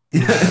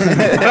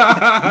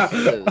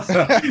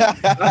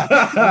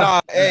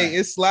 Nah, hey,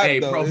 it's slap Hey,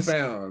 though. It's-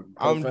 profound.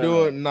 I'm profound.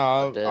 doing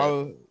nah.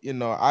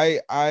 Yeah.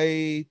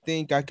 I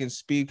think I can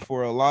speak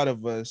for a lot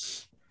of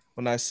us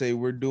when I say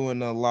we're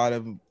doing a lot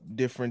of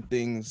different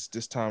things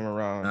this time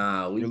around.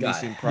 Nah, we got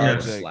Releasing hella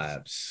projects.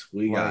 slaps.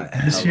 We Like,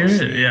 got This hella year,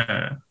 shit.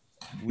 yeah.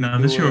 We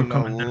No, this year we're doing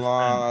coming a different.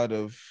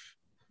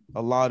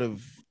 lot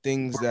of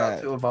things We're about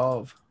that to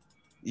evolve.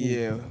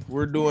 yeah,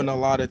 we're doing a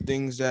lot of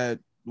things that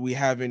we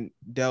haven't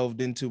delved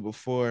into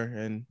before,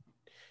 and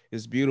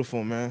it's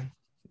beautiful, man.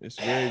 It's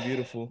very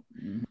beautiful.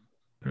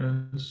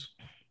 Yes.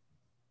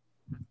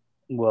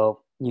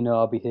 Well,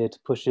 I'll be here to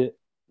push it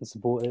and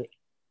support it.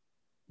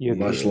 You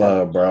agree Much with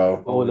love,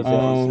 bro. all of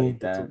Always it. appreciate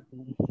that.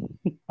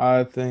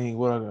 I think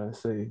what I gotta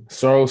say.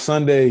 Sorrow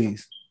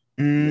Sundays.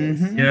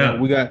 Mhm. Yeah.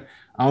 We got.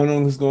 I don't know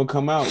when it's gonna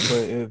come out,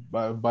 but if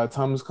by the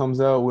time this comes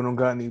out, we don't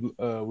got any.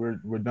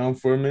 We're done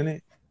for a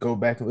minute. Go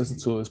back and listen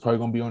to it. It's probably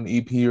gonna be on the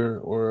EP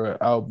or an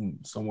album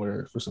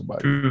somewhere for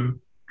somebody.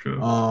 True.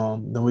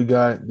 Then we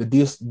got the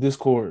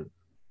Discord.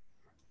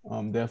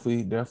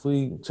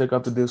 Definitely check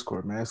out the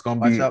Discord, man. It's gonna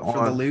Watch be out for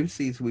the on.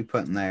 Lucy's we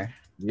put in there.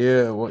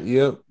 Yeah, well,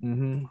 yep.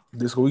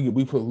 Discord.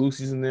 We put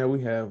Lucy's in there.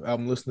 We have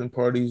album listening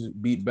parties,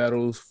 beat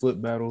battles,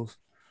 flip battles,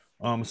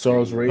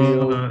 Sorrows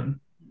Radio.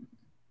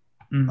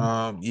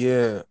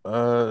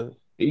 Yeah.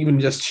 Even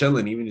just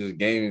chilling, even just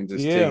gaming,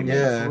 just Yeah, taking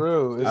man, for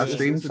real. I It's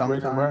stream a great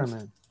sometimes.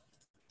 environment.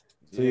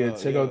 So yeah,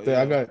 check out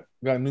that. I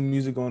got new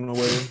music on the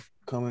way.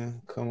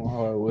 Coming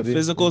hard with it.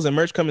 Physicals and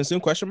merch coming soon?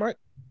 Question mark.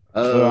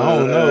 I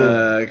don't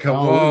know.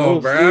 Come We'll on,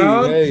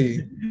 bro. see.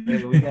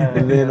 Hey.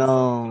 And then I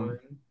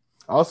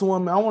I also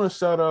want to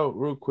shout out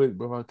real quick,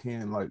 bro, if I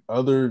can, like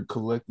other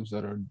collectives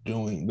that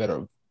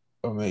are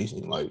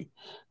amazing, like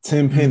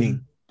Tim Penny.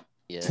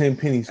 Yeah. Tim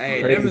Penny's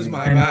Hey, crazy. them is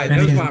my guy. Them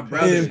is my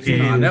brothers.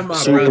 Nah, them my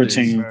Super brothers.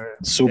 team.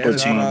 Super Them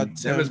is my- team.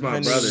 them is my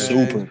Penny, brothers.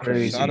 man. Super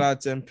crazy. Shout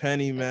out to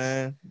Penny,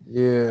 man.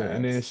 Yeah,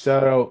 and then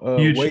shout out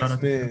Huge shout out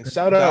to Wasteman. Tim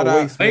Shout out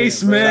Wasteman.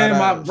 Wasteman, Shout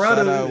my out-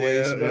 brother. shout out Yeah,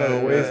 Wasteman. Shout out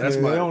yeah, Wasteman. that's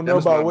my- They don't know that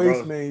was my about bro.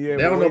 Wasteman yet.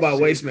 They don't know about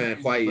Wasteman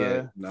Wasteman quite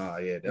yet. bruh. Nah,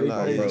 yeah, They that's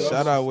my crazy. bro.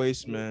 Shout out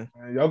Wasteman.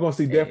 Man, y'all gonna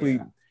see definitely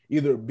Yeah.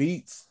 either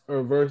beats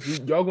or verse.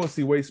 Y'all gonna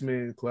see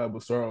Wasteman collab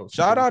with Sorrow.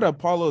 Shout out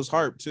Apollo's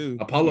Harp too.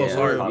 Apollo's Yeah,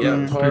 Harp, Apollo's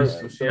yeah. Harp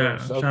for sure. Yeah.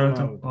 Shout Shout out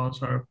them to out. Paul's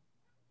Harp.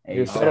 Hey,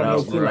 Yeah, shout out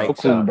No to Clue. No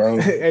clue, bro.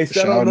 Hey,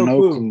 shout out No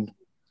Clue.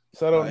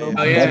 Shout out No Oh,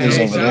 Clue. yeah. Brothers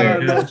Hey, over shout there.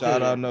 out No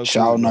Shout out No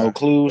Shout Clue, No bro.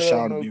 Clue. Shout out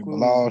Shout No to Clue.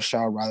 Bilal.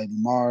 Shout Riley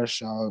Lamar.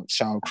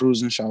 Shout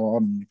Cruising. Shout all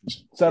them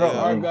niggas. Shout out Yeah.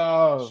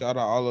 Argyle. Shout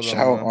out all of them.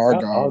 Shout man.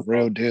 Argyle.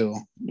 Real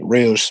deal.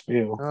 Real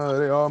spill.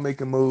 They all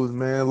making moves,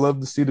 man. Love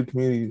to see the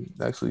community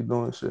actually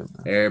doing shit, man.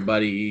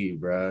 Everybody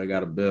eat, bro. I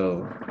got a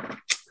bill.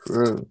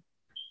 For real.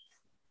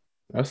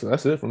 That's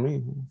it for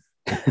me.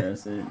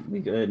 That's it. We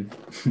good.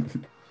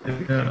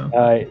 Yeah. All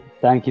right.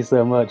 Thank you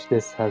so much.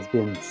 This has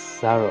been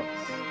Saros.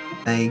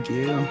 Thank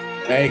you.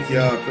 Thank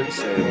y'all.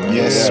 Appreciate it. Man.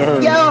 Yes, Yeah.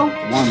 sir.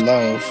 Yo. One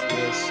love.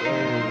 Yes,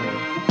 sir.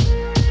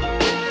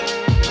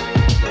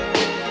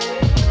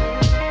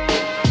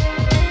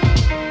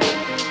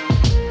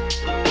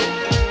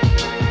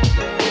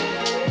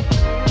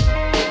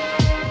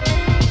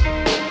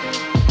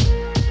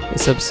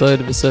 This episode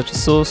of Essential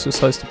Source was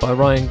hosted by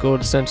Ryan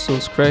Gord, Essential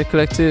Source Creative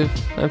Collective,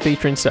 and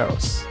featuring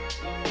Saros.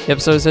 The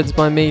episode is edited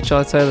by me,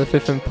 Charlie Taylor, the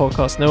 5th M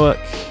Podcast Network.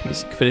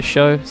 Music for this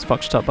show is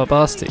fucked up by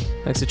Basti.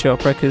 Thanks to Cheer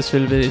Up Records for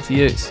the ability to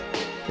use.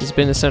 This has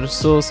been Essential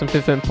Source and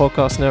 5th M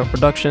Podcast Network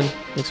production.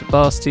 Links for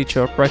Basti,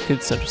 Cheer Up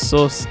Records, Central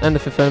Source, and the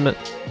Fifth Element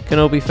can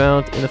all be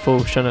found in the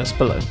full show notes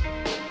below.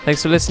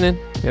 Thanks for listening.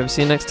 We hope to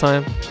see you next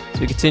time as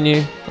we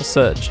continue our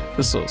search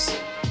for Source.